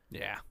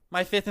 Yeah.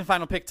 My fifth and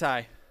final pick,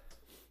 Ty.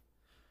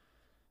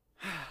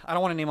 I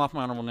don't want to name off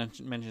my honorable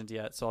mentions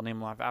yet, so I'll name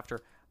them off after.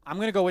 I'm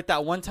going to go with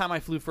that one time I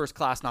flew first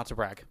class, not to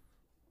brag.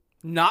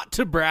 Not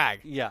to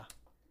brag. Yeah.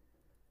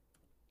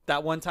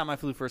 That one time I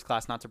flew first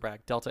class, not to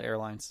brag. Delta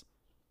Airlines.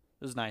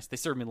 It was nice. They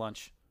served me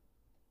lunch.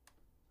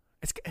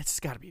 It's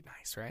got to be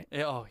nice, right?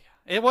 Oh,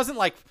 yeah. It wasn't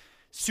like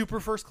super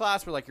first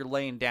class where like you're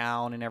laying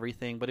down and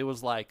everything, but it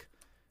was like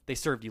they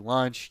served you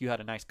lunch. You had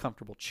a nice,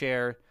 comfortable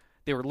chair.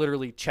 They were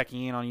literally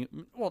checking in on you.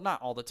 Well,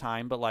 not all the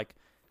time, but like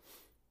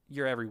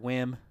your every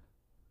whim.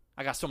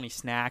 I got so many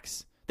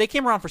snacks. They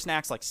came around for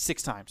snacks like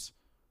 6 times.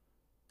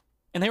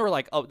 And they were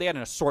like, oh, they had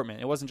an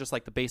assortment. It wasn't just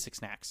like the basic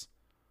snacks.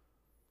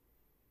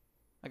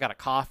 I got a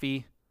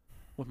coffee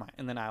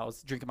and then I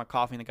was drinking my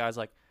coffee, and the guy's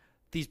like,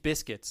 these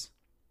biscuits.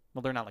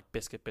 Well, they're not like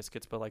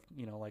biscuits, but like,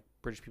 you know, like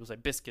British people say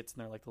biscuits,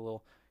 and they're like the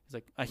little, he's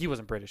like, he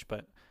wasn't British,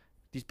 but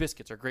these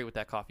biscuits are great with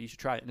that coffee. You should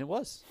try it. And it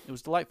was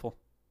delightful.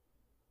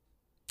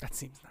 That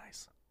seems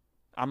nice.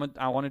 I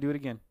want to do it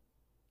again.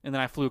 And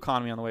then I flew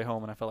economy on the way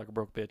home, and I felt like a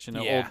broke bitch. And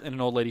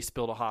an old lady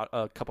spilled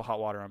a cup of hot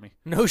water on me.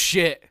 No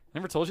shit.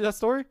 Never told you that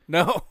story?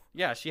 No.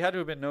 Yeah, she had to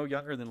have been no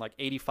younger than like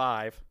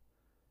 85,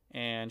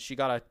 and she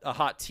got a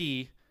hot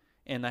tea,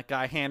 and that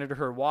guy handed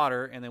her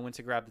water, and then went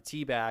to grab the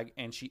tea bag,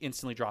 and she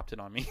instantly dropped it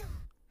on me.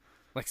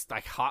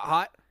 Like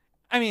hot?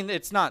 I mean,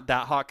 it's not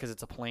that hot because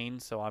it's a plane,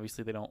 so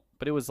obviously they don't.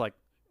 But it was like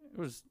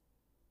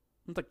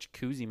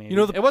jacuzzi maybe. You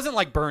know, it wasn't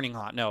like burning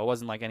hot. No, it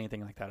wasn't like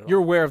anything like that at all. You're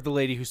aware of the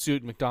lady who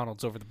sued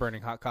McDonald's over the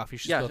burning hot coffee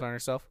she Yeah. spilled on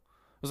herself?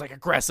 It was like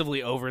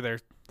aggressively over their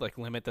like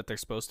limit that they're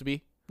supposed to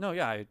be. No,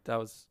 yeah,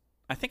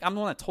 I think I'm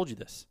the one that told you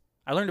this.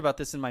 I learned about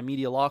this in my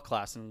media law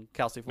class in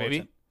Cal State Fullerton.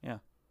 Maybe? Yeah.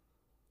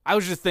 I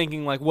was just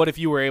thinking, like, what if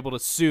you were able to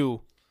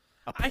sue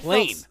a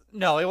plane?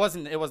 No, it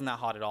wasn't that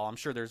hot at all. I'm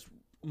sure there's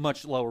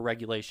much lower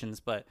regulations,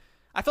 but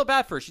I felt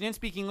bad for her. She didn't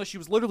speak English. She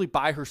was literally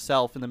by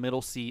herself in the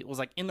middle seat. It was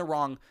like in the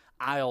wrong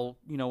aisle,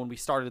 you know, when we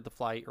started the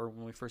flight or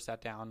when we first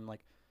sat down.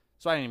 Like,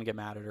 so I didn't even get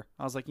mad at her.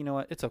 I was like, you know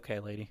what? It's okay,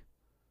 lady.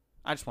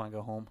 I just want to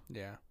go home.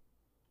 Yeah.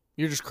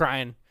 You're just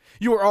crying.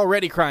 You were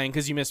already crying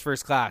because you missed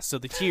first class, so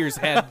the tears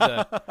had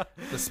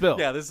the spill.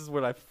 Yeah, this is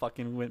what I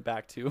fucking went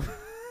back to.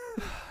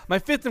 My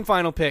fifth and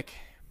final pick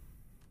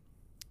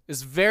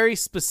is very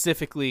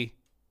specifically,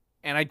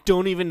 and I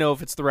don't even know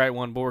if it's the right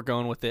one, but we're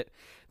going with it.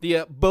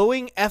 The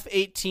Boeing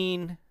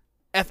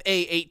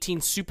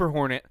FA-18 Super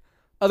Hornet,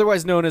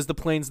 otherwise known as the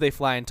planes they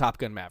fly in Top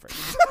Gun Maverick.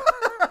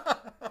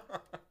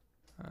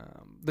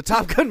 The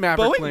Top Gun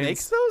Maverick Boeing planes.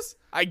 makes those?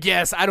 I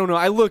guess. I don't know.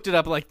 I looked it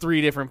up like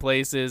 3 different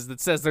places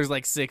that says there's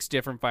like 6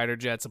 different fighter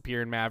jets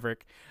appear in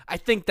Maverick. I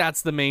think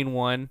that's the main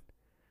one.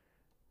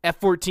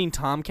 F-14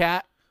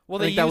 Tomcat.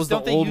 Well, I think that was the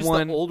don't they old use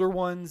one. the older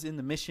ones in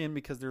the mission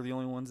because they're the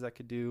only ones that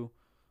could do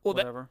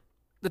whatever.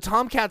 The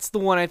Tomcat's the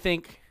one I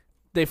think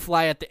they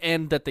fly at the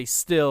end that they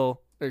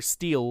steal.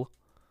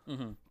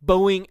 Mm-hmm.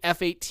 Boeing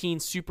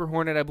F-18 Super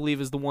Hornet, I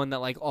believe, is the one that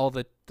like all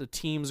the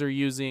teams are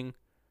using.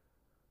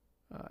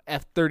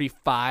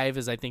 F-35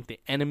 is, I think, the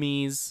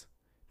enemies.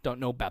 Don't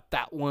know about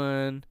that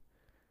one.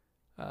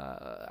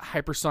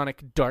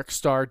 Hypersonic Dark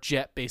Star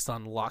jet based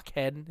on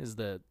Lockheed is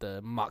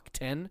the Mach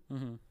 10.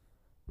 Mm-hmm.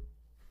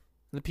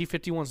 The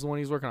P-51 is the one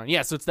he's working on.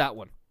 Yeah, so it's that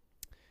one.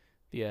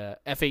 The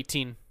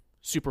F-18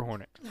 Super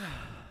Hornet.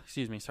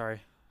 Excuse me,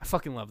 sorry. I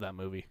fucking love that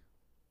movie.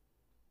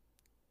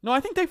 No, I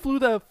think they flew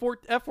the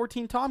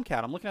F-14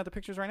 Tomcat. I'm looking at the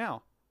pictures right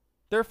now.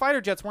 Their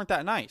fighter jets weren't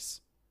that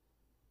nice.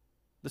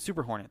 The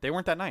Super Hornet, they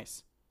weren't that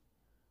nice.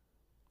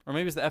 Or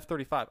maybe it's the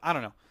F-35. I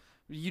don't know.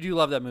 You do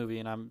love that movie,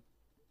 and I'm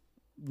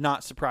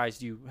not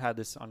surprised you had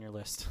this on your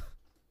list.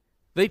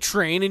 They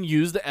train and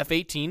use the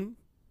F-18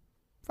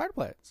 fighter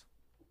planes.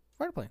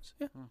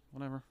 Yeah.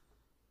 Whatever.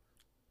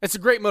 It's a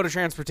great mode of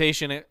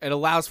transportation. It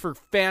allows for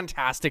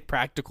fantastic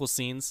practical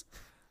scenes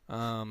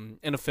in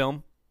a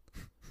film.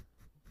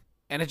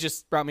 And it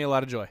just brought me a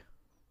lot of joy.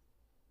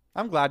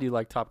 I'm glad you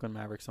like Top Gun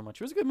Maverick so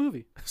much. It was a good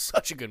movie.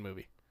 Such a good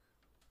movie.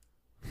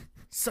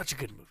 Such a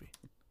good movie.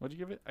 What'd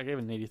you give it? I gave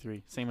it an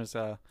 83. Same as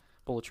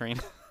Bullet Train.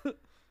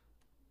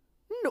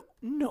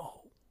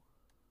 No.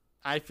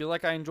 I feel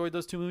like I enjoyed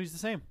those two movies the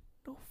same.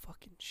 No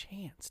fucking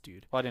chance,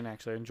 dude. Well, I didn't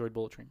actually. I enjoyed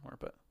Bullet Train more,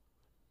 but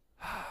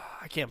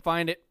I can't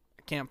find it.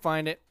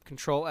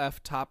 Control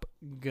F, Top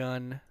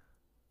Gun.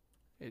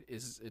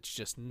 It's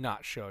just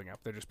not showing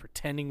up. They're just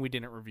pretending we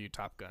didn't review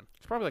Top Gun.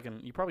 it's probably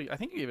like I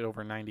think you gave it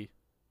over 90.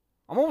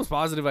 I'm almost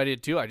positive I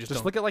did too. I just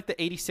don't. Look at like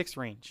the 86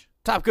 range.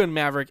 Top Gun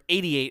Maverick,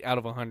 88 out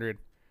of 100.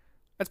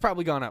 That's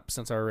probably gone up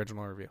since our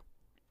original review.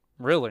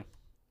 Really?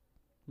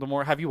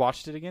 Have you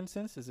watched it again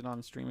since? Is it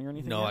on streaming or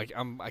anything? No, yet?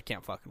 I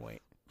can't fucking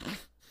wait.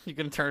 You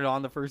gonna turn it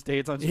on the first day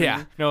it's on streaming?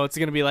 Yeah, no, it's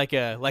gonna be like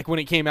when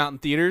it came out in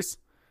theaters.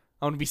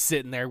 I'm gonna be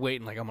sitting there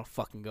waiting, like I'm gonna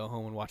fucking go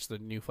home and watch the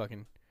new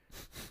fucking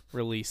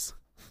release.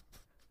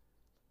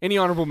 Any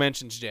honorable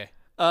mentions, Jay?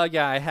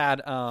 Yeah, I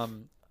had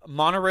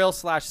monorail /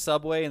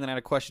 subway, and then I had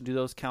a question: do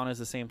those count as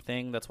the same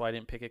thing? That's why I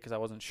didn't pick it because I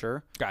wasn't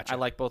sure. Gotcha. I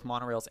like both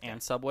monorails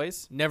and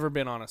subways. Never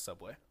been on a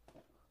subway.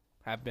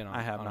 Have been on.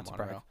 I have on not a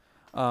monorail.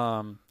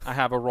 I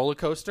have a roller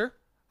coaster.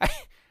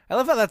 I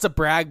love how that's a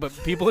brag, but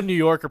people in New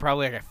York are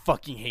probably like, I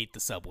fucking hate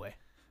the subway.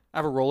 I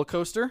have a roller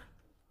coaster.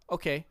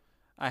 Okay.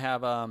 I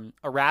have a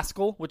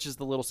Rascal, which is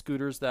the little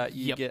scooters that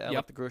you get at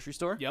like, the grocery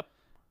store. Yep.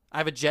 I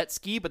have a jet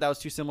ski, but that was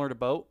too similar to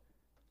boat.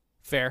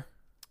 Fair.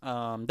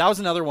 That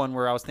was another one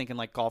where I was thinking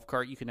like golf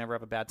cart, you could never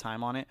have a bad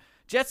time on it.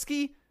 Jet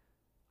ski,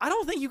 I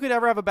don't think you could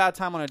ever have a bad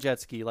time on a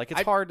jet ski. Like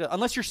it's hard to,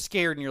 unless you're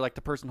scared and you're like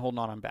the person holding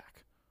on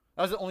back.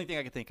 That was the only thing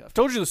I could think of.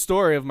 Told you the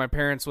story of my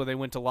parents when they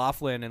went to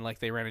Laughlin and like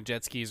they rented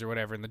jet skis or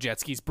whatever, and the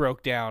jet skis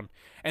broke down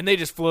and they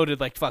just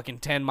floated like fucking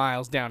 10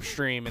 miles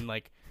downstream. And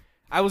like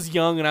I was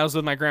young and I was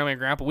with my grandma and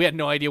grandpa. We had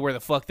no idea where the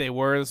fuck they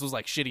were. This was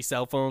like shitty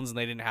cell phones and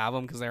they didn't have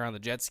them because they were on the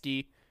jet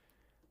ski.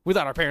 We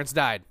thought our parents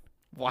died.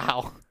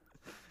 Wow.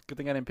 Good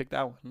thing I didn't pick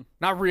that one.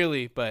 Not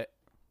really, but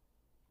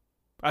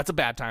that's a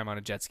bad time on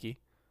a jet ski.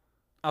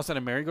 I also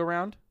had a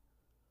merry-go-round.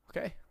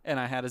 Okay. And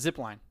I had a zip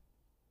line.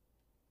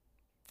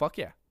 Fuck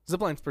yeah.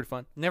 Zipline's pretty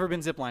fun. Never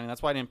been ziplining.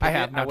 That's why I didn't pick I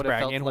have, it. not to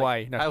brag, in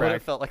Hawaii. I would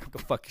have felt like Go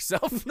fuck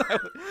yourself.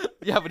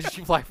 yeah, but did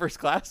you fly first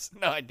class?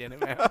 No, I didn't,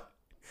 man.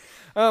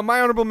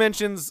 My honorable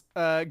mentions,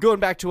 going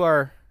back to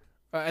our,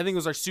 I think it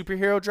was our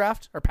superhero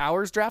draft, our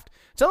powers draft.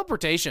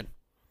 Teleportation.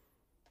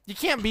 You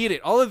can't beat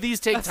it. All of these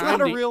take That's time.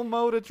 not a real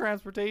mode of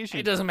transportation.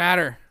 It doesn't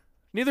matter.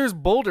 Neither is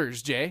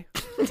boulders, Jay.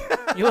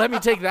 You let me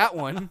take that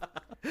one.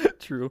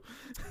 True.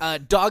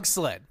 Dog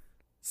sled.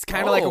 It's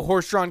kind of like a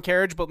horse-drawn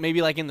carriage, but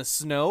maybe like in the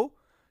snow.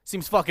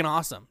 Seems fucking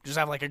awesome. Just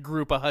have like a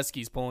group of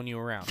huskies pulling you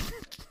around.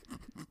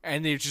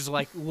 And they're just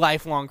like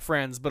lifelong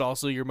friends, but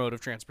also your mode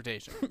of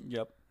transportation.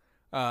 Yep.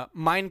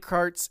 Mine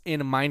carts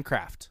in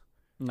Minecraft.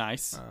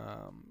 Nice.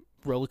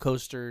 Roller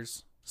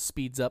coasters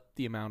speeds up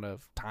the amount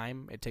of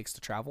time it takes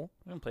to travel.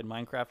 I haven't played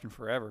Minecraft in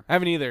forever. I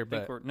haven't either, I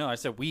think but no, I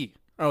said we.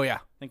 oh yeah,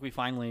 I think we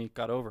finally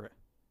got over it.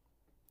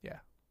 yeah.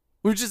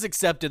 We've just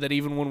accepted that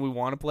even when we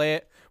want to play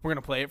it, we're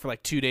gonna play it for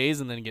like 2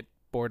 days and then get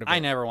bored of it. I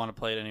never want to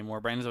play it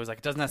anymore. Brandon's always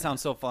like, "Doesn't that sound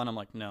so fun?" I'm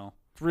like, "No."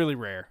 It's really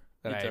rare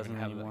that It I even doesn't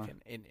have anymore. like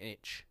an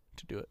itch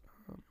to do it.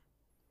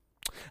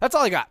 That's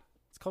all I got.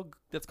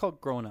 That's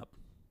called growing up.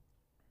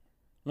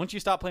 Once you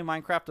stop playing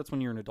Minecraft, that's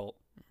when you're an adult.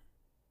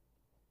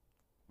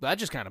 That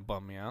just kind of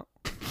bummed me out.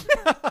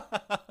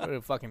 I'm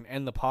gonna fucking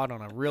end the pod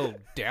on a real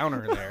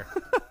downer there.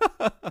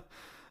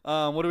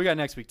 What do we got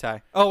next week,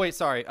 Ty? Oh, wait,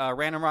 sorry.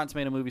 Random Rotten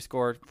Tomato movie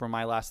score for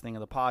my last thing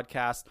of the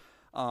podcast.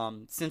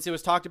 Since it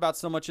was talked about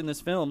so much in this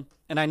film,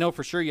 and I know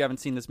for sure you haven't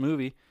seen this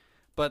movie,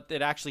 but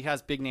it actually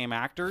has big name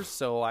actors,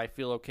 so I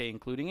feel okay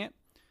including it.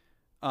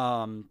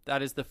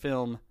 That is the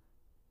film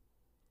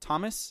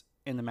Thomas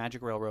and the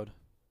Magic Railroad.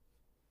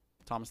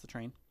 Thomas the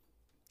Train.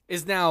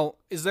 Is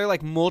there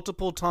like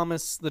multiple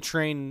Thomas the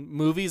Train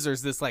movies, or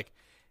is this like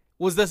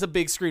Was this a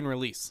big screen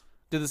release?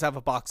 Did this have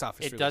a box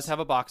office It release? does have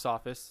a box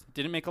office.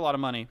 Didn't make a lot of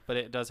money, but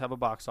it does have a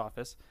box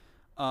office.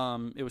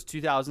 It was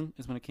 2000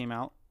 is when it came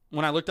out.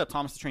 When I looked up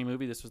Thomas the Train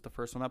movie, this was the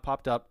first one that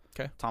popped up.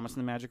 Okay. Thomas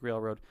and the Magic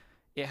Railroad.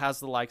 It has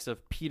the likes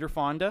of Peter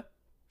Fonda.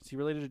 Is he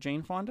related to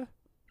Jane Fonda?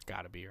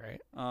 Gotta be,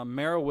 right?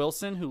 Mara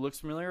Wilson, who looks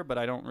familiar, but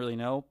I don't really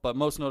know. But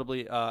most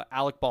notably,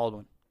 Alec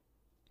Baldwin.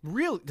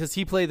 Really? Does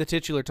he play the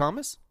titular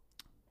Thomas?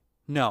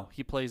 No,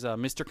 he plays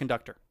Mr.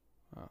 Conductor.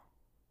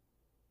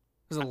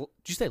 Did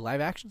you say live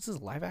action? This is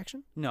live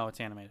action? No, it's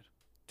animated.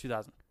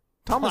 2000.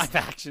 Thomas. Live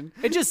action.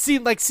 It just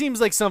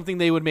seems like something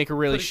they would make a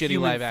really Put a shitty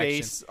human live action.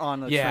 face on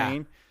the Yeah.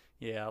 train.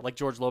 Yeah, like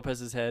George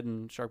Lopez's head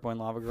and Shark Boy and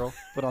Lava Girl,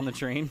 but on the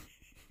train.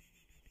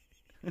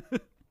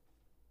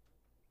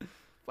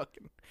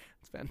 Fucking,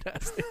 it's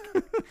fantastic.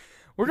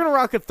 We're gonna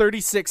rock a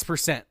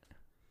 36%.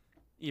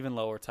 Even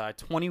lower, Ty.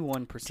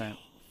 21%.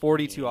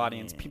 42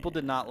 audience. People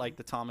did not like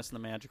the Thomas and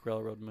the Magic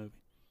Railroad movie.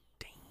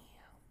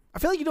 I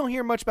feel like you don't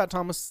hear much about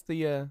Thomas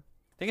the. I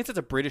think it's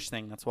a British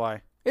thing. That's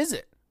why. Is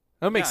it?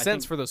 That makes Yeah, I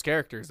sense think- for those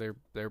characters.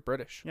 They're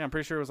British. Yeah, I'm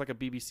pretty sure it was like a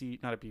BBC.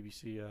 Not a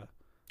BBC.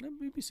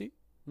 BBC.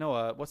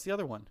 No, what's the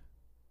other one?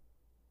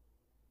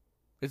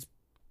 It's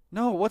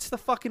No, what's the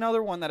fucking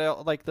other one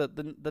that like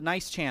the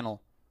nice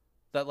channel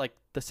that like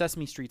the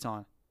Sesame Street's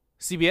on?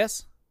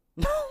 CBS.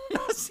 No,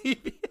 not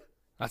CBS.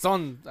 That's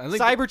on. I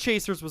think Cyber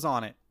Chasers was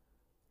on it.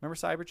 Remember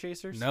Cyber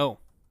Chasers? No,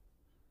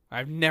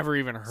 I've never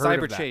even heard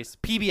Cyber of that. Chase.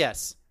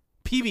 PBS,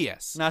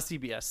 PBS. not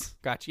CBS.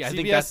 Gotcha. I CBS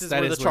think that's is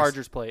that where is the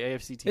Chargers play.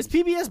 AFC teams. Is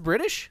PBS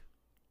British?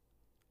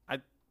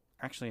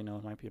 Actually, no,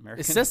 it might be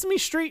American. Is Sesame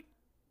Street?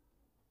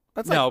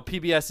 That's No,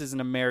 PBS is an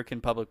American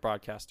public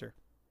broadcaster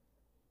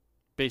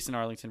based in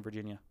Arlington,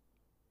 Virginia.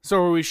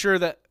 So are we sure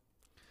that?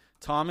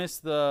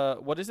 Thomas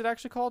what is it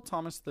actually called? I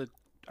thought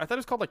it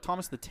was called like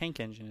Thomas the Tank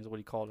Engine is what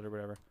he called it or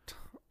whatever.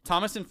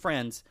 Thomas and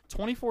Friends,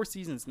 24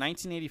 seasons,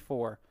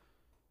 1984.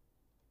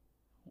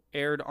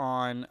 Aired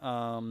on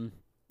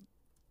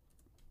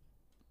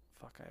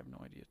fuck, I have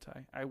no idea,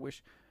 Ty. I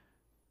wish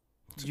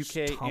It's just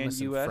UK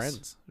Thomas and US.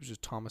 Friends. It was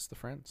just Thomas the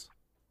Friends.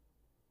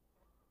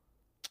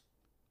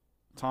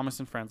 Thomas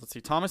and Friends. Let's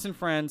see. Thomas and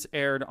Friends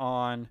aired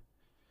on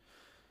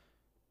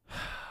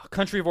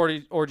Country of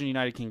Origin,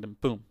 United Kingdom.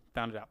 Boom.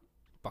 Found it out.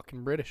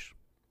 Fucking British.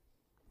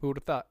 Who would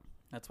have thought?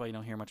 That's why you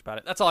don't hear much about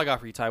it. That's all I got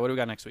for you, Ty. What do we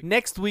got next week?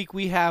 Next week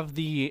we have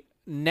the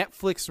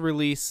Netflix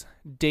release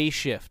Day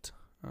Shift,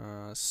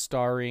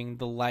 starring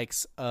the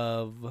likes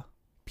of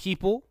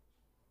People,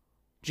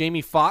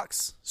 Jamie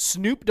Foxx,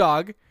 Snoop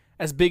Dogg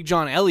as Big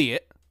John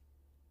Elliott,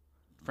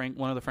 Frank,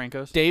 one of the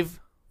Francos. Dave,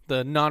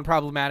 the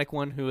non-problematic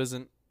one who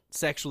isn't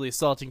sexually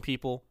assaulting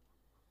people.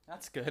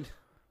 That's good.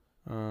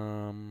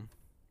 I'm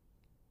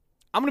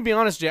gonna be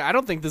honest, Jay. I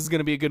don't think this is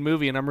gonna be a good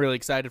movie, and I'm really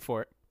excited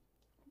for it.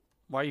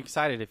 Why are you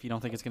excited if you don't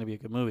think it's going to be a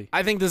good movie?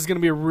 I think this is gonna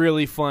be a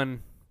really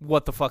fun.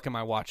 What the fuck am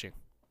I watching?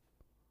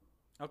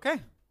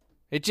 Okay.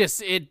 It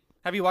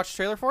Have you watched the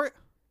trailer for it?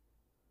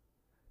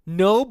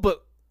 no,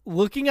 but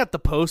looking at the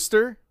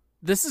poster,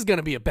 this is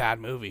gonna be a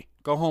bad movie.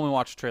 Go home and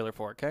watch the trailer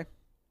for it, okay?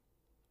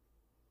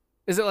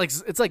 Is it like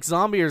it's like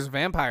zombies or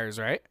vampires,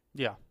 right?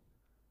 Yeah.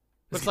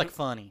 Looks like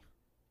funny.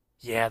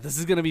 Yeah, this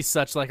is gonna be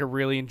such like a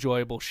really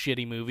enjoyable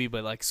shitty movie,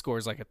 but like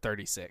scores like a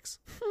 36.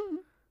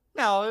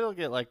 No, it'll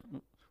get like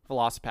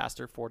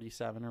Velocipaster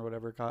 47 or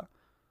whatever it got.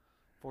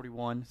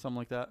 41, something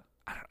like that.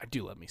 I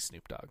do love me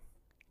Snoop Dogg.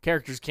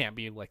 Characters can't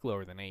be like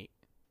lower than 8.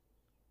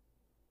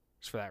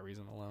 Just for that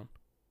reason alone.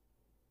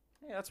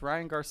 Hey, that's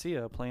Ryan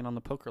Garcia playing on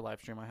the poker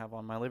live stream I have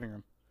on my living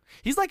room.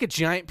 He's like a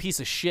giant piece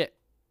of shit.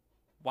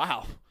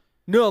 Wow.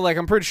 No, like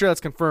I'm pretty sure that's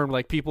confirmed.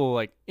 Like people,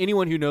 like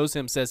anyone who knows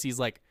him says he's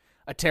like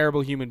a terrible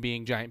human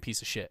being, giant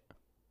piece of shit.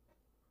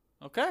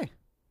 Okay.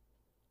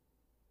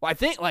 Well, I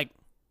think like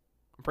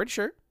I'm pretty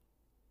sure.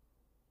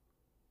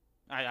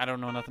 I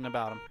don't know nothing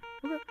about him.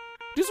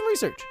 Do some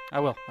research. I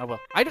will.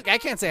 I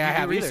can't say I You do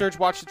have research,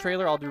 watch the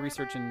trailer. I'll do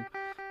research and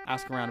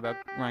ask around about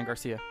Ryan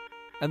Garcia. either.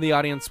 And the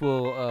audience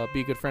will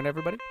be a good friend,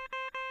 everybody.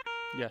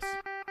 Yes.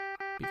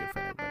 Be a good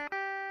friend, everybody.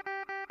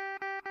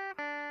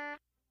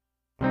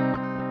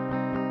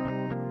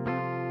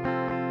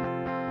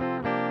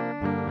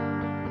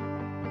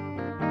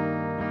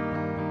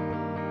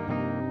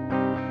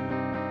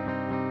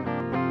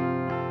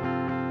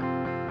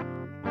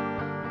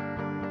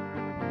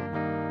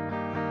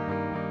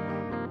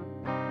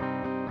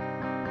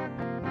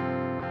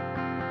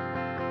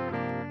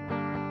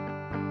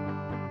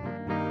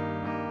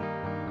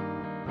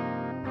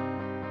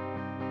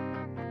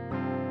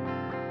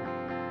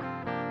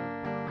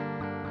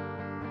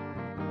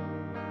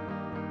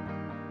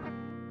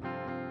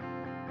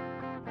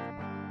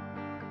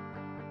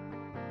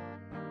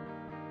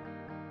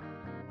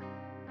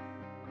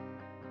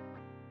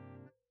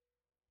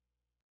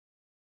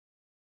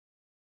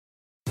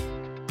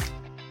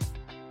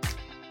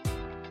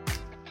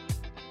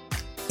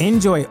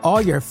 Enjoy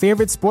all your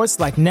favorite sports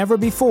like never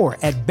before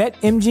at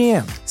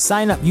BetMGM.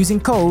 Sign up using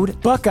code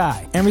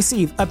Buckeye and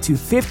receive up to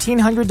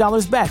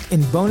 $1,500 back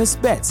in bonus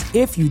bets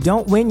if you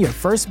don't win your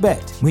first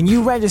bet. When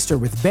you register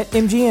with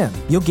BetMGM,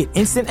 you'll get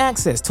instant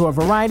access to a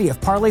variety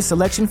of parlay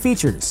selection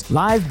features,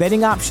 live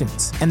betting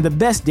options, and the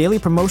best daily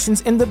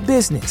promotions in the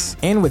business.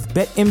 And with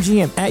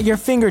BetMGM at your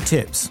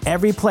fingertips,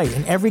 every play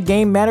and every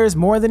game matters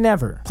more than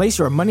ever. Place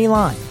your money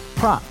line,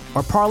 prop,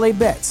 or parlay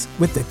bets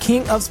with the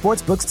king of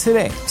sportsbooks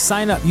today.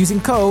 Sign up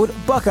using code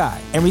Buckeye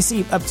and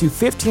receive up to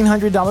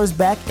 $1,500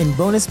 back in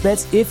bonus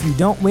bets if you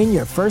don't win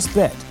your first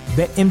bet.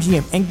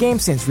 BetMGM and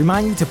GameSense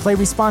remind you to play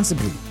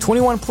responsibly.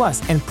 21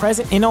 plus and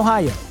present in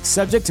Ohio,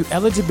 subject to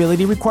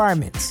eligibility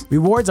requirements.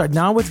 Rewards are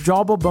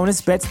non-withdrawable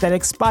bonus bets that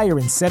expire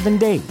in 7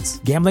 days.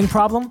 Gambling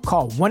problem?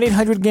 Call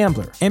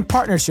 1-800-GAMBLER. In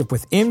partnership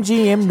with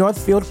MGM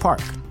Northfield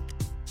Park.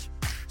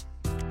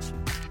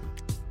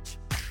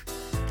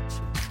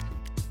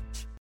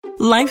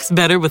 Life's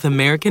better with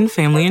American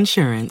Family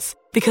Insurance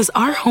because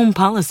our home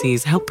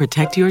policies help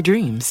protect your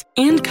dreams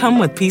and come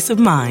with peace of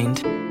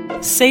mind.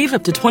 Save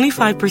up to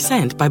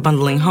 25% by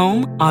bundling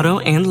home, auto,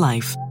 and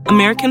life.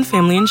 American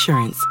Family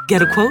Insurance.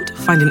 Get a quote,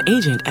 find an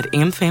agent at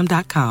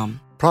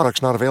amfam.com.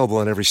 Products not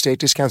available in every state.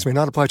 Discounts may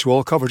not apply to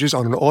all coverages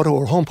on an auto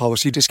or home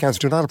policy. Discounts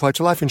do not apply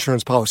to life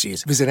insurance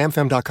policies. Visit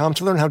amfam.com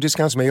to learn how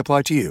discounts may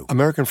apply to you.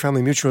 American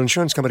Family Mutual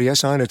Insurance Company,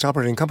 SI, and its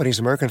operating companies,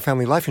 American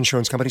Family Life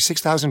Insurance Company,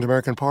 6000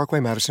 American Parkway,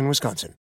 Madison, Wisconsin.